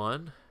number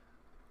 1,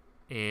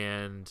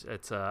 and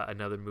it's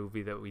another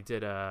movie that we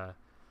did.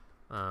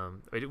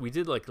 We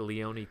did like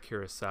Leone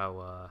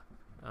Kurosawa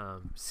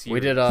series. We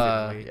did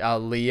didn't we? a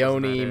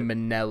Leone Wasn't that it?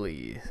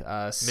 Minelli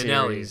Minelli,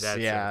 series. that's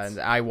yeah, it. and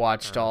I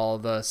watched all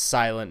the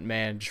Silent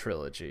Man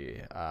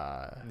trilogy.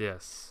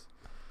 Yes.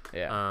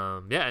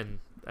 Yeah.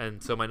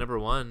 And so my number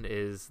one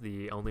is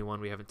the only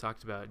one we haven't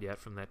talked about yet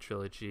from that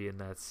trilogy, and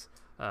that's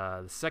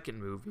the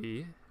second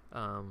movie,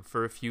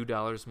 For a Few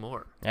Dollars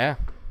More. Yeah.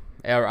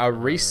 A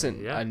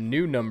recent, yeah. a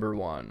new number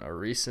one, a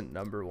recent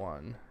number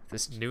one.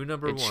 This New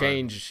number it one.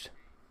 changed.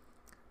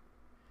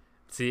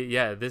 See,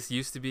 yeah, this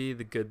used to be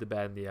The Good, the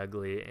Bad, and the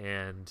Ugly,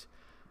 and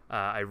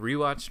I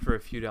rewatched For a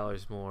Few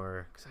Dollars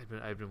More because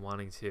I've been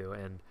wanting to,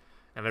 and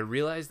I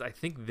realized I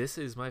think this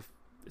is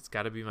it's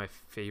got to be my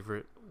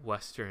favorite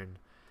Western,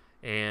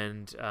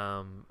 and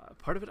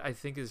part of it I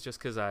think is just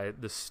because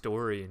the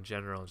story in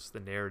general, just the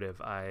narrative,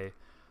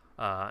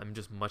 I'm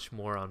just much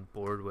more on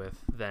board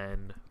with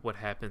than what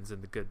happens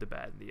in The Good, the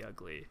Bad, and the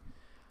Ugly.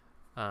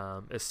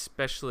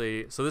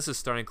 Especially, so this is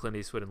starring Clint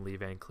Eastwood and Lee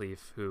Van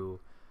Cleef, who,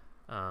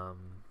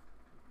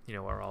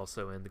 are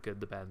also in The Good,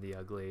 the Bad, and the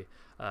Ugly.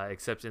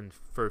 Except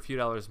For a Few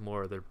Dollars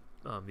More, they're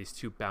these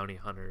two bounty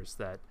hunters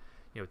that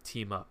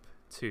team up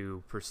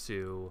to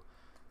pursue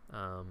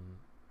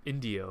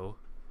Indio,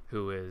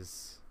 who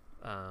is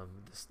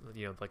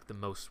like the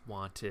most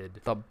wanted,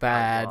 The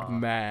bad outlaw.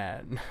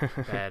 man.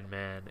 Bad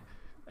man.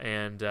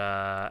 And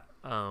I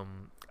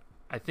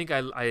think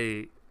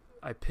I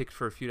picked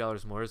For a Few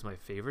Dollars More as my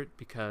favorite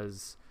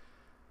because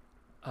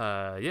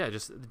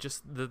just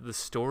the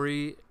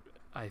story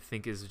I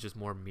think is just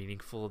more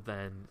meaningful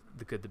than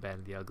The Good, the Bad,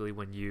 and the Ugly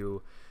when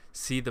you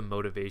see the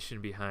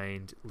motivation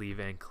behind Lee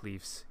Van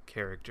Cleef's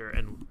character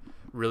and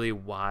really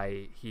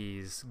why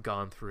he's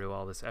gone through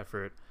all this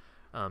effort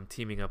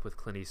teaming up with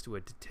Clint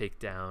Eastwood to take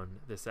down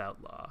this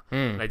outlaw.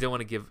 And I don't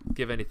want to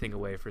give anything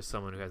away for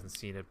someone who hasn't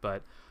seen it,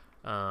 but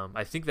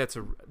I think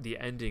the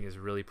ending is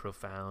really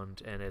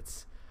profound, and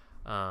it's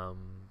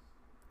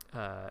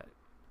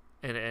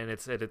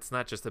it's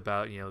not just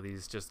about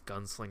these just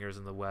gunslingers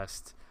in the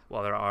West.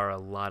 While there are a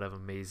lot of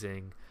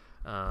amazing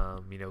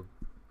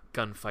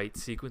gunfight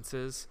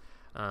sequences,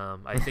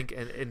 I think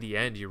in the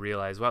end you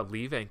realize, wow,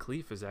 Lee Van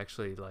Cleef is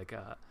actually like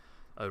a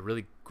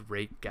really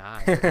great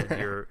guy,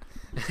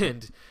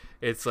 and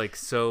it's like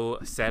so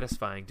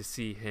satisfying to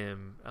see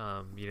him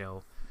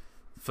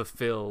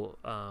fulfill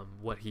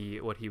what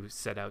he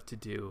set out to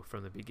do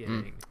from the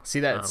beginning. See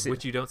that,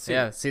 which you don't see.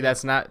 Yeah, see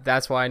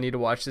that's why I need to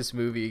watch this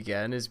movie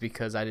again, is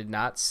because I did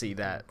not see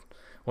that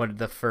when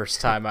the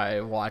first time I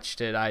watched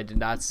it. I did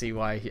not see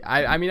why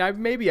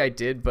maybe I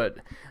did, but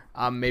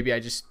maybe I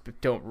just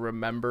don't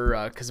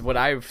remember, because what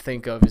I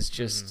think of is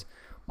just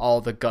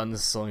all the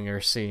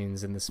gunslinger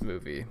scenes in this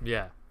movie.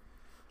 Yeah,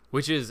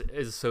 which is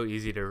so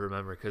easy to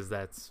remember because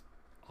that's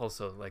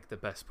also like the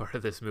best part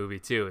of this movie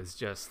too, is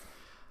just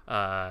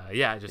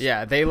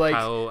they like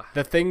how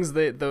the things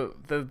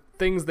the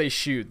things they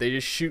shoot, they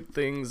just shoot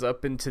things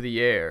up into the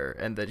air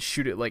and then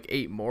shoot it like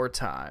 8 more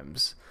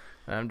times.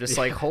 And I'm just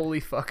like, holy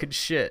fucking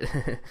shit.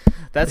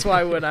 That's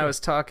why when I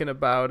was talking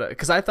about,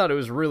 because I thought it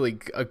was really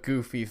a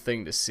goofy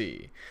thing to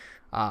see.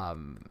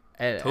 And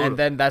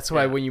then that's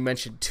why when you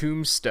mentioned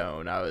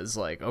Tombstone, I was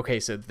like, okay,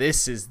 so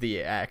this is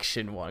the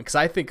action one. Because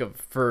I think of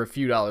For a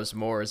Few Dollars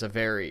More as a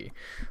very,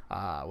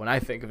 when I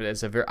think of it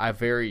as a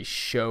very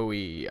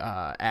showy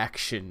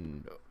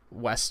action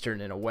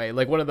Western in a way.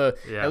 Like one of the,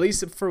 at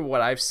least for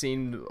what I've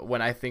seen,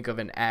 when I think of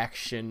an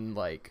action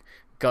like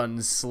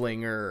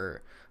gunslinger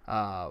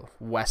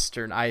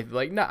Western, I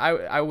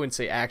wouldn't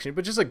say action,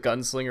 but just a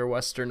gunslinger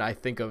Western, I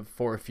think of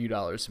For a Few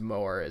Dollars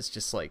More as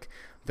just like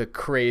the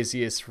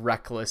craziest,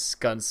 reckless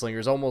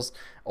gunslingers,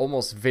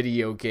 almost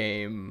video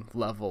game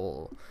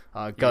level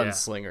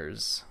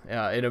gunslingers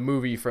in a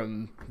movie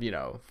from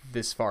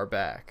this far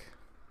back.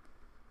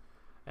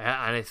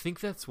 And I think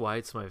that's why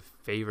it's my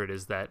favorite,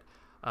 is that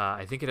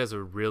I think it has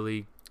a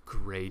really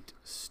great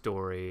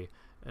story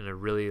and a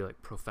really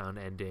like profound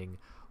ending,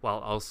 while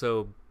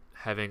also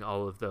having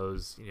all of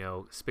those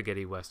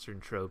spaghetti Western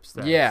tropes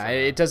that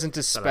it doesn't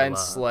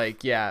dispense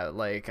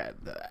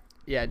that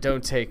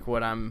don't take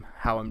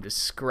how I'm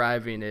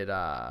describing it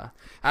out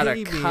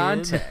of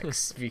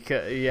context,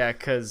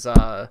 because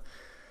like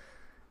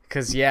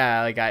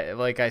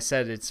I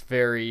said, it's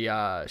very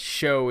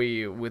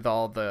showy with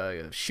all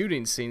the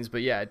shooting scenes,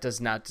 but it does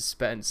not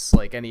dispense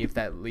like any of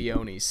that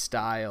Leone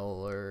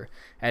style or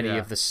any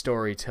of the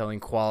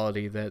storytelling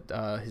quality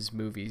that his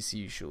movies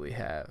usually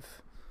have.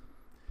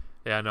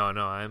 I'm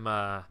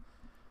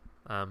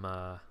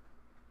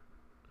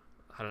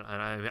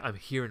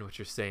hearing what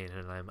you're saying,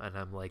 and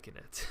I'm liking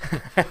it.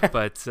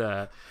 But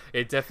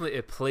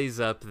it plays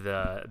up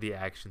the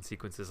action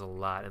sequences a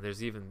lot, and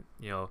there's even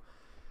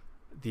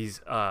these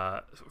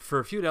For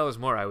a Few Dollars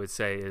More, I would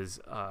say, is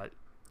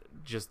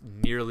just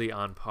nearly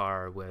on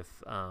par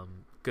with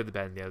Good, the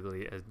Bad, and the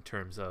Ugly in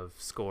terms of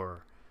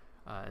score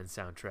and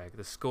soundtrack.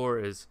 The score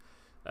is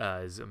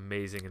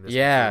amazing in this.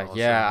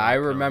 I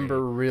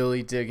remember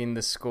really digging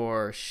the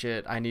score.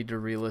 Shit, I need to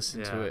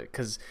re-listen to it,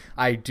 because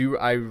I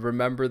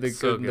remember the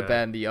Good and the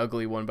Bad and the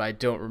Ugly one, but I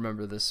don't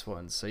remember this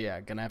one. So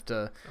gonna have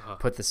to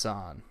put this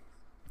on.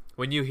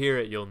 when you hear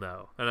it, you'll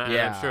know. And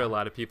Yeah. I'm sure a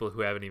lot of people who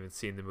haven't even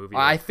seen the movie.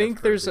 I have think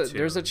heard there's the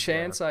a tune,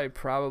 chance I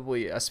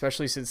probably,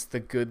 especially since the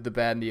Good, the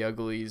Bad, and the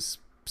Ugly's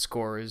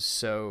score is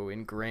so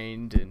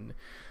ingrained in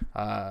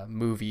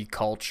movie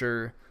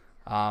culture.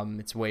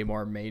 It's way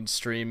more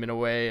mainstream in a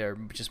way, or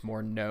just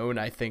more known.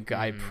 I think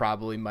I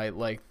probably might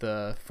like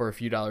the For a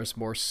Few Dollars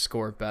More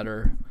score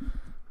better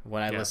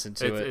when I listen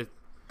to it.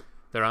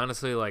 They're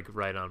honestly like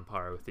right on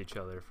par with each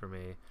other for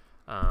me.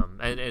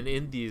 And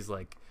in these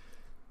like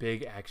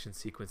big action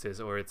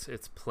sequences, or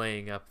it's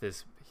playing up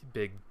this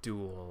big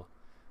duel,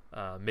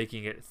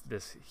 making it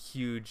this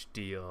huge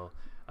deal.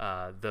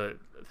 The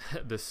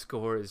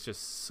score is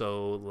just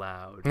so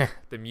loud.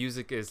 The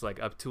music is like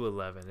up to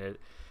 11.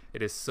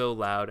 It is so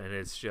loud, and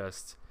it's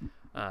just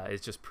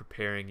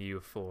preparing you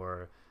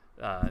for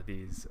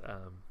these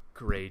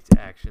great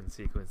action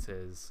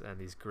sequences and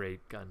these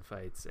great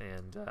gunfights.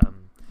 And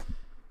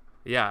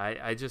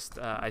I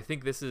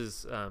think this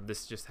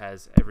just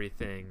has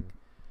everything.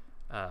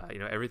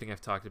 Everything I've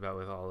talked about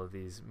with all of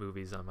these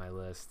movies on my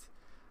list,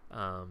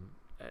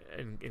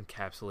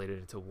 encapsulated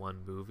into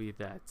one movie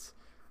that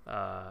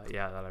I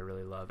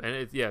really love. And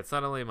it's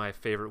not only my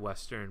favorite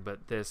Western,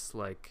 but this,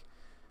 like,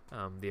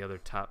 the other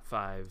top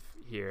 5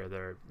 here,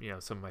 they're,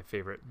 some of my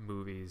favorite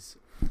movies.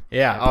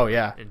 Yeah. ever Oh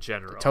yeah. In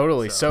general.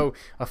 Totally. So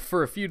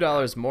For a Few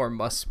Dollars More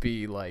must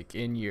be like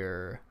in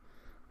your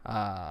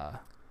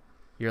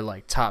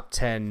like top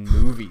 10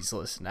 movies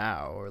list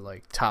now, or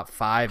like top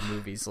 5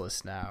 movies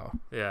list now.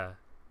 Yeah.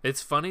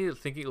 It's funny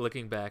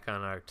looking back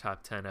on our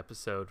top 10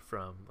 episode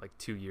from like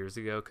 2 years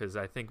ago, because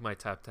I think my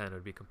top 10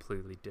 would be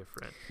completely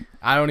different.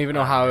 I don't even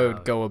know how I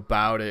would go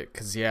about it,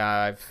 because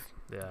I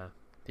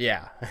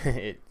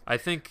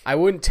think I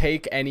wouldn't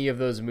take any of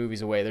those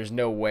movies away. There's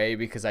no way,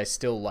 because I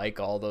still like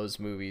all those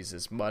movies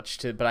as much,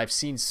 but I've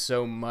seen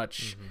so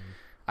much.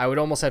 I would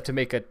almost have to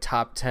make a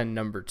top 10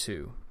 number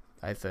 2,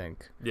 I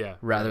think. Yeah.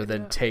 Rather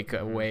than take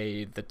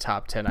away the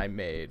top 10 I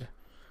made.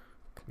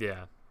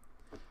 Yeah.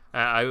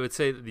 I would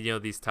say,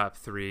 these top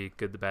 3,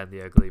 Good, the Bad, and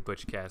the Ugly,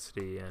 Butch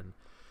Cassidy, and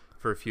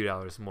For a Few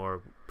Dollars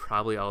More,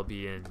 probably all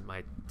be in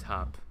my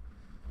top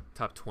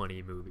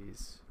 20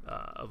 movies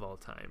of all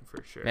time,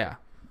 for sure. Yeah.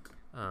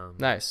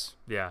 Nice.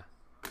 Yeah.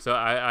 So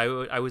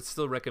I would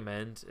still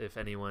recommend, if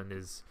anyone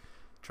is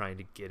trying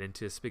to get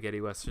into spaghetti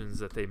westerns,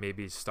 that they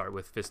maybe start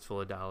with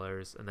Fistful of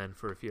Dollars, and then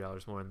For a Few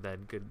Dollars More, and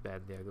then Good,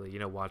 Bad, and the Ugly.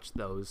 Watch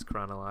those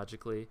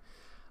chronologically,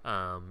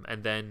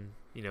 and then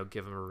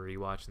give them a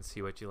rewatch and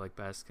see what you like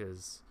best.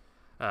 Because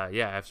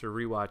after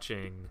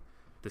rewatching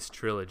this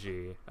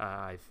trilogy,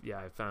 I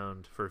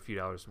found For a Few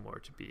Dollars More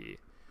to be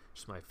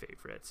just my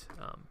favorite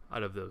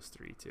out of those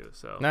 3 too.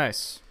 So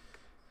nice.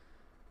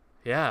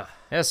 Yeah.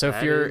 So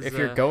if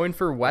you're going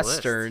for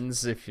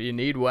westerns, if you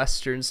need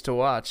westerns to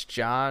watch,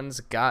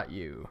 John's got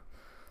you.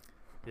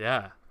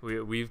 Yeah,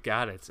 we've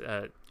got it.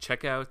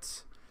 Check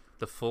out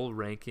the full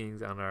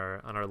rankings on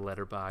our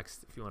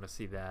Letterboxd if you want to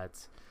see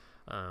that,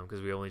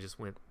 because we only just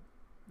went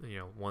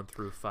 1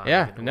 through 5.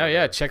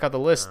 Check out the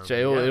list.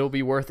 It'll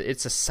be worth it.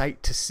 It's a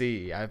sight to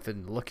see. I've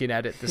been looking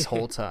at it this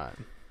whole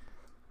time.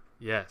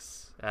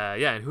 Yes.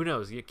 And who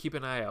knows? You keep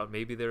an eye out.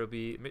 Maybe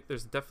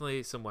there's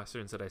definitely some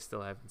westerns that I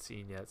still haven't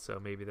seen yet. So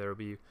maybe there'll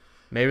be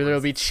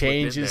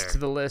changes to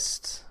the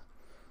list.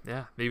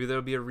 Yeah, maybe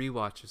there'll be a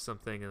rewatch of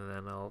something, and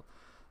then I'll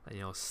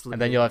slip.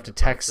 And then you'll have to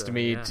text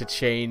me to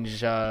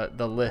change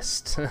the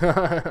list.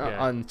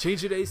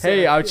 Change it ASAP.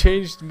 Hey, I've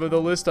changed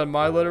the list on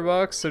my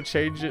Letterboxd, so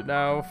change it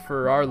now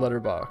for our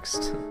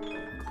Letterboxd.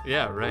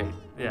 Yeah. Right.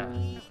 Yeah.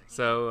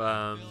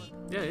 So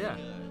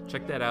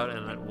check that out,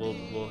 and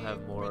we'll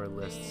have more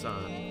lists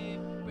on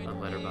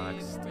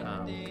Letterboxd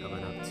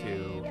coming up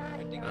too.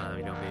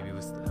 Maybe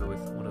with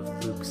one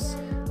of Luke's.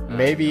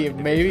 Maybe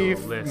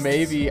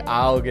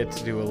I'll get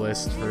to do a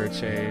list for a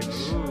change.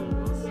 Ooh.